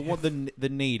 The native. The one, the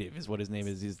native is what his name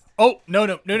is. He's Oh no!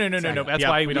 That's Yeah,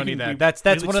 why we don't can- need that. we That's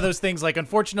really one of those things. Like,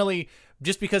 unfortunately,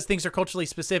 just because things are culturally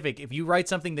specific, if you write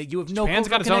something that you have no Japan's cultural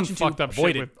got its own connection fucked to, up avoid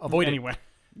shit it. with Avoid anyway.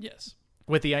 yes.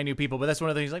 with the Ainu people. But that's one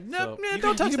of the things. Like, no, So no, you don't can,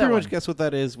 touch you can that pretty one. much guess what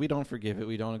that is. We don't forgive it.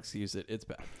 We don't excuse it. It's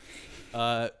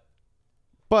bad.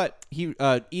 But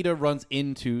Ida runs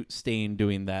into Stain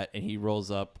doing that, and he rolls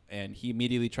up, and he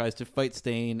immediately tries to fight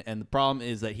Stain. And the problem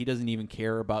is that he doesn't even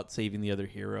care about saving the other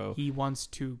hero. He wants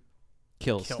to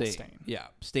Kill kill Stain. Stain. Yeah,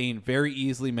 Stain very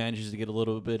easily manages to get a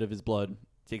little bit of his blood,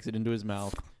 takes it into his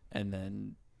mouth, and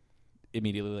then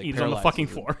immediately eat on the paralyzes fucking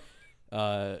him.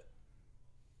 floor.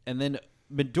 And then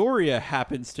Midoriya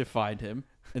happens to find him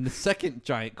in the second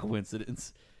giant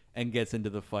coincidence and gets into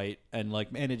the fight and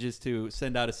like manages to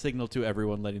send out a signal to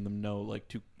everyone letting them know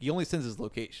he only sends his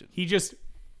location. He just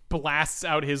blasts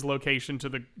out his location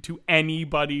to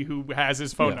anybody who has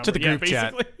his phone number. To the group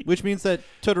chat. basically. Which means that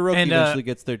Todoroki And, eventually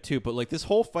gets there too. But like this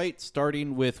whole fight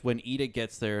starting with when Ida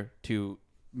gets there to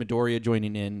Midoriya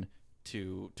joining in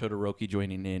to Todoroki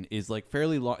joining in is like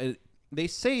fairly long. They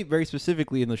say very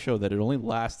specifically in the show that it only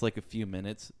lasts like a few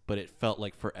minutes, but it felt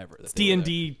like forever. It's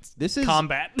D&D This is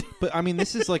combat. But I mean,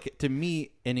 this is like to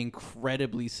me an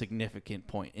incredibly significant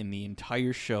point in the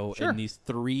entire show Sure. in these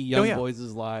three young yeah. boys'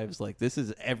 lives. Like this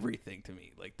is everything to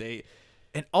me. Like they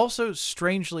And also,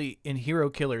 strangely, in Hero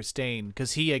Killer Stain,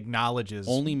 because he acknowledges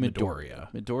only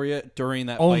Midoriya. Midoriya during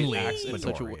that Only fight acts in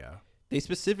such a way. Midoriya. They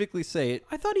specifically say it.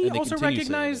 I thought he and they also continue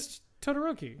saying recognized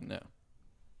Todoroki. it. No,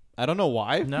 I don't know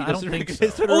why. No, He I don't doesn't think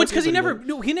recognize so. Todoroki, Oh, it's because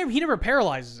but he never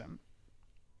paralyzes him.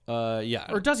 Yeah,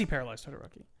 Or does he paralyze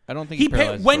Todoroki? I don't think he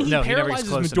paralyzes when Todoroki. he No, he never gets paralyzes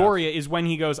close Midoriya is when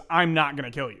he goes, I'm not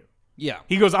going to kill you. Yeah.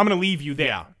 He goes, I'm going to leave you there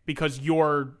Yeah. because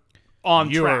you're on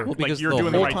track. Well, because like you're the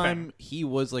doing whole the right time thing. he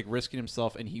was like risking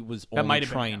himself, and he was That only might have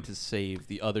been trying him. to save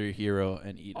the other hero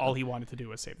and Ida. All he wanted to do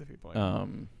was save the people.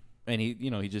 And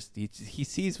he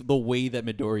sees the way that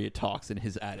Midoriya talks and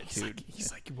his attitude.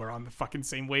 He's like, we're on the fucking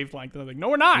same wavelength. And I'm like, no,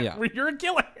 we're not. Yeah. You're a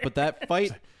killer. But that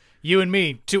fight, You and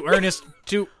me, two earnest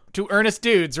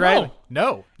dudes, right?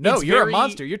 No, It's you're very- a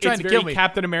monster. You're trying it's to very kill me.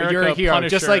 Captain But America, you're a hero,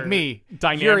 just Punisher like me. You're a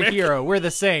dynamic. hero. We're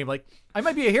the same. Like, I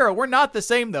might be a hero. We're not the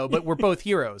same though, but we're both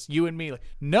heroes. You and me. Like,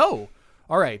 no.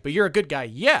 All right, but you're a good guy.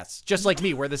 Yes, just like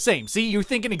me. We're the same. See, you're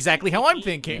thinking exactly how I'm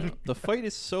thinking. the fight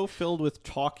is so filled with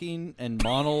talking and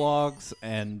monologues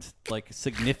and like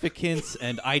significance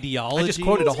and ideology. I just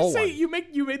quoted a whole Say, one.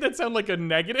 you made that sound like a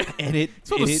negative. and it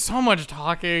So and there's it, so much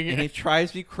talking. and it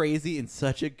drives me crazy in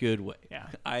such a good way. Yeah.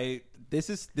 This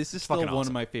is still fucking one of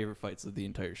awesome. my favorite fights of the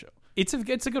entire show. It's a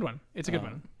good one. It's a good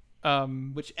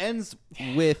one. Which ends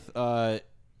with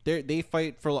they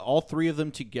fight for all three of them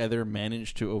together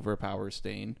manage to overpower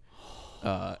Stain,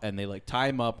 and they like tie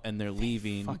him up and they're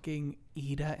leaving. Fucking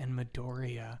Ida and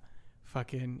Midoriya.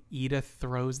 Fucking Ida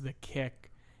throws the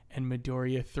kick and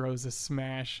Midoriya throws a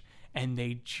smash, and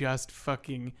they just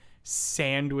fucking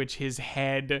sandwich his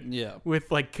head Yeah.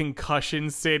 with like Concussion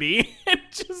City. And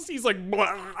just he's like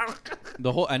blah.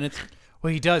 The whole and it's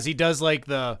Well, he does. He does like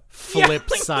the Yeah, flip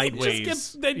like, sideways. He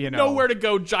just gets you know. nowhere to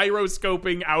go,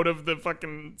 gyroscoping out of the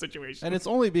fucking situation. and it's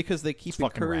only because they keep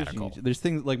fucking encouraging radical. each. There's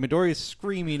things like Midoriya's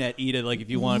screaming at Ida like if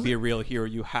you want to be a real hero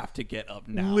you have to get up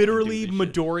now. and Literally, do this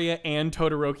shit. Midoriya and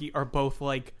Todoroki are both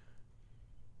like,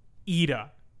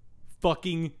 Ida,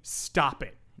 fucking stop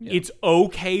it. Yeah. It's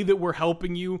okay that we're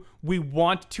helping you. We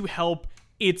want to help.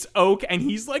 It's okay. And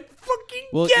he's like, fucking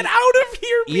Well, get out of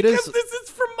here because Ida's- this is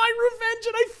for my revenge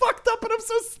and I fucked up and I'm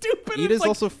so stupid. And Ida's it's like,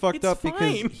 also fucked it's up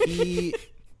fine. because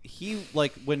he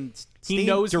like when Stain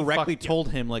knows he directly fucked- yeah. told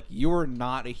him like you're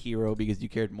not a hero because you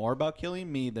cared more about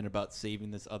killing me than about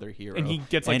saving this other hero. And he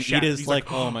gets, like, and shattered. Ida's He's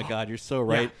like, like, oh my god, you're so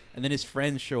right. Yeah. And then his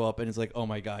friends show up and it's like, oh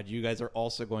my god, you guys are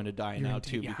also going to die now in-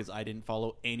 too yeah. because I didn't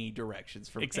follow any directions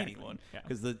from Exactly. anyone Yeah.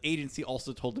 because the agency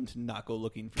also told him to not go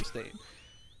looking for Stain.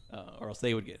 Or else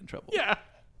they would get in trouble. Yeah.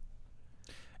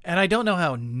 And I don't know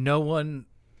how no one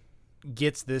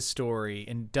gets this story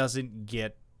and doesn't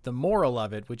get the moral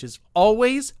of it, which is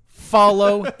always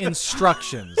follow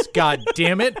instructions. God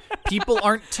damn it. People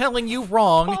aren't telling you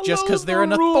wrong just because they're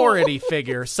an authority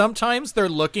figure. Sometimes they're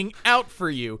looking out for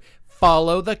you.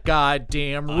 Follow the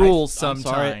goddamn rules sometimes.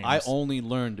 I'm sorry, I only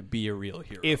learned to be a real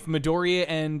hero. If Midoriya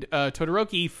and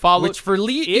Todoroki follow... Which for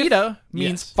Ida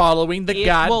means following the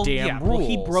goddamn rules. Well,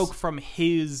 he broke from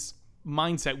his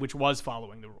mindset, which was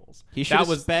following the rules. He should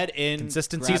have sped in,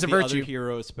 consistency is a grabbed the virtue. other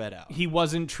hero, sped out. He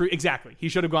wasn't true. Exactly. He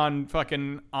should have gone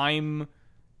fucking,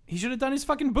 he should have done his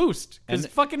fucking boost. Because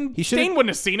fucking Stain wouldn't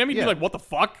have seen him. He'd be like, what the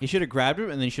fuck? He should have grabbed him,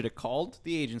 and then he should have called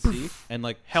the agency and,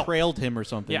 like, trailed him or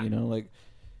something, Yeah. you know? Like,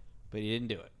 but he didn't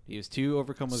do it. He was too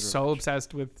overcome with So revenge.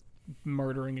 obsessed with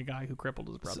murdering a guy who crippled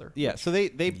his brother. So they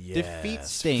defeat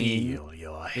Stain. Feel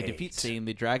your They defeat Stain.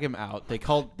 They drag him out. They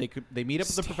meet up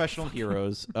with the professional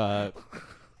heroes.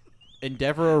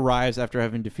 Endeavor arrives after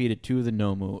having defeated 2 of the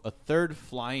Nomu. A third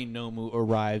flying Nomu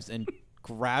arrives and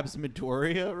grabs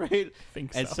Midoriya, right?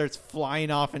 Think and so. starts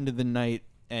flying off into the night.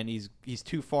 And he's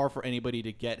too far for anybody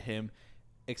to get him,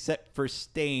 except for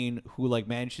Stain, who like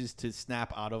manages to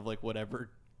snap out of like whatever.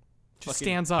 Just fucking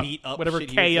stands up. beat up Whatever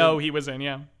shit KO he was in,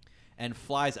 yeah. and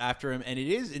flies after him. And it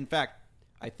is, in fact,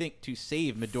 I think, to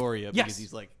save Midoriya because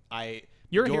he's like,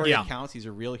 You're a Midoriya hero. counts. He's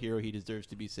a real hero. He deserves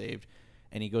to be saved.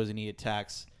 And he goes and he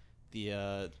attacks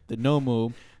the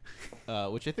Nomu,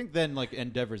 which I think then like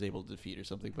Endeavor's able to defeat or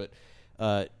something.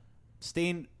 But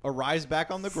Stain arrives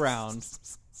back on the ground.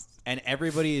 And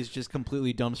everybody is just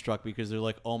completely dumbstruck because they're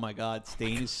like, "Oh my God,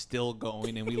 Stain is still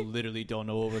going, and we literally don't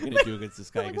know what we're gonna do against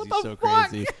this guy because he's so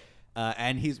crazy."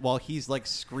 And he's like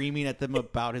screaming at them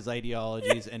about his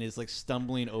ideologies and is like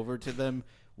stumbling over to them.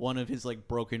 One of his like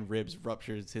broken ribs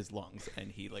ruptures his lungs,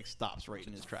 and he like stops right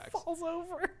in his tracks. Falls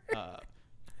over.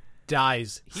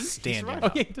 Dies standing.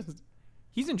 Okay,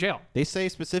 he's in jail. They say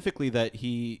specifically that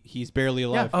he's barely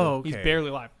alive. Yeah. Oh, He's okay. barely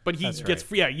alive. But he That's gets,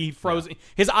 right. he froze.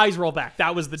 His eyes roll back.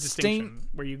 That was the distinction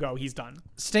where you go, he's done.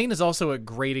 Stain is also a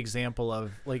great example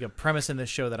of like a premise in this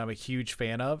show that I'm a huge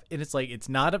fan of, and it's like it's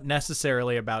not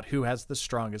necessarily about who has the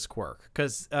strongest quirk,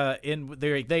 because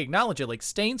they acknowledge it. Like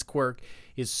Stain's quirk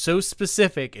is so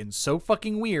specific and so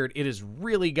fucking weird, it is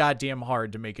really goddamn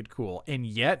hard to make it cool, and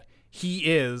yet he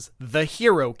is the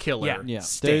hero killer. Yeah.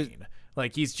 Stain.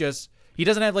 Like he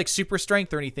doesn't have like super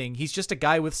strength or anything. He's just a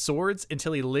guy with swords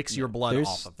until he licks your blood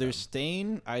off of them. There's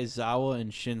Stain, Aizawa,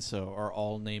 and Shinso are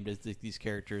all named as these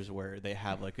characters where they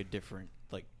have like a different,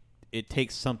 like it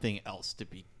takes something else to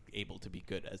be able to be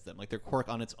good as them. Like their quirk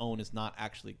on its own is not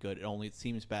actually good. It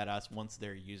seems badass once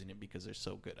they're using it because they're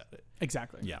so good at it.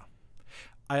 Exactly. Yeah.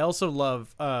 I also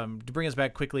love, to bring us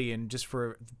back quickly and just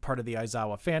for part of the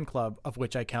Aizawa fan club, of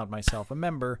which I count myself a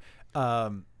member,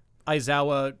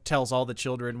 Aizawa tells all the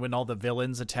children when all the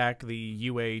villains attack the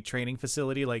UA training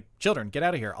facility, like, children, get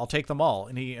out of here. I'll take them all.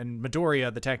 And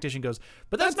Midoriya, the tactician, goes,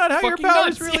 but that's not how your fucking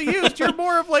power's nuts. really used. You're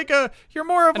more of like a out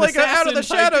of the assassin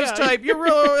shadows type, yeah. type. You're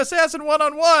real assassin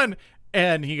one-on-one.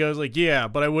 And he goes like, yeah,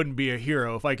 but I wouldn't be a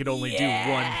hero if I could only do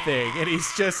one thing. And he's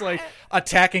just like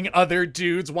attacking other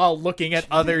dudes while looking at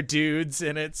other dudes.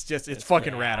 And it's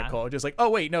fucking radical. Just like, oh,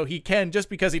 wait, no, he can just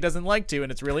because he doesn't like to. And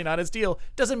it's really not his deal.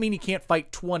 Doesn't mean he can't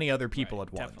fight 20 other people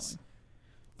at once. definitely.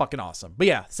 Fucking awesome. But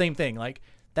yeah, same thing. Like,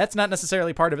 that's not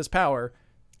necessarily part of his power.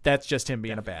 That's just him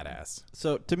being a badass.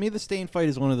 So to me, the Stain fight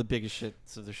is one of the biggest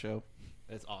shits of the show.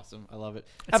 It's awesome. I love it.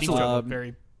 It seems like a Absolutely.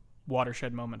 very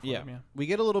watershed moment for him, yeah. We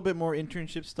get a little bit more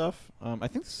internship stuff. I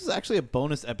think this is actually a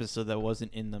bonus episode that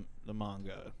wasn't in the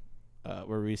manga,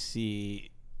 where we see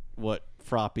what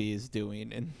Froppy is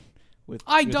doing and with.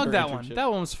 I with dug her that one. internship.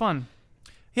 That one was fun.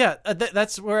 Yeah,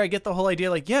 that's where I get the whole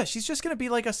idea. Like, yeah, she's just going to be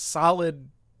like a solid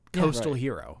coastal right.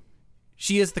 hero.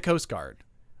 She is the Coast Guard.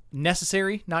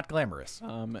 Necessary, not glamorous.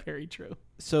 Very true.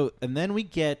 So and then we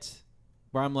get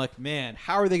where I'm like, man,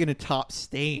 how are they going to top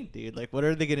Stain, dude? Like, what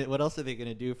else are they going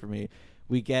to do for me?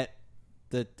 We get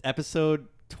the episode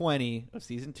 20 of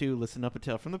season 2, Listen Up, A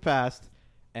Tale from the Past,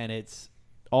 and it's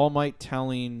All Might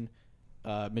telling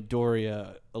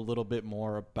Midoriya a little bit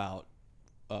more about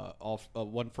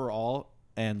One for All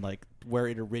and like where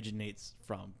it originates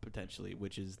from potentially,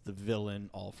 which is the villain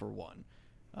All for One.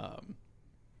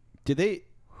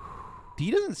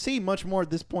 He doesn't say much more at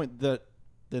this point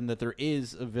than that there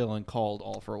is a villain called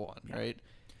All for One, right?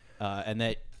 And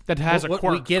that has what a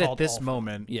quirk we get called at this All for-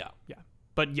 moment. yeah, Yeah.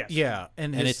 But yes. Yeah,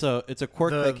 and it's a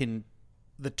quirk that can.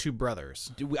 the two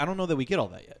brothers. I don't know that we get all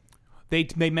that yet.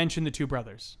 They mention the two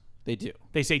brothers. They do.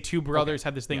 They say two brothers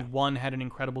had this thing. One had an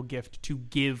incredible gift to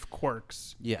give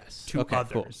quirks Yes. to Okay,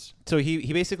 cool. others. So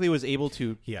he basically was able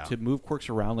to Yeah. to move quirks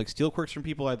around, like steal quirks from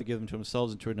people, either give them to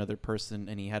himself and to another person.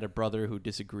 And he had a brother who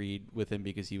disagreed with him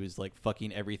because he was like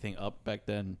fucking everything up back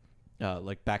then,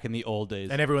 like back in the old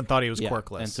days. And everyone thought he was Yeah,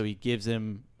 quirkless. And so he gives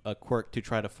him a quirk to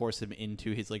try to force him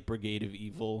into his like brigade of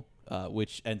evil,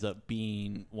 which ends up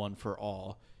being One for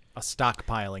All. a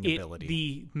stockpiling ability.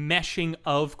 The meshing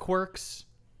of quirks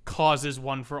causes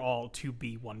One for All to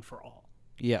be One for All.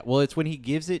 Yeah, well, it's when he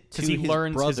gives it to Because he his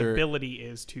learns his brother. ability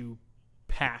is to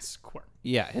pass quirk.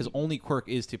 Yeah, his only quirk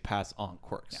is to pass on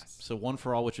quirks. Yes. So One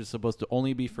for All, which is supposed to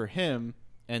only be for him,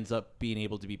 ends up being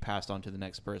able to be passed on to the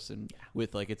next person,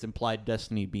 with like its implied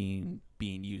destiny being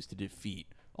used to defeat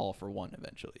All for One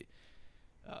eventually.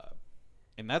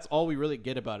 And that's all we really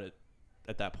get about it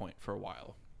at that point for a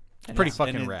while. And Pretty it's-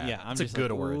 fucking and rad. Yeah, I'm It's a just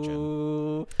good like, origin.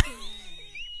 ooh.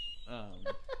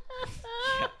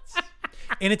 Yes.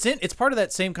 And it's part of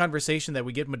that same conversation that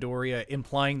we get Midoriya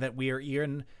implying that we are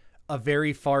in a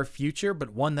very far future,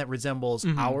 but one that resembles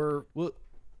our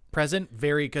present.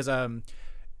 Very because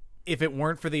if it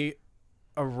weren't for the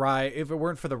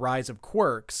rise of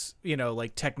quirks,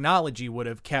 like technology would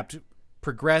have kept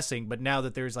progressing. But now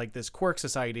that there's like this quirk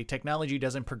society, technology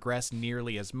doesn't progress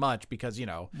nearly as much because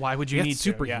Why would you got need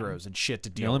to? superheroes and shit to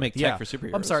deal only with. make tech for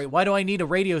superheroes. I'm sorry. Why do I need a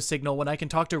radio signal when I can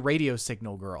talk to Radio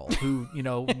Signal Girl who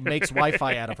makes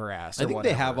Wi-Fi out of her ass? I or think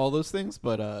whatever. they have all those things,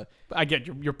 but I get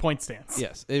your point stance.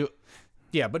 yes,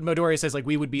 Yeah, but Midoriya says like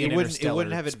we would be an it interstellar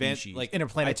wouldn't have advanced species, like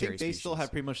interplanetary. I think they still species.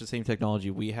 have pretty much the same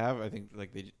technology we have. I think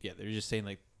like they're just saying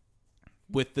like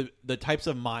with the types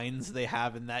of minds they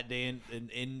have in that day and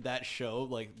in that show,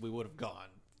 like we would have gone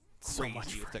So crazy much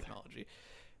with further. technology.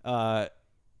 And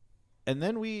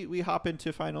then we hop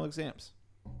into final exams,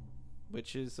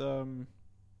 which is these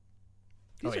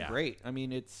yeah. are great. I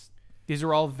mean, These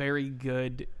are all very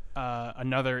good.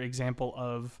 Another example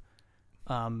of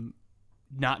not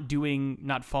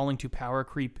falling to power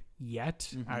creep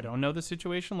yet. I don't know the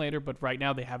situation later, but right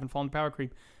now they haven't fallen to power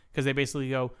creep because they basically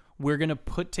go, we're going to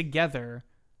put together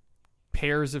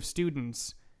pairs of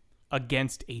students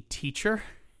against a teacher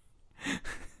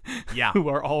Yeah. who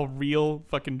are all real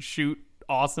fucking shoot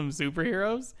awesome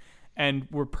superheroes, and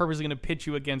we're purposely going to pitch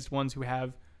you against ones who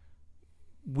have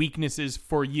weaknesses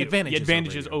for you,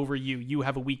 Advantages over you. You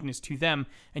have a weakness to them,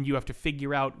 and you have to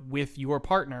figure out with your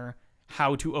partner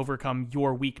how to overcome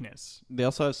your weakness they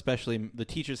also have the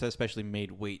teachers have specially made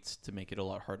weights to make it a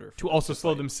lot harder to also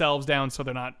slow themselves down so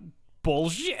they're not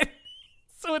bullshit.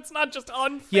 So it's not just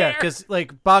unfair. Yeah, because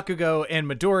like Bakugo and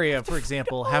Midoriya, for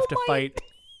example, have to fight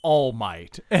All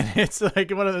Might, and it's like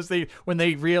one of those things when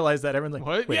they realize that everyone's like,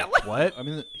 What? Wait, Yeah. what? I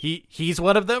mean, He's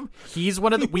one of them. He's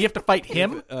one of them. We have to fight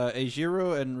him.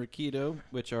 Eijiro and Rikido,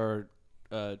 which are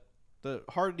the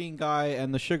hardening guy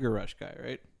and the sugar rush guy,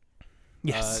 right?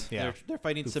 Yes. Yeah. They're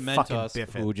fighting fucking Cementos,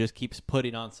 biff it. who just keeps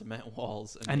putting on cement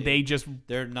walls, And they just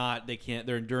their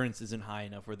endurance isn't high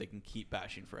enough where they can keep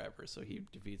bashing forever. So he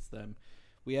defeats them.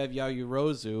 We have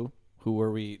Yayorozu,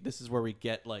 this is where we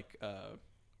get like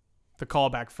the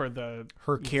callback for the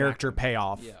Her character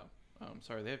payoff. yeah.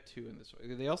 Sorry, they have two in this.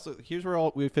 They also here's where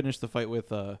we finished the fight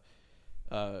with man,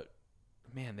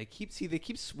 they keep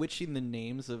switching the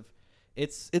names of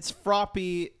it's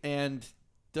Froppy and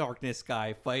Darkness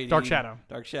guy fighting Dark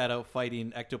Shadow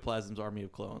fighting Ectoplasm's army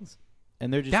of clones.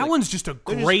 And they're just that like, one's just a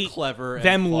they're just great clever and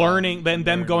them fun learning and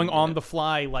them going learning, on yeah. the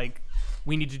fly, like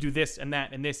we need to do this and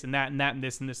that and this and that and that and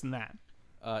this and this and that.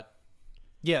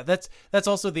 Yeah, that's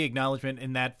also the acknowledgement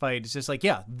in that fight. It's just like,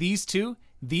 yeah, these two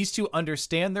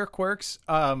understand their quirks,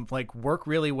 like work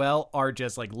really well, are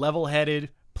just like level-headed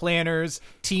planners,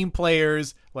 team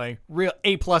players, like real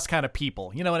A+ kind of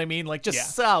people. You know what I mean? Like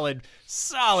just solid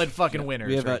fucking winners.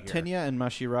 We have right here. Tenya and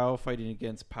Mashirao fighting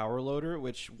against Power Loader,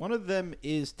 which one of them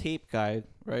is Tape Guy,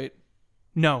 right?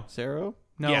 No, Sero?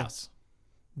 no, Yes.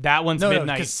 that one's No,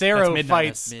 midnight. because Sero That's midnight.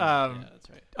 fights yeah, that's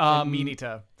right.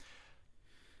 Minita.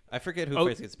 I forget who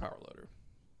fights against Power Loader,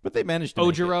 but they managed to.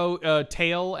 Ojiro,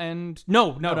 Tail, and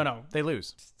no. They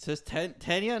lose. It says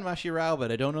Tenya and Mashirao,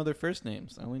 but I don't know their first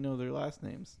names. I only know their last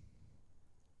names.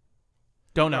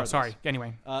 Don't know. Regardless. Sorry.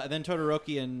 Anyway, And then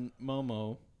Todoroki and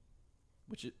Momo,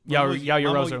 which is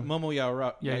Yayorozu.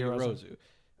 Yayorozu,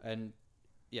 and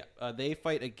yeah, they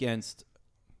fight against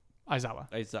Aizawa.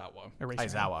 Eraser.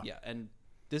 Aizawa. Yeah, and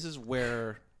this is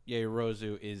where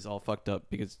Yayorozu is all fucked up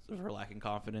because of her lacking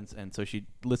confidence, and so she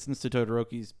listens to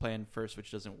Todoroki's plan first,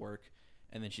 which doesn't work,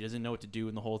 and then she doesn't know what to do,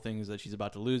 and the whole thing is that she's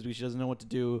about to lose because she doesn't know what to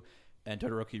do, and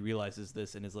Todoroki realizes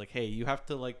this and is like, hey, you have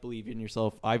to like believe in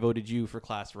yourself. I voted you for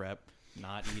class rep,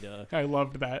 not Ida. I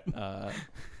loved that.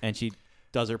 And she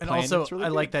does her And plan. also, It's really I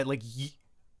good. like that. Like,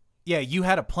 yeah, you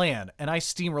had a plan, and I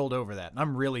steamrolled over that, and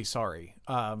I'm really sorry.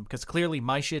 Because clearly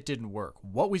my shit didn't work.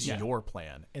 What was your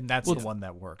plan? And that's the one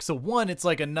that works. So 1, it's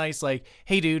like a nice, like,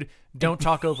 hey, dude, don't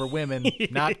talk over women.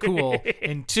 Not cool.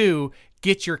 And 2,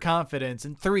 get your confidence.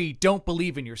 And 3, don't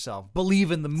believe in yourself. Believe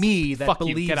in the me that Fuck you.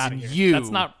 believes Get out in of here. you. That's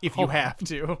not- if you have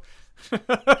to.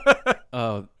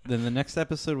 Then the next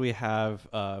episode we have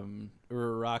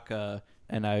Uraraka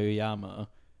and Aoyama,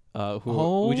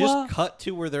 who we just cut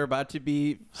to where they're about to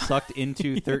be sucked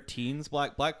into 13's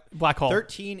black hole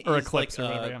 13 or is eclipse like,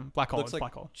 or whatever. Yeah. Black hole. Looks It's like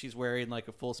black hole. she's wearing like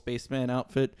a full space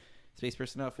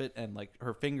person outfit, and like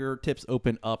her fingertips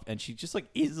open up, and she just like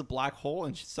is a black hole,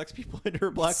 and she sucks people into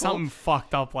her black Something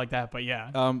fucked up like that, but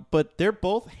yeah. hole. But they're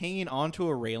both hanging onto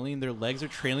a railing. Their legs are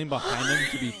trailing behind them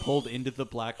to be pulled into the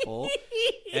black hole.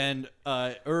 And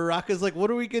Uraraka's like, "What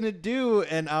are we gonna do?"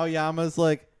 And Aoyama's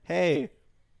like, "Hey,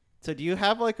 so do you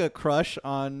have like a crush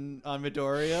on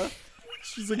Midoriya?"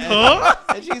 She's like, huh?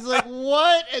 And she's like,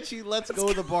 "What?" And she lets go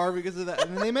of the bar because of that.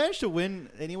 And they manage to win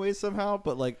anyway somehow.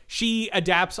 But like, She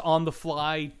adapts on the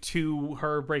fly to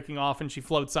her breaking off, and she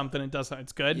floats something and does something.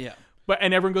 It's good. Yeah.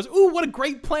 And everyone goes, "Ooh, what a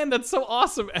great plan! That's so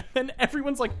awesome!" And then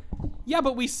everyone's like, "Yeah,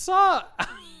 but we saw,"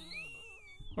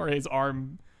 or his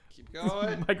arm, keep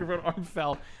going. microphone arm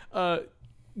fell.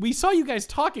 We saw you guys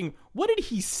talking. What did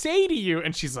he say to you?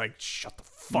 And she's like, "Shut the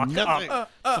fuck Nothing.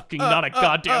 up! Fucking not a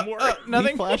goddamn word."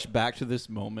 We flash back to this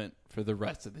moment for the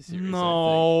rest of the series.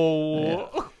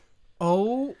 No.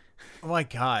 Oh my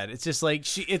god. It's just like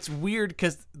it's weird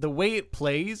because the way it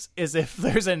plays is if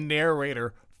there's a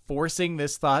narrator forcing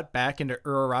this thought back into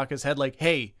Uraraka's head, like,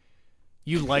 hey,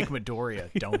 you like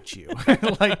Midoriya, don't you?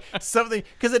 Like something,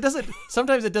 because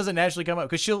sometimes it doesn't naturally come up,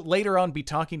 because she'll later on be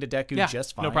talking to Deku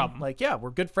just fine. no problem. Like, yeah, we're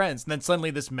good friends. And then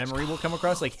suddenly this memory will come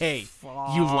across like, hey,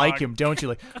 you like him, don't you?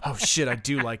 Like, oh shit, I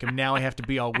do like him. Now I have to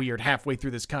be all weird halfway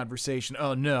through this conversation.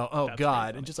 Oh no, oh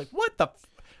god. And just like, what the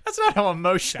that's not how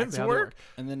emotions Exactly how they work.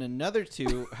 And then another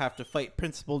 2 have to fight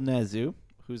Principal Nezu,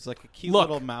 who's like a cute Look.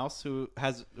 little mouse who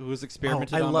was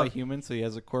experimented I on love- by humans, so he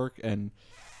has a quirk. And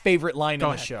Favorite line Go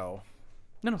in ahead. the show.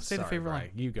 No, say the Sorry, favorite Brian.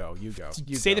 line. You go. You Say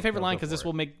go. the favorite Go line because for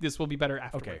it. this will be better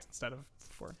afterwards instead of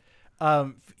before.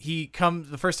 He comes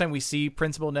the first time we see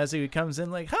Principal Nezu. He comes in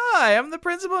like, "Hi, I'm the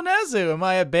Principal Nezu. Am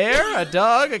I a bear, a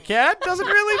dog, a cat? Doesn't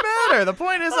really matter. The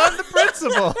point is, I'm the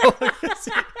principal."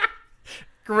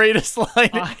 Greatest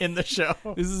line in the show.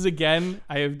 This is again.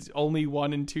 I have only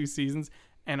 1 and 2 seasons,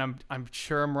 and I'm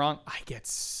sure I'm wrong. I get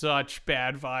such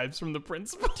bad vibes from the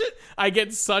principal. I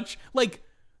get such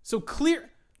clear.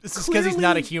 This is 'cause he's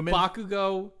not a human?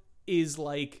 Bakugo is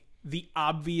like the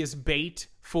obvious bait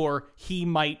for he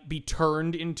might be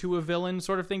turned into a villain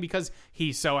sort of thing, because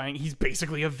he's so angry. He's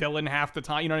basically a villain half the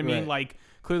time. You know what I mean? Right. Like,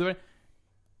 clearly,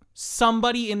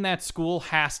 somebody in that school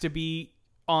has to be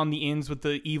on the ins with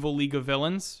the evil League of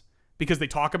Villains, because they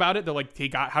talk about it. They're like,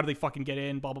 how do they fucking get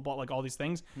in? Blah, blah, blah. Like all these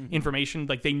things. Information.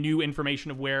 Like they knew information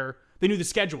of where, they knew the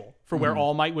schedule for where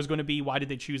All Might was going to be. Why did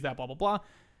they choose that? Blah, blah, blah.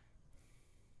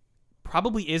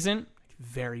 Probably isn't.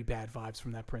 Very bad vibes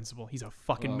from that principal. He's a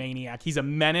fucking maniac. He's a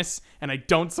menace, and I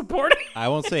don't support it. I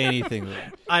won't say anything. Though.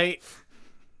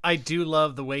 I do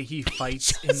love the way he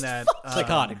fights in that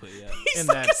Psychotically, yeah. in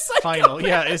like that a psychopath. final.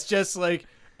 Yeah, it's just like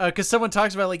because someone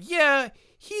talks about like, yeah,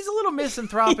 he's a little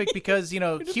misanthropic because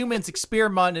humans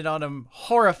experimented on him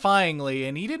horrifyingly,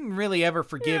 and he didn't really ever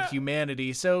forgive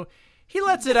humanity. So he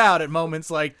lets it out at moments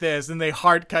like this, and they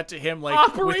hard cut to him like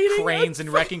Operating with cranes and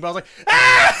wrecking balls, like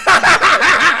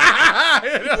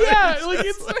Yeah, like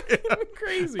it's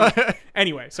crazy.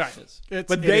 Anyway, sorry.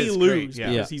 But it they is lose great,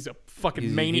 yeah. because he's a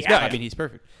fucking maniac. I mean, he's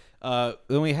perfect.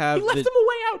 Then we have he left him a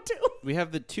way out too. we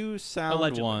have the 2 sound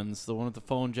Allegedly. ones, the one with the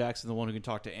phone jacks and the one who can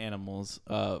talk to animals,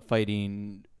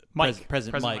 fighting Mike.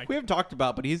 President Mike. We haven't talked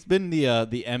about, but he's been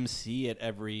the MC at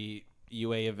every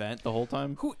UA event the whole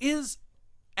time. who is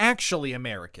actually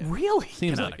American. Really?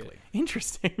 Seems like it. Canonically.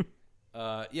 Interesting.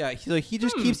 Yeah, he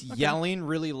just keeps yelling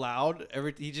really loud.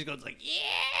 He just goes like,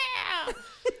 yeah,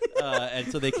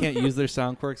 and so they can't use their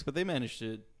sound quirks, but they manage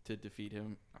to defeat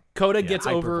him. Coda gets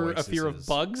hyper over a voice fear is- of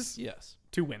bugs Yes.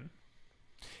 to win.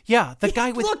 Yeah, the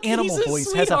guy with Look, animal he's a voice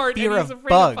has a sweetheart, fear and he's of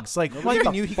afraid of bugs. Like, Nobody what even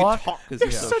the knew he fuck? could talk because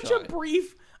There's he's so such shy. a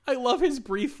brief. I love his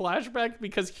brief flashback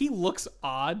because he looks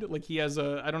odd. Like he has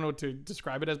a, I don't know what to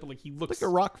describe it as, but like he looks like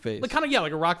a rock face. like kind of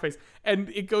like a rock face. And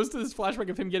it goes to this flashback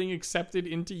of him getting accepted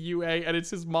into UA, and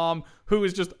it's his mom who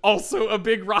is just also a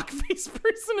big rock face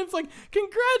person. It's like,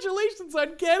 congratulations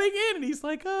on getting in, and he's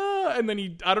like, and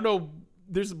then I don't know,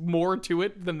 there's more to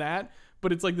it than that,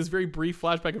 but it's like this very brief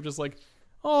flashback of just like,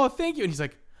 oh, thank you, and he's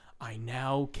like, I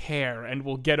now care and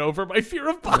will get over my fear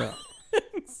of bugs.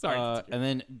 Sorry. And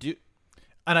then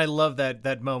And I love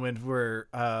that moment where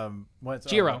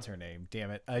Jiro. what's her name?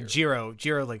 Damn it, Jiro,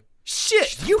 like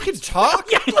shit. You can talk.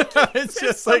 It's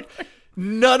just like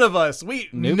none of us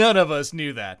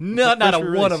knew that. Not a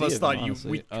one of us thought you.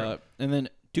 And then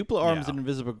Dupla Arms and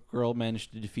Invisible Girl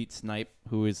managed to defeat Snipe,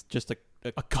 who is just a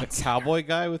cowboy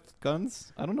guy with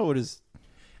guns. I don't know what his.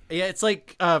 Yeah, it's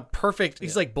like perfect.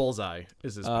 He's like Bullseye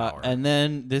is his power. And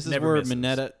then this is where misses.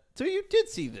 Mineta. So you did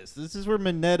see this. This is where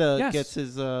Mineta gets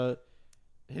his.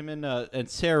 Him and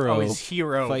Sero his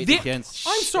hero fight against.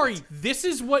 I'm sorry. This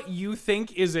is what you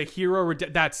think is a hero?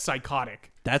 That's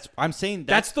psychotic. I'm saying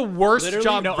that's the worst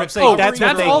job. No, I'm saying that's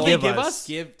what all they give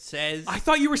us. Says. I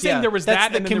thought you were saying there was that's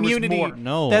that, and the then community. there was more.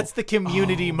 No, that's the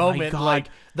community moment. Like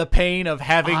the pain of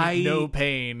having no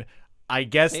pain. I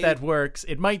guess that works.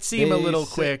 It might seem a little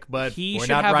quick, but he we're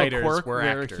should not have writers. a quirk we're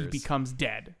where actors. he becomes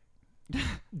dead.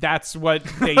 That's what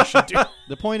they should do.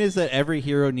 The point is that every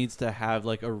hero needs to have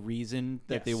like a reason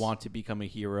that they want to become a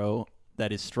hero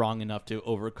that is strong enough to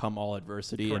overcome all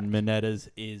adversity. Correct. And Mineta's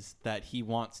is that he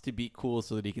wants to be cool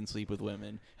so that he can sleep with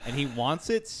women, and he wants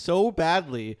it so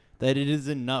badly that it is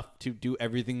enough to do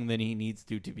everything that he needs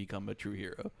to become a true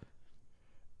hero.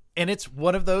 And it's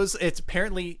one of those. It's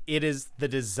apparently it is the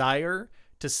desire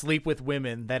to sleep with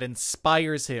women that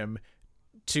inspires him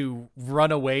to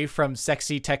run away from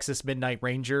sexy Texas Midnight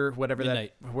Ranger, whatever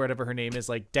her name is,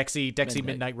 like Dexy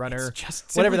Midnight Runner, It's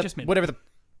just whatever Midnight. the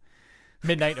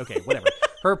Midnight. Okay, whatever.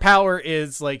 Her power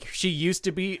is like she used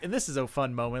to be, and this is a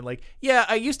fun moment. Like, yeah,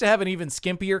 I used to have an even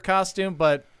skimpier costume,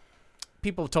 but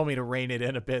people told me to rein it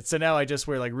in a bit, so now I just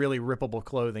wear like really rippable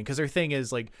clothing because her thing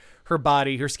is like her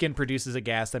skin produces a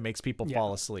gas that makes people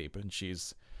fall asleep, and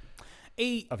she's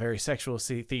a very sexual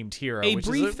themed hero. I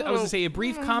was gonna say a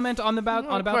brief comment on about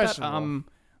that.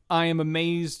 I am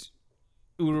amazed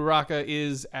Uraraka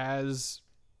is as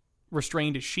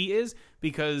restrained as she is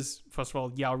because first of all,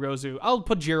 Yaoyorozu. I'll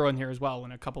put Jiro in here as well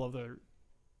and a couple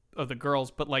of the girls,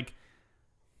 but like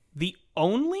the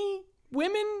only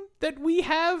women that we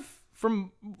have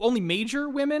from only major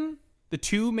women, the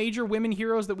two major women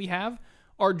heroes that we have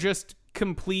are just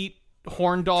complete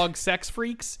horn dog sex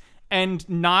freaks. And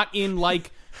not in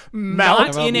like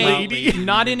not in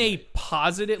a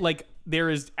positive, like there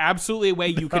is absolutely a way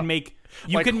you can make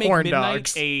like Midnight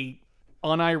dogs. a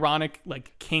unironic,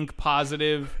 like kink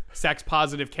positive, sex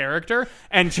positive character,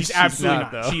 and she's absolutely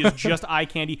not. She is just eye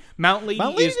candy. Mount Lady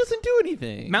doesn't do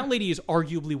anything. Mount Lady is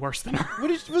arguably worse than her. What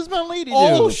does Mount Lady do?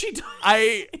 All she does,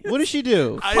 what does she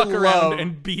do? fuck around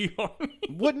and be horny.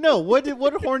 What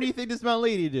horny thing does Mount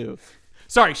Lady do?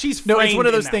 Sorry, she's no. framed It's one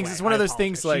of in those that things. way. It's one of those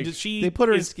things like they put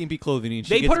her in skimpy clothing. And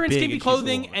they put her in skimpy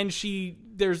clothing, and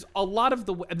there's a lot of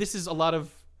this is a lot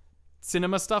of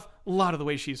cinema stuff. A lot of the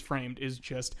way she's framed is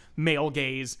just male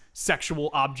gaze, sexual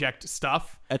object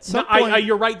stuff. At some point,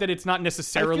 you're right that it's not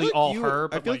necessarily her.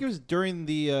 But I feel like it was during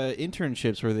the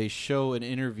internships where they show an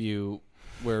interview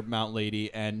where Mount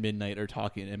Lady and Midnight are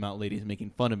talking, and Mount Lady is making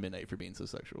fun of Midnight for being so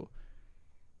sexual.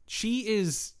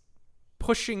 She's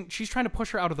trying to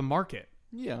push her out of the market.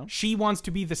 Yeah. She wants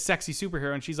to be the sexy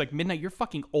superhero, and she's like, Midnight, you're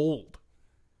fucking old.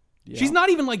 Yeah. She's not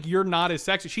even like, you're not as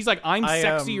sexy. She's like, I'm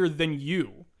sexier than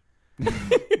you.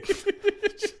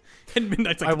 And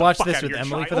Midnight's like, I watched this with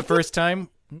Emily for the first time,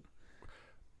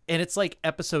 and it's like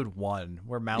episode 1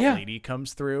 where Mount Lady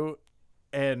comes through,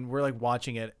 and we're like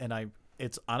watching it, and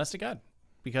it's honest to God,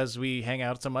 because we hang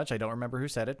out so much, I don't remember who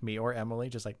said it, me or Emily,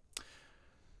 just like,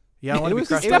 yeah, I want to be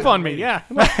crushed. Step on me, yeah.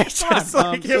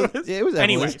 It was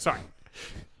anyway, sorry.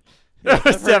 It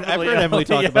was I've heard Emily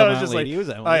talk about Mount Lady. Like, it was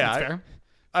Emily. oh yeah, That's fair.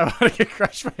 I want to get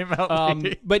crushed by Mount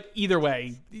Lady. But either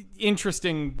way,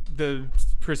 interesting the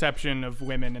perception of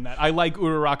women in that. I like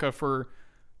Uraraka for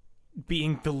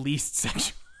being the least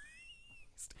sexual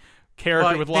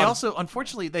character with a lot. They also,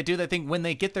 unfortunately, they do that thing when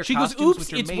they get their she costumes, goes, oops,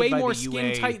 which are it's made way by more the skin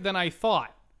UA, tight than I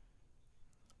thought.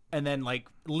 and then like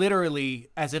literally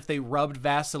as if they rubbed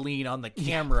Vaseline on the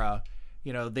camera.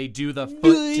 You know, they do the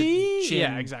foot to chin,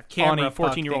 Yeah, exactly. camera On a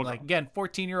 14-year-old like again,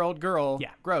 14-year-old girl.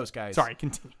 Yeah, gross, guys. Sorry,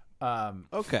 continue.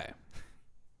 Okay.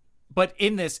 But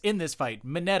in this fight,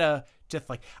 Mineta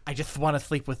I just want to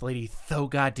sleep with Lady so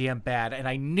goddamn bad, and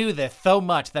I knew this so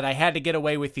much that I had to get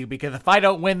away with you because if I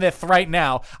don't win this right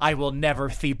now, I will never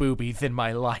see boobies in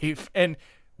my life. And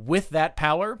with that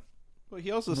power, well,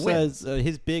 he also says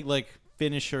his big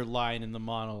finisher line in the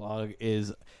monologue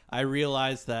is, "I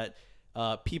realize that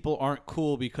people aren't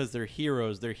cool because they're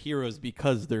heroes. They're heroes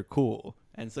because they're cool."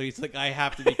 And so he's like, "I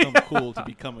have to become cool to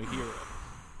become a hero.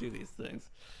 Do these things."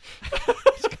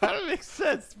 It kind of makes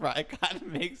sense, bro. It kind of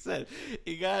makes sense.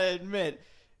 You gotta admit,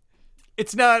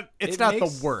 It's not It not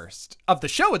makes- the worst of the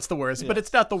show. It's the worst, but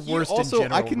it's not the worst Also, in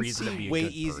general. I can reason to see be a way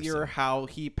good easier person. how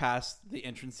he passed the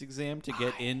entrance exam to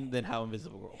get in than how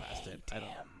Invisible Girl passed it.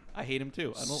 I hate him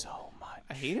too. I don't. So much.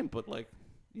 I hate him, but like,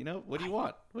 what do you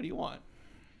want? What do you want?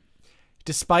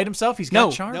 Despite himself, he's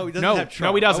got charm. No, he doesn't No, have charm.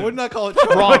 no, he doesn't. I would not call it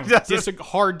charm. Wrong. doesn't.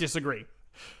 Hard disagree.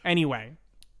 Anyway,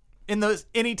 In those,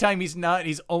 anytime he's not,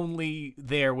 he's only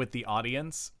there with the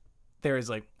audience. There is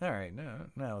like, all right, no,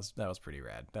 that was pretty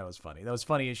rad. That was funny. That was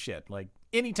funny as shit. Like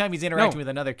anytime he's interacting with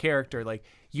another character, like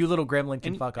you little gremlin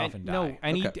can fuck off and die. No,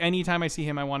 anytime I see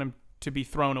him, I want him to be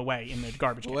thrown away in the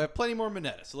garbage Well, can. we have plenty more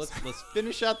Mineta, so let's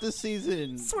finish out this season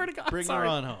and Swear to God, bring sorry.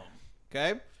 her on home.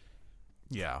 Okay.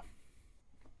 Yeah.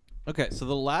 Okay, so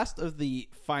the last of the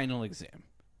final exam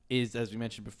is, as we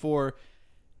mentioned before,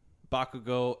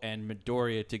 Bakugo and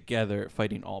Midoriya together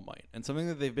fighting All Might. And something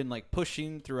that they've been like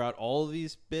pushing throughout all of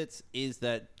these bits is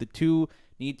that the two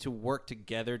need to work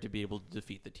together to be able to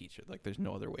defeat the teacher. Like there's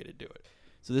no other way to do it.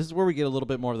 So this is where we get a little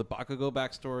bit more of the Bakugo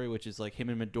backstory, which is like him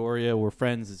and Midoriya were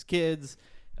friends as kids.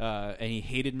 And he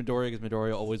hated Midoriya because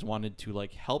Midoriya always wanted to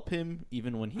like help him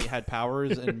even when he had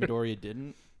powers and Midoriya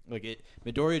didn't.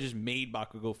 Midoriya just made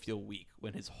Bakugo feel weak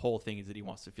when his whole thing is that he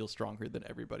wants to feel stronger than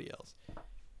everybody else.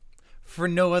 For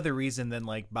no other reason than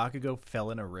like Bakugo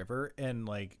fell in a river and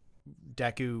like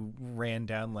Deku ran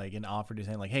down like and offered his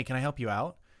hand like, hey, can I help you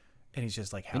out? And he's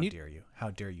just like, how dare you? How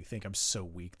dare you think I'm so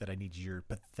weak that I need your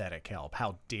pathetic help?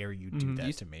 How dare you do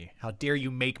that to me? How dare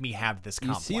you make me have this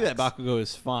complex? You see that Bakugo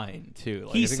is fine too.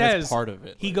 Like, He I think says that's part of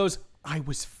it. He Like, goes, I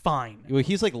was fine. well,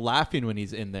 he's like laughing when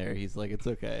he's in there. He's like, it's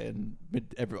okay, and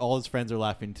all his friends are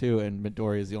laughing too. And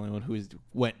Midoriya is the only one who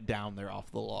went down there off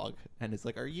the log, and it's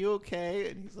like, are you okay?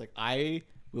 And he's like, I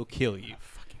will kill you.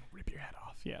 Fucking rip your head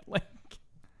off. Yeah, like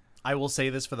I will say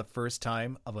this for the first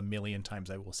time of a million times.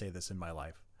 I will say this in my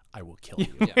life. I will kill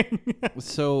you.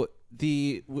 So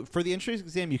for the entrance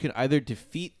exam, you can either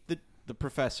defeat the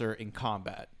professor in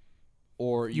combat,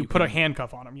 or you put a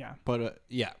handcuff on him. Yeah.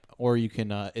 or you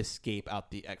can escape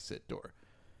out the exit door.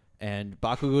 And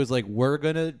Bakugo is like, we're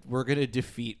gonna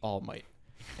defeat All Might,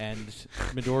 and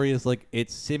Midoriya is like, it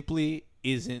simply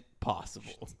isn't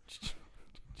possible.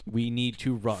 We need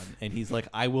to run. And he's like,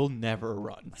 I will never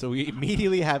run. So we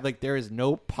immediately have like, there is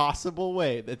no possible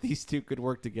way that these two could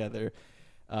work together.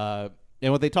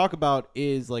 And what they talk about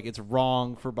is like, it's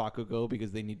wrong for Bakugo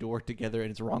because they need to work together, and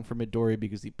it's wrong for Midoriya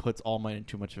because he puts All Might in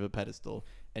too much of a pedestal,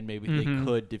 and maybe they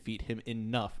could defeat him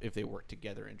enough if they worked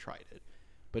together and tried it.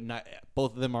 But not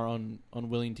both of them are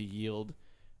unwilling to yield.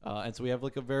 And so we have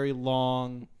like a very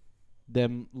long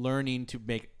them learning to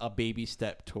make a baby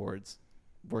step towards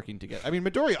working together. I mean,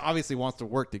 Midoriya obviously wants to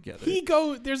work together.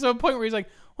 There's a point where he's like,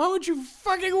 why would you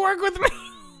fucking work with me?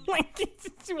 Like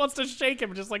he wants to shake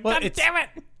him, just like, Well, God damn it.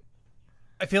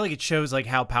 I feel like it shows like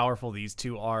how powerful these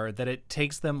two are, that it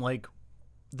takes them like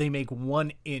they make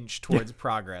 1 inch towards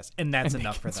progress, and that's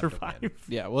enough for them to win.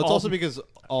 Yeah, well, it's also because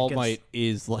All Might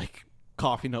is like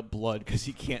coughing up blood because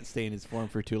he can't stay in his form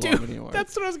for too long anymore.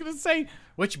 That's what I was gonna say.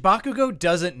 Which Bakugo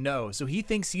doesn't know, so he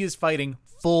thinks he is fighting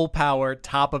full power,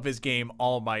 top of his game,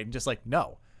 All Might, and just like,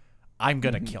 no, I'm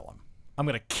gonna kill him. I'm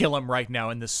gonna kill him right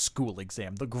now in this school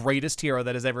exam. The greatest hero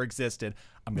that has ever existed.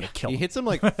 I'm gonna kill him. He hits him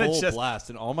like full Just- blast,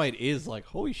 and All Might is like,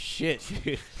 holy shit,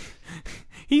 dude.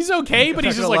 He's okay, but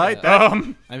he's not just gonna like,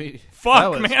 lie, I mean,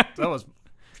 fuck, man. That was.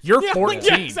 You're Yeah, 14.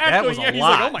 yeah, exactly. That was Yeah, a he's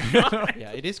lot. like, oh my God.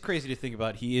 yeah, it is crazy to think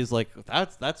about. He is like,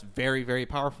 that's very, very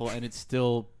powerful, and it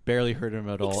still barely hurt him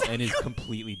at all, and is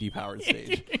completely depowered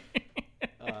stage.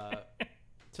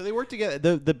 So they work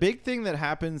together. The big thing that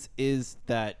happens is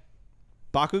that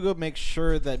Bakugo makes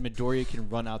sure that Midoriya can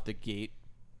run out the gate,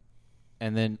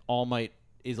 and then All Might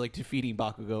is like defeating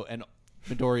Bakugo, and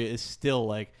Midoriya is still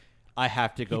like, I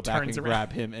have to go back and turns around.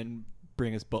 grab him and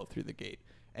bring us both through the gate.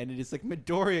 And it is like,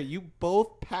 Midoriya, you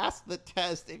both passed the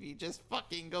test if you just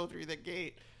fucking go through the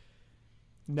gate.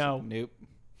 No. Nope.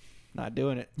 Not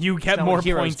doing it. You get not more what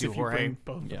heroes points do, if you Jorge. bring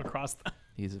both of Yeah. them across the...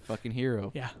 He's a fucking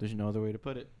hero. Yeah. There's no other way to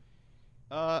put it.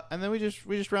 And then we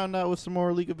just round out with some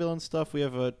more League of Villains stuff. We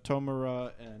have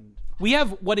Tomura and... We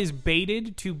have what is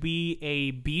baited to be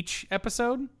a beach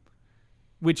episode,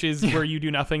 which is where you do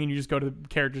nothing and you just go to the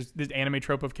characters, this anime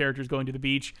trope of characters going to the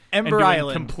beach. and Ember doing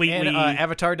Island. Completely And,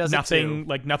 Avatar does nothing, it too.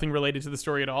 like nothing related to the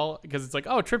story at all. Because it's like,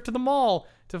 oh, trip to the mall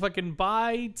to fucking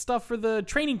buy stuff for the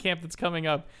training camp that's coming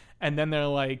up. And then they're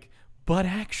like, but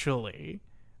actually,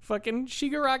 fucking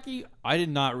Shigaraki. I did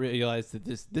not realize that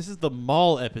this is the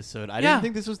mall episode. I didn't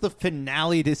think this was the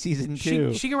finale to season 2.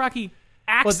 Shigaraki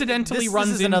accidentally this runs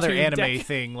is another into anime Deku.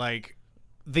 thing. Like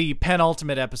the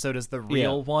penultimate episode is the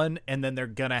real Yeah. one, and then they're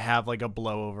gonna have like a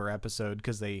blowover episode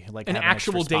because they like An have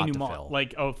actual extra spot to denouement, fill.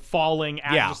 like a falling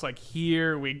at Yeah. just like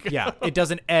here we go. Yeah, it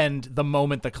doesn't end the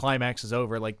moment the climax is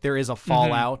over. Like there is a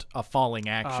fallout, a falling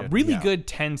action. Really Yeah. good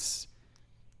tense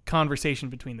conversation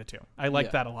between the two. I like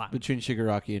Yeah. that a lot. Between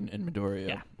Shigaraki and Midoriya,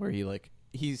 Yeah. where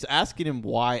he's asking him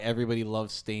why everybody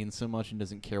loves Stain so much and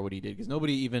doesn't care what he did, because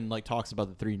nobody even like talks about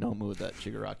the 3 Nomu that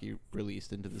Shigaraki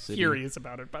released into the city. Furious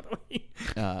about it, by the way.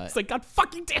 Uh, It's like, God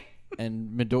fucking damn.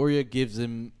 and Midoriya gives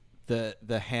him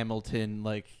the Hamilton,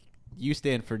 like, you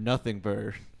stand for nothing,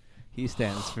 Bird. He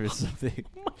stands for something.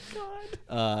 Oh my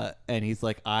God. And he's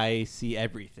like, I see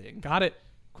everything. Got it.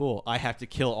 Cool. I have to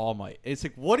kill All Might. It's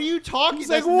like, what are you talking? He's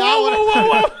That's like, not whoa, what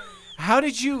whoa, whoa, whoa.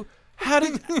 How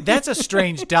did that's a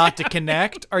strange dot to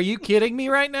connect. Are you kidding me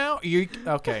right now?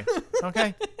 Okay.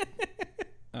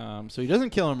 So he doesn't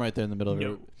kill him right there in the middle of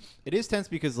No. it. It is tense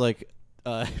because like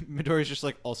Midoriya's just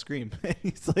like, I'll scream.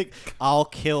 He's like, I'll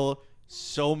kill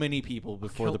so many people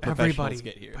before Kill the professionals everybody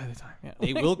get here. by the time. Yeah.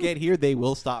 They will get here. They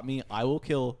will stop me. I will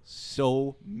kill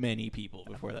so many people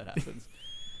before that happens.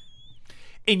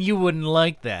 And you wouldn't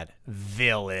like that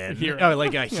villain, Hero. or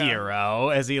like a hero,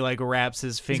 as he like wraps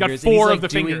his He's got fingers. 4 and he's, of like, the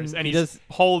doing- fingers, and he he's does-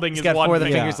 holding He's his got one 4 of the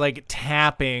finger. fingers like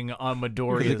tapping on Because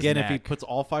Midoriya's again, if he neck. puts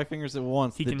all 5 fingers at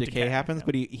once, He the can decay decay, happens. yeah.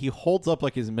 But he holds up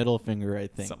like his middle finger, I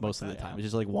think, Something most like of the that, time. yeah. It's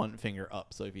just like one finger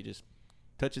up. So if he just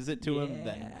touches it to him,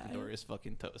 then Midoriya's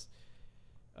fucking toast.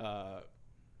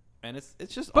 And it's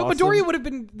just But awesome. Midoriya would have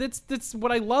been. That's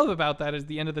what I love about that. Is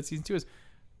the end of that season 2 is.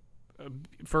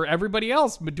 For everybody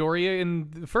else, Midoriya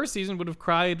in the first season would have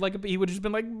cried like he would have just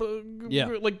been like, Yeah.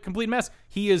 like complete mess.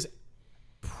 He is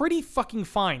pretty fucking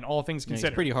fine, all things Yeah, he's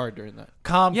considered. pretty hard during that.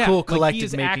 Calm, yeah, cool, like collected, he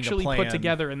is making actually a plan. put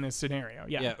together in this scenario.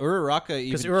 Yeah, Yeah, Uraraka even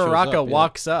Because shows Uraraka up, yeah.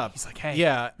 walks up. He's like, hey.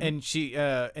 Yeah, and she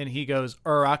and he goes,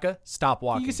 Uraraka, stop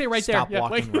walking. can say right there, Stop yeah,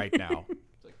 walking like- right now.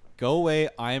 Go away.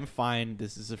 I am fine.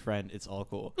 This is a friend. It's all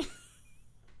cool.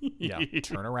 Yeah,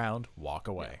 turn around, walk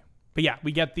away. But yeah,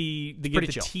 we get the pretty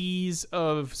chill. tease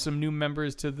of some new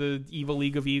members to the Evil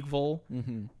League of Evil,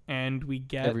 Mm-hmm. and we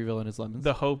get Every villain is lemons.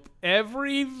 the hope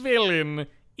every villain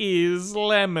is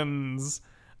lemons.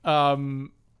 And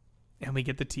we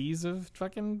get the tease of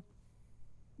fucking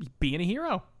being a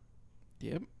hero.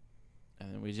 Yep.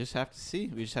 And we just have to see.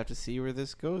 We just have to see where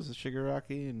this goes with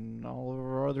Shigaraki and all of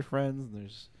our other friends.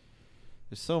 There's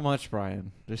so much,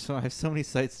 Brian. I have so many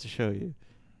sights to show you.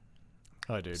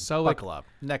 Oh, dude, So buckle up.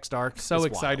 Next arc. So is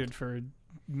excited wild. for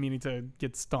meaning to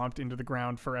get stomped into the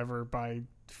ground forever by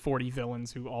 40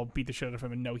 villains who all beat the shit out of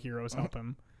him and no heroes help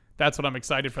him. That's what I'm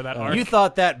excited for that arc. You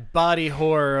thought that body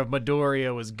horror of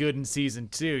Midoriya was good in season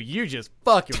 2. You just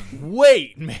fucking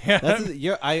wait,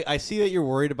 man. I see that you're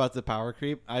worried about the power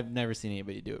creep. I've never seen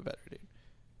anybody do it better, dude.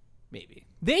 Maybe.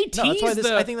 They tease No, that's why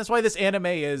the. I think that's why this anime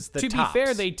is the to tops. be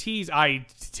fair, they tease. I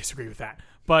disagree with that,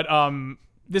 but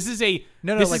this is a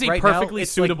No, this like is a right now, perfectly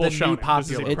it's like suitable the new shonen. This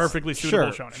is popular. a It's- perfectly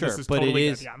suitable Sure, shonen. sure, This is but totally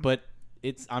it is. good, yeah. But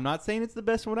it's. I'm not saying it's the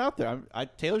best one out there.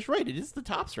 Taylor's right. It is the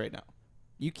tops right now.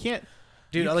 You can't.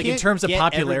 Dude, you like, in can't tery of get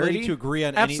popularity, everybody to agree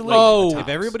on absolutely. any. Oh. If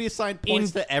everybody assigned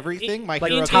points In- to everything, My like,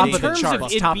 Hero in top Academia of the terms charts,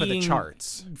 of it top of the being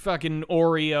charts. fucking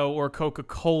Oreo or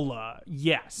Coca-Cola,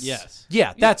 yes. Yes.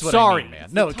 Yeah, that's what Sorry. I mean, man.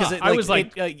 No, because top. I was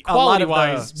like, a lot of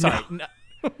quality-wise, sorry,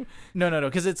 no,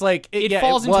 because it's like It yeah,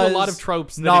 falls it into a was lot of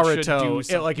tropes that it should do Naruto,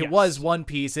 some- it yes. was One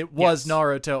Piece, it was Yes.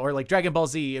 Naruto, or like Dragon Ball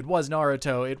Z, it was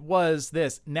Naruto, it was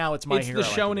this. Now it's My It's Hero the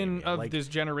shonen Academia. of Like, this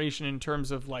generation in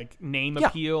terms of like name Yeah.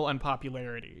 appeal and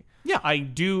popularity. Yeah. I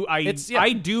do top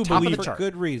of believe the For chart.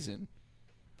 good reason.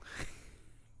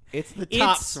 It's the It's-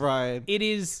 tops, Ryan. it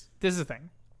is. This is the thing.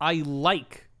 I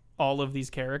like all of these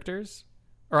characters,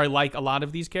 or I like a lot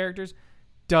of these characters.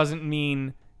 Doesn't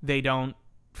mean they don't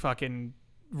fucking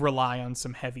rely on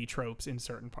some heavy tropes in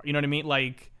certain parts. You know what I mean?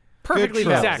 Like perfectly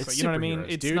tropes. valid. exactly. It's You know what I mean?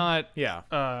 superheroes, It's dude. not. Yeah.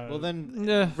 Well, then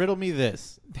nah. riddle me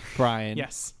this, Brian.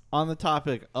 Yes, On the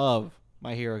topic of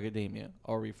My Hero Academia,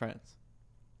 are we friends?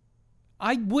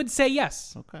 I would say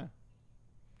yes Okay.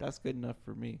 That's good enough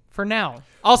for me. for now.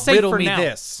 I'll say Riddle for me now.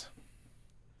 this.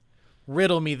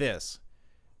 Riddle me this.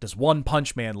 Does One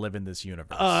Punch Man live in this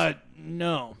universe?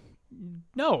 No.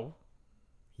 No,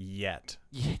 Yet.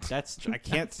 Yeah, I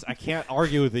can't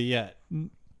argue with it yet.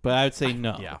 But I would say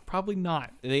no. Yeah. probably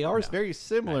not. They are very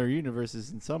similar universes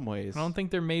in some ways. I don't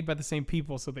think they're made by the same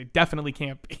people, so they definitely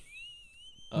can't be.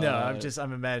 No, Uh,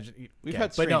 I'm imagining. we've yeah,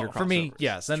 had but no, stranger for me, crossovers.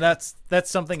 yes, and that's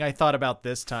something I thought about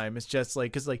this time. It's just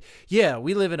like because yeah,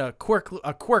 we live in a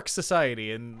quirk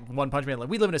society, and One Punch Man. Like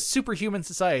we live in a superhuman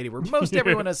society where most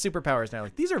everyone has superpowers now.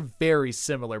 Like these are very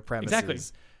similar premises.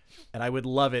 Exactly. And I would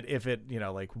love it if it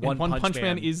like One Punch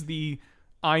Man is the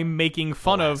I'm making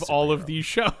fun of all of these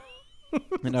shows.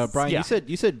 And Brian, Yeah,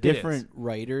 you said different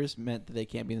writers meant that they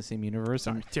can't be in the same universe.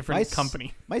 Sorry, And different my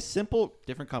company. My simple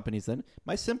different companies. Then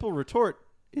my simple retort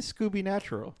is Scooby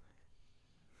Natural.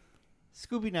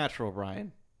 Scooby Natural,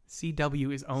 Brian.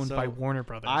 CW is owned So, by Warner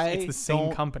Brothers. I It's the same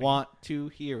don't company. want to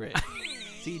hear it.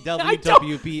 I CW, don't-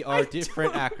 WB I are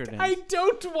different don't- acronyms. I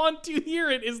don't want to hear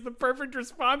it is the perfect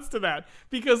response to that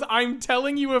because I'm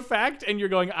telling you a fact and you're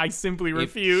going, I simply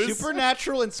refuse. If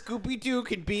Supernatural and Scooby Doo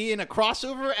can be in a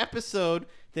crossover episode,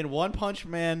 then One Punch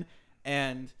Man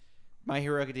and My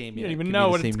Hero Academia. You don't even can know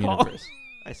be what the it's same called. universe.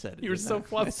 I said it. You were didn't so I? I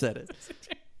flustered. said it.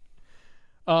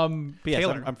 But But yes,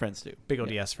 Taylor. I'm friends too. Big old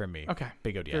yes from me. Okay.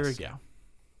 Big old Very yes. good. Yeah.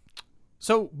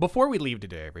 So before we leave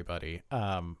today, everybody,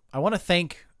 I want to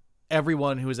thank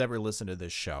everyone who has ever listened to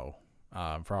this show.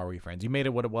 For our wee friends, you made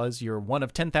it what it was. You're one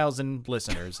of 10,000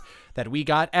 listeners that we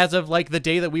got as of like the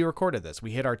day that we recorded this.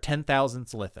 We hit our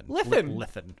 10,000th listen.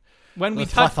 Listen. When we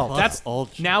Plus touch, ultra. that's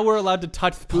Ultra. now we're allowed to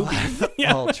touch boobies.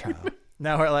 Yeah. Ultra.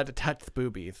 Now we're allowed to touch the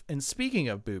boobies. And speaking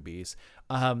of boobies,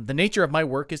 the nature of my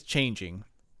work is changing,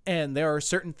 and there are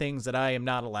certain things that I am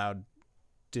not allowed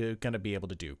to gonna be able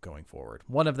to do going forward.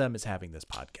 One of them is having this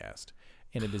podcast,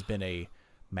 and it has been a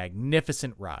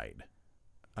magnificent ride.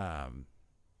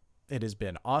 It has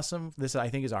been awesome. This, I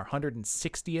think, is our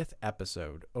 160th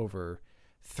episode over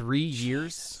 3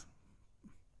 years.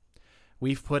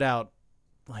 We've put out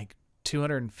like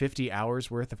 250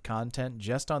 hours worth of content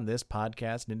just on this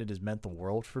podcast, and it has meant the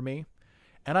world for me.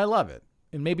 And I love it.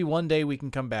 And maybe one day we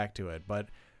can come back to it. But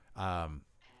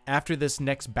after this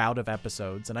next bout of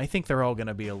episodes, and I think they're all going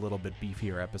to be a little bit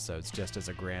beefier episodes just as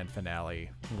a grand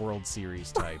finale, World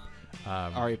Series type.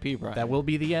 R.I.P. Brian. That will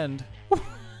be the end.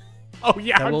 Oh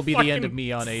yeah, That I'm will be the end of fucking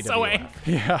me on AWF. So angry.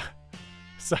 Yeah.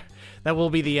 So that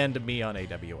will be the end of me on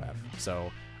AWF.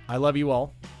 So I love you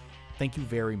all. Thank you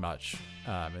very much.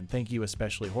 And thank you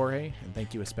especially Jorge, and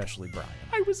thank you especially Brian.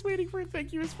 I was waiting for a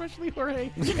thank you, especially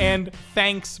Jorge, and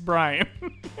thanks, Brian.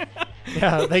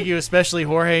 Yeah, thank you especially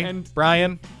Jorge And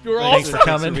Brian. You were Thanks also for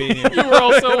coming. you were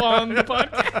also on the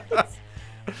podcast.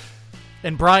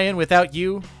 And Brian, without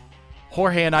you,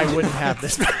 Jorge and I wouldn't have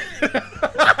this.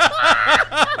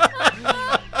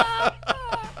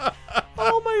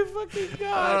 Oh my fucking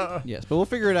god! Yes, but we'll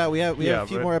figure it out. We have Yeah, a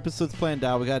few but- more episodes planned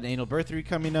out. We got an anal birthday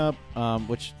coming up,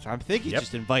 which I'm thinking Yep.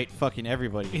 just invite fucking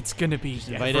everybody. It's gonna be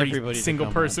invite every everybody to single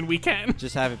come person we can.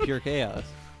 Just have it pure chaos.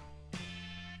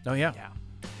 Oh, yeah.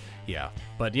 Yeah.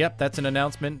 But, yep, that's an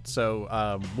announcement.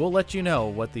 So we'll let you know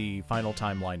what the final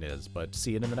timeline is, but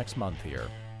see it in the next month here.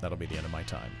 That'll be the end of my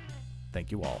time.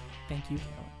 Thank you all. Thank you.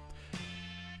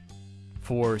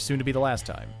 For soon to be the last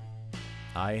time,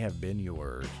 I have been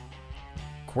your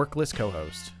quirkless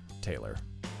co-host, Taylor.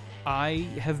 I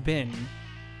have been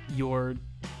your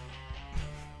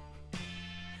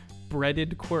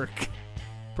breaded quirk,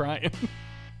 Brian.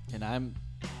 And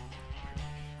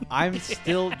I'm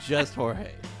still just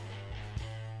Jorge.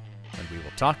 And we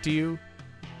will talk to you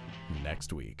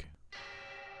next week.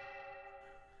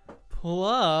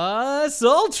 Plus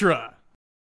Ultra.